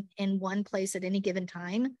people in one place at any given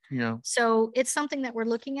time. Yeah. So it's something that we're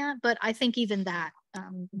looking at, but I think even that.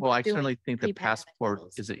 Well, I certainly think the pre-pandemic passport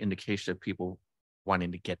levels. is an indication of people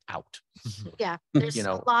wanting to get out. Yeah, there's You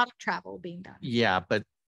know, a lot of travel being done. Yeah, but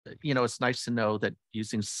it's nice to know that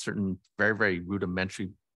using certain very, very rudimentary,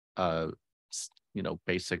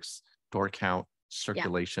 basics, door count,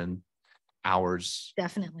 circulation, hours.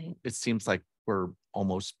 Definitely. It seems like we're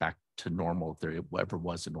almost back to normal if there ever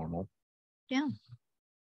was a normal. Yeah.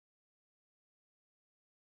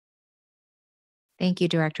 Thank you,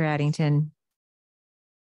 Director Addington.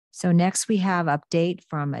 So next we have update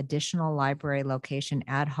from additional library location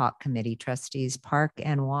ad hoc committee trustees Park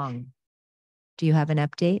and Wong. Do you have an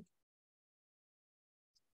update?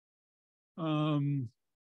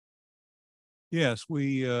 Yes,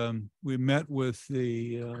 we met with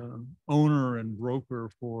the owner and broker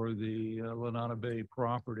for the Lanana Bay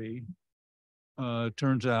property.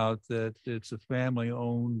 Turns out that it's a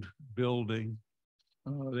family-owned building.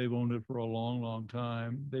 They've owned it for a long, long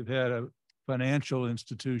time. They've had a financial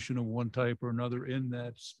institution of one type or another in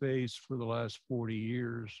that space for the last 40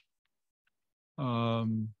 years.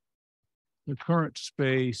 The current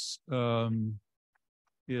space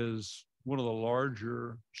is one of the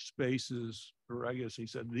larger spaces, or I guess he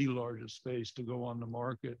said the largest space to go on the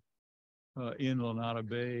market in Lanada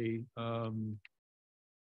Bay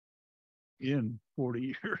in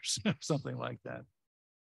 40 years, something like that.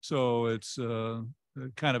 So it's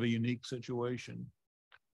kind of a unique situation.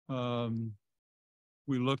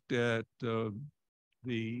 We looked at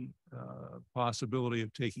the possibility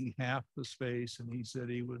of taking half the space, and he said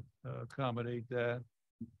he would accommodate that.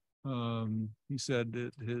 He said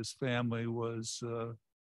that his family was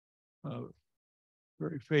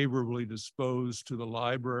very favorably disposed to the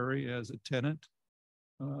library as a tenant.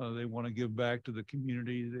 They want to give back to the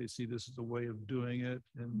community. They see this as a way of doing it,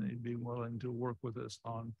 and they'd be willing to work with us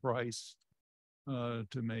on price to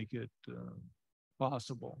make it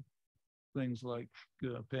possible. Things like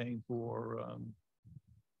paying for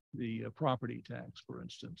the property tax, for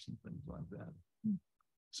instance, and things like that.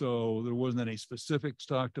 So there wasn't any specifics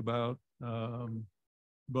talked about,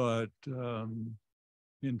 but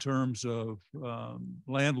in terms of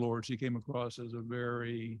landlords, he came across as a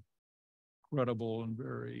very credible and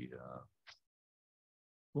very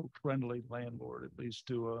friendly landlord, at least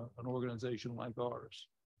to an organization like ours.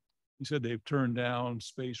 He said they've turned down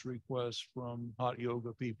space requests from hot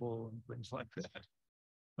yoga people and things like that.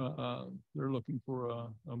 They're looking for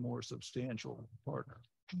a more substantial partner.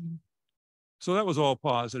 Mm-hmm. So that was all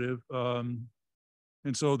positive. And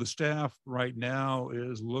so the staff right now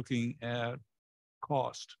is looking at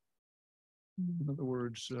cost. In other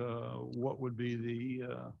words, what would be the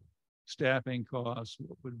staffing costs?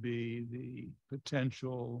 What would be the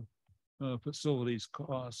potential facilities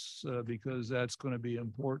costs? Because that's going to be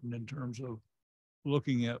important in terms of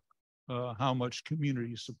looking at how much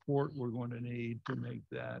community support we're going to need to make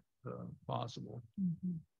that possible.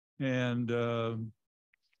 Mm-hmm. And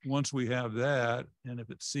once we have that, and if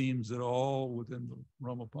it seems at all within the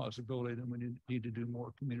realm of possibility, then we need to do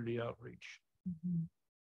more community outreach.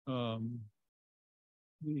 Mm-hmm.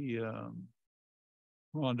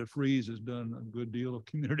 Ron DeFries has done a good deal of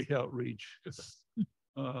community outreach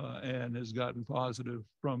and has gotten positive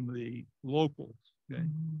from the locals. Okay?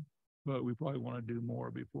 Mm-hmm. But we probably want to do more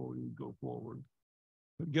before we go forward.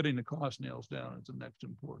 But getting the cost nails down is the next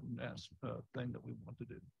important thing that we want to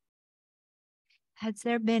do. Has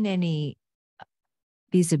there been any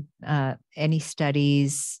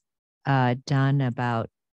studies done about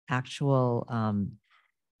actual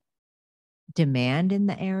demand in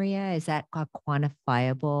the area? Is that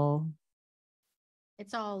quantifiable?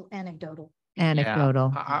 It's all anecdotal.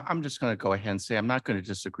 Anecdotal. Yeah, I'm just going to go ahead and say I'm not going to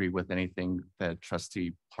disagree with anything that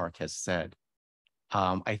Trustee Park has said.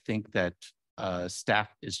 I think that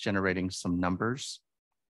staff is generating some numbers.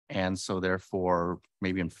 And so therefore,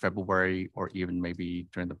 maybe in February or even maybe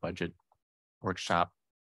during the budget workshop,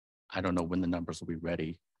 I don't know when the numbers will be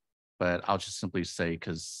ready, but I'll just simply say,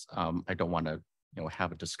 because I don't want to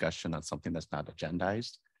have a discussion on something that's not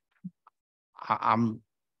agendized. I'm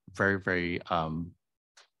very, very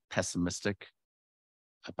pessimistic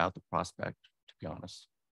about the prospect, to be honest.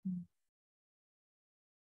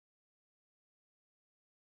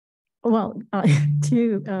 Well,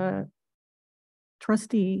 to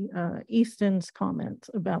Trustee Easton's comment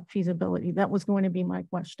about feasibility, that was going to be my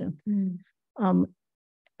question.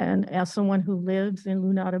 And as someone who lives in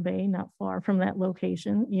Lunada Bay, not far from that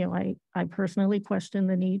location, I personally question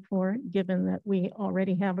the need for it, given that we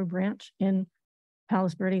already have a branch in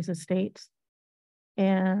Palos Verdes Estates.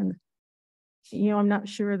 And, I'm not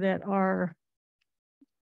sure that our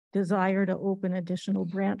desire to open additional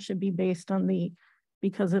branch should be based on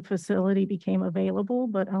because the facility became available,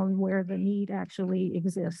 but on where the need actually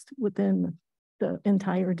exists within the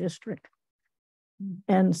entire district.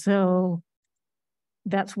 And so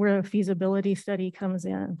that's where a feasibility study comes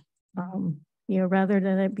in. Rather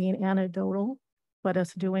than it being anecdotal, but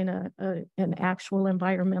us doing an actual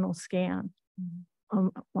environmental scan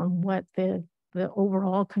on what the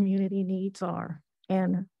overall community needs are,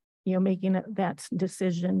 and making that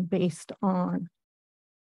decision based on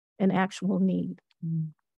an actual need.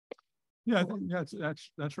 Yeah, I think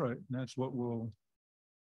that's right. And that's what we're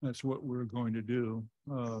going to do.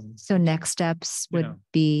 So next steps would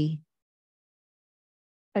be.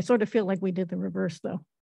 I sort of feel like we did the reverse though,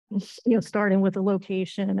 starting with the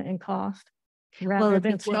location and cost. Rather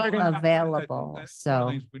than starting available. So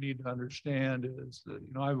things we need to understand is that,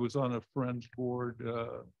 I was on a Friends board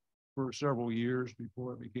for several years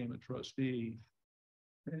before I became a trustee.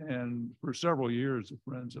 And for several years, the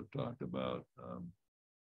Friends have talked about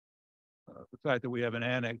the fact that we have an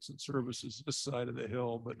annex that services this side of the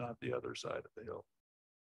hill, but not the other side of the hill.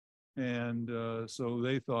 And so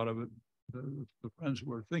they thought of it, the Friends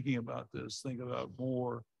who were thinking about this, think about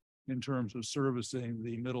more in terms of servicing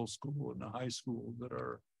the middle school and the high school that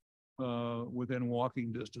are within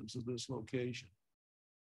walking distance of this location.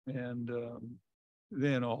 And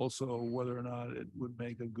then also whether or not it would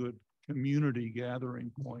make a good community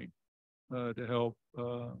gathering point to help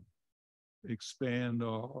expand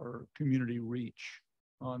our community reach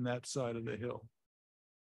on that side of the hill.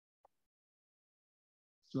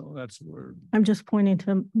 So that's where. I'm just pointing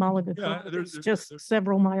to Malaga. Yeah, It's just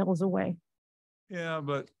several miles away. Yeah,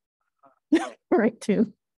 but Right,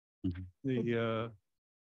 too. the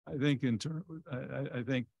I think in turn, I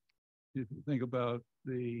think if you think about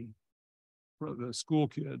the school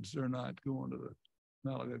kids, they're not going to the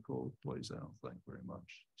Malaga Cove place, I don't think very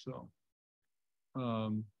much. So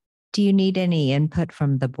do you need any input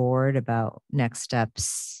from the board about next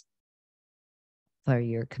steps for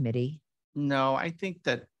your committee? No, I think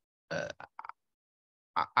that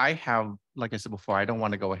I have, like I said before, I don't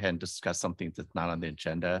want to go ahead and discuss something that's not on the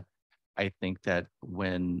agenda. I think that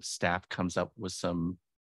when staff comes up with some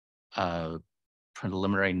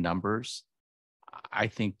preliminary numbers, I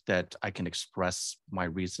think that I can express my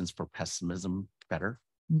reasons for pessimism better.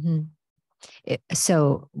 Mm-hmm.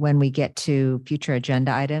 So when we get to future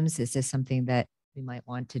agenda items, is this something that we might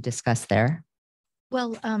want to discuss there?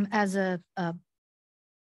 Well, as a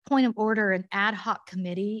point of order, an ad hoc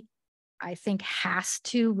committee, I think, has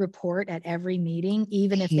to report at every meeting,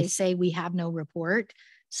 even if they say we have no report.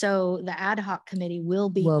 So the ad hoc committee will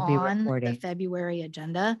be on the February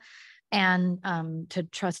agenda. And to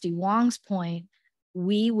Trustee Wong's point,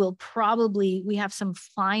 we have some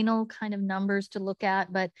final kind of numbers to look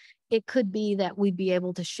at, but it could be that we'd be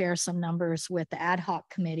able to share some numbers with the ad hoc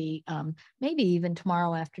committee, maybe even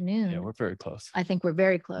tomorrow afternoon. Yeah, we're very close. I think we're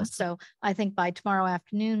very close. So I think by tomorrow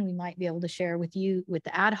afternoon, we might be able to share with you, with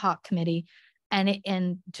the ad hoc committee.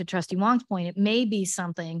 And to Trustee Wong's point, it may be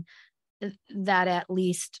something that at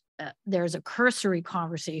least there's a cursory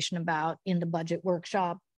conversation about in the budget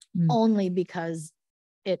workshop, only because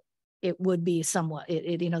it would be somewhat,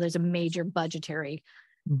 there's a major budgetary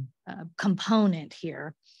component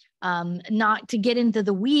here. Not to get into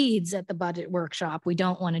the weeds at the budget workshop, we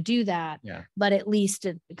don't want to do that, but at least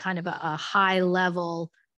kind of a high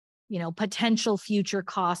level, potential future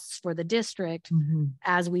costs for the district.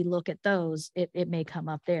 As we look at those, it may come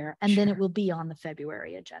up there, and then it will be on the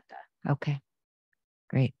February agenda. Okay,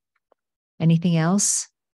 great. Anything else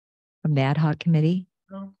from the ad hoc committee?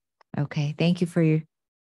 No. Okay, thank you for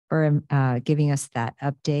giving us that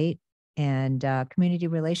update. And Community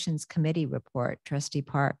Relations Committee report. Trustee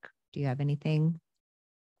Park, do you have anything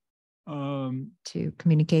to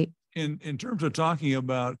communicate? In terms of talking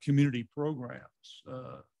about community programs,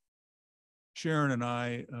 Sharon and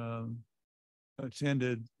I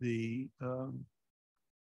attended the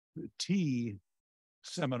tea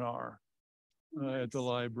seminar at the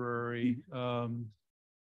library a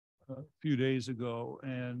few days ago,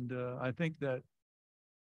 and I think that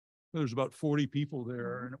there's about 40 people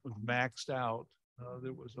there, and it was maxed out.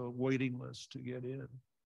 There was a waiting list to get in,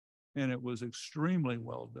 and it was extremely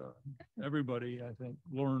well done. Everybody, I think,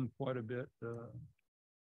 learned quite a bit.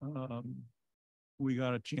 We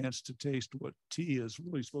got a chance to taste what tea is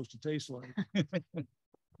really supposed to taste like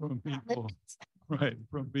from people, right?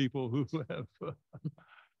 From people who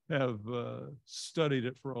have studied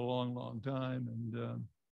it for a long, long time, and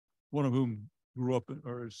one of whom grew up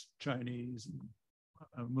or is Chinese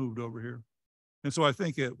and moved over here. And so I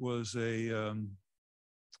think it was a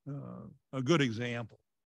good example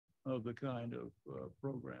of the kind of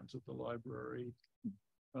programs that the library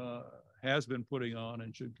has been putting on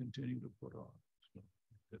and should continue to put on. So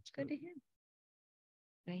it's good to hear.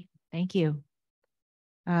 Great, thank you.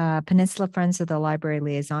 Peninsula Friends of the Library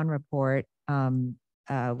Liaison Report.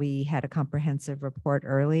 We had a comprehensive report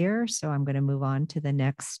earlier, so I'm going to move on to the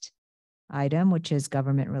next item, which is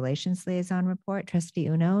Government Relations Liaison Report. Trustee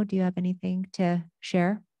Uno, do you have anything to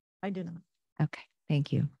share? I do not. Okay,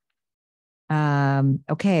 thank you.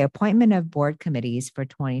 Okay, appointment of board committees for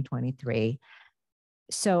 2023.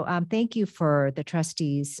 So thank you for the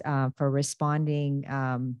trustees for responding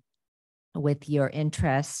with your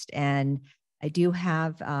interest. And I do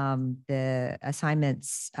have the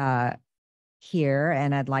assignments here,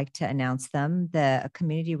 and I'd like to announce them. The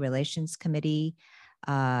Community Relations Committee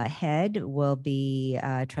head will be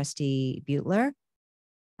Trustee Butler.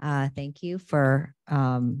 Thank you for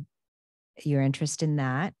your interest in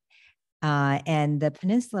that. And the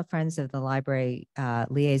Peninsula Friends of the Library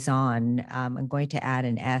liaison, I'm going to add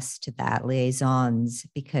an S to that, liaisons,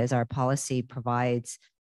 because our policy provides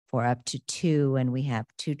for up to 2, and we have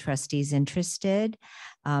 2 trustees interested.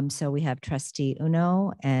 So we have Trustee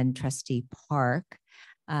Uno and Trustee Park.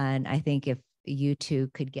 And I think if you two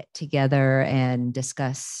could get together and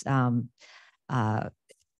discuss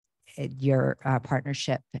your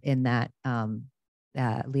partnership in that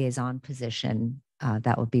liaison position,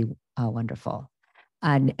 that would be wonderful.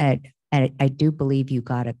 And I do believe you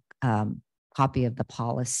got a copy of the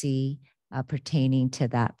policy pertaining to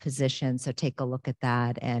that position. So take a look at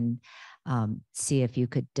that and see if you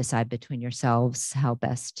could decide between yourselves how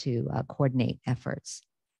best to coordinate efforts.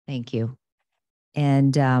 Thank you.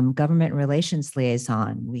 And government relations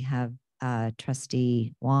liaison, we have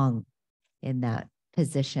Trustee Wong in that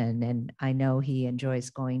position. And I know he enjoys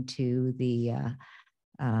going to the,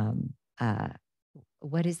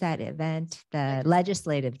 what is that event? The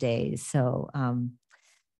legislative days. So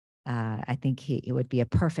I think it would be a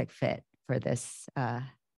perfect fit for this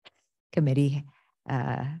committee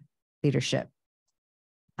leadership.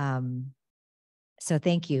 So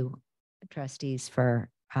thank you, trustees, for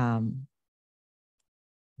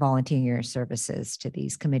volunteering your services to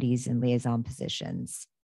these committees and liaison positions.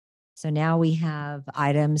 So now we have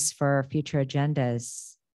items for future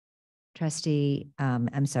agendas. Trustee,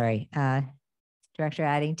 I'm sorry, Director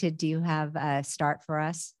Addington, do you have a start for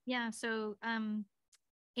us? Yeah, so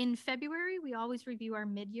in February, we always review our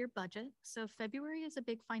mid-year budget. So February is a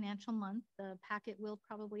big financial month. The packet will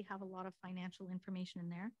probably have a lot of financial information in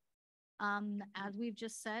there. As we've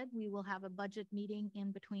just said, we will have a budget meeting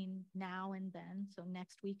in between now and then. So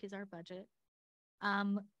next week is our budget.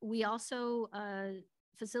 We also,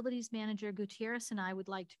 Facilities Manager Gutierrez and I would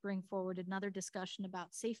like to bring forward another discussion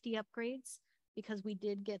about safety upgrades, because we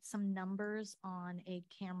did get some numbers on a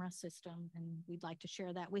camera system and we'd like to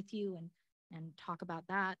share that with you and talk about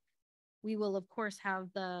that. We will, of course, have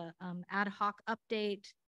the ad hoc update.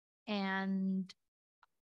 And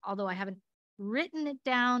although I haven't written it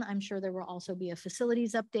down, I'm sure there will also be a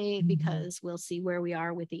facilities update because we'll see where we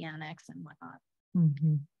are with the annex and whatnot.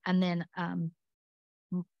 And then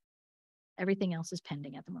everything else is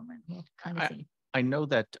pending at the moment. We'll kind of see. I know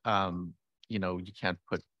that, you know, you can't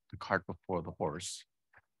put the cart before the horse.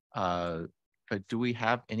 But do we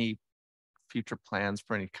have any future plans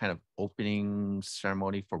for any kind of opening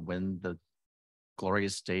ceremony for when the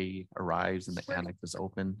glorious day arrives and the annex is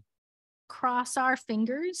open? Cross our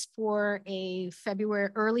fingers for a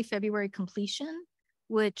early February completion,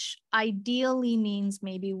 which ideally means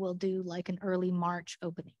maybe we'll do like an early March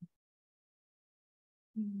opening.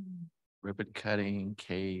 Ribbon cutting,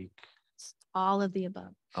 cake. All of the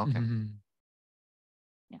above. Okay.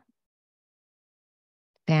 Yeah.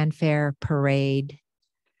 Fanfare, parade.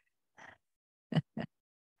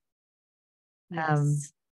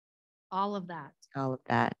 Yes. All of that. All of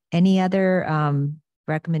that. Any other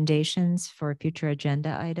recommendations for future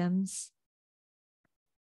agenda items?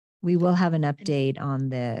 We will have an update on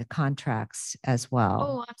the contracts as well.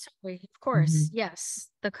 Oh, I'm sorry. Of course. Yes.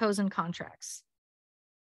 The COSN contracts.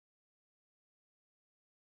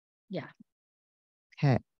 Yeah.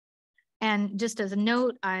 Okay. And just as a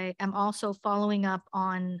note, I am also following up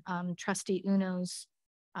on Trustee Uno's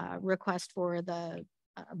request for the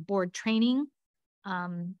board training.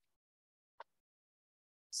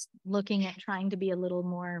 Looking at trying to be a little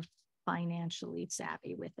more financially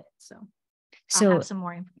savvy with it. So I'll have some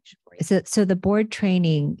more information for you. So the board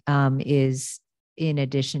training is in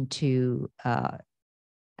addition to,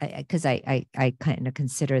 because I kind of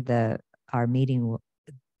consider our meeting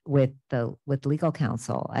with legal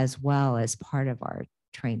counsel as well as part of our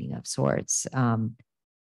training of sorts.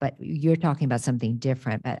 But you're talking about something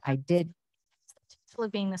different, but I did.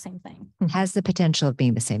 Of being the same thing. Has the potential of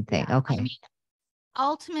being the same thing. Yeah, okay. I mean,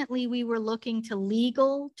 ultimately, we were looking to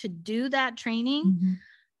legal to do that training.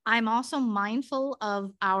 I'm also mindful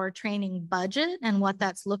of our training budget and what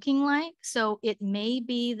that's looking like. So it may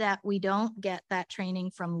be that we don't get that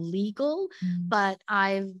training from legal, but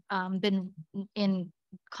I've been in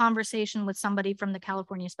conversation with somebody from the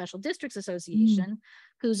California Special Districts Association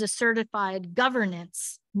who's a certified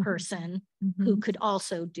governance person who could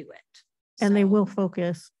also do it. And they will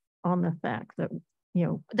focus on the fact that, you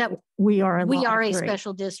know, that we are a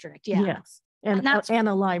special district. Yeah. Yes. And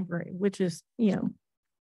a library, which is, you know,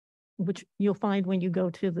 which you'll find when you go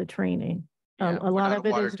to the training. Yeah, a lot of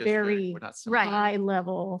it is very high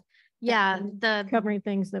level. Yeah. Covering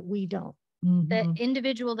things that we don't. The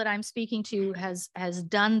individual that I'm speaking to has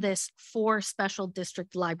done this for special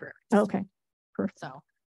district libraries. Okay. Perfect. So,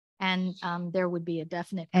 and there would be a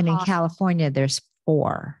definite And cost. in California, there's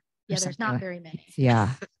 4. Yeah, there's not very many.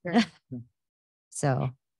 Yeah.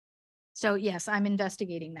 So yes, I'm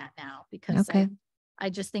investigating that now because I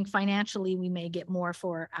just think financially we may get more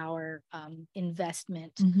for our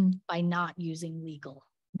investment by not using legal.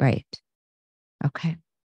 Right. Okay.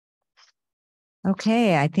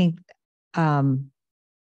 Okay. I think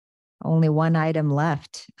only one item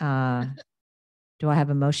left. Do I have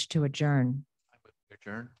a motion to adjourn? I would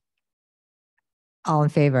adjourn. All in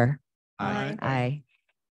favor? Aye.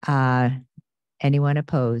 Aye. Anyone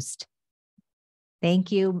opposed?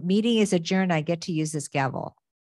 Thank you. Meeting is adjourned. I get to use this gavel.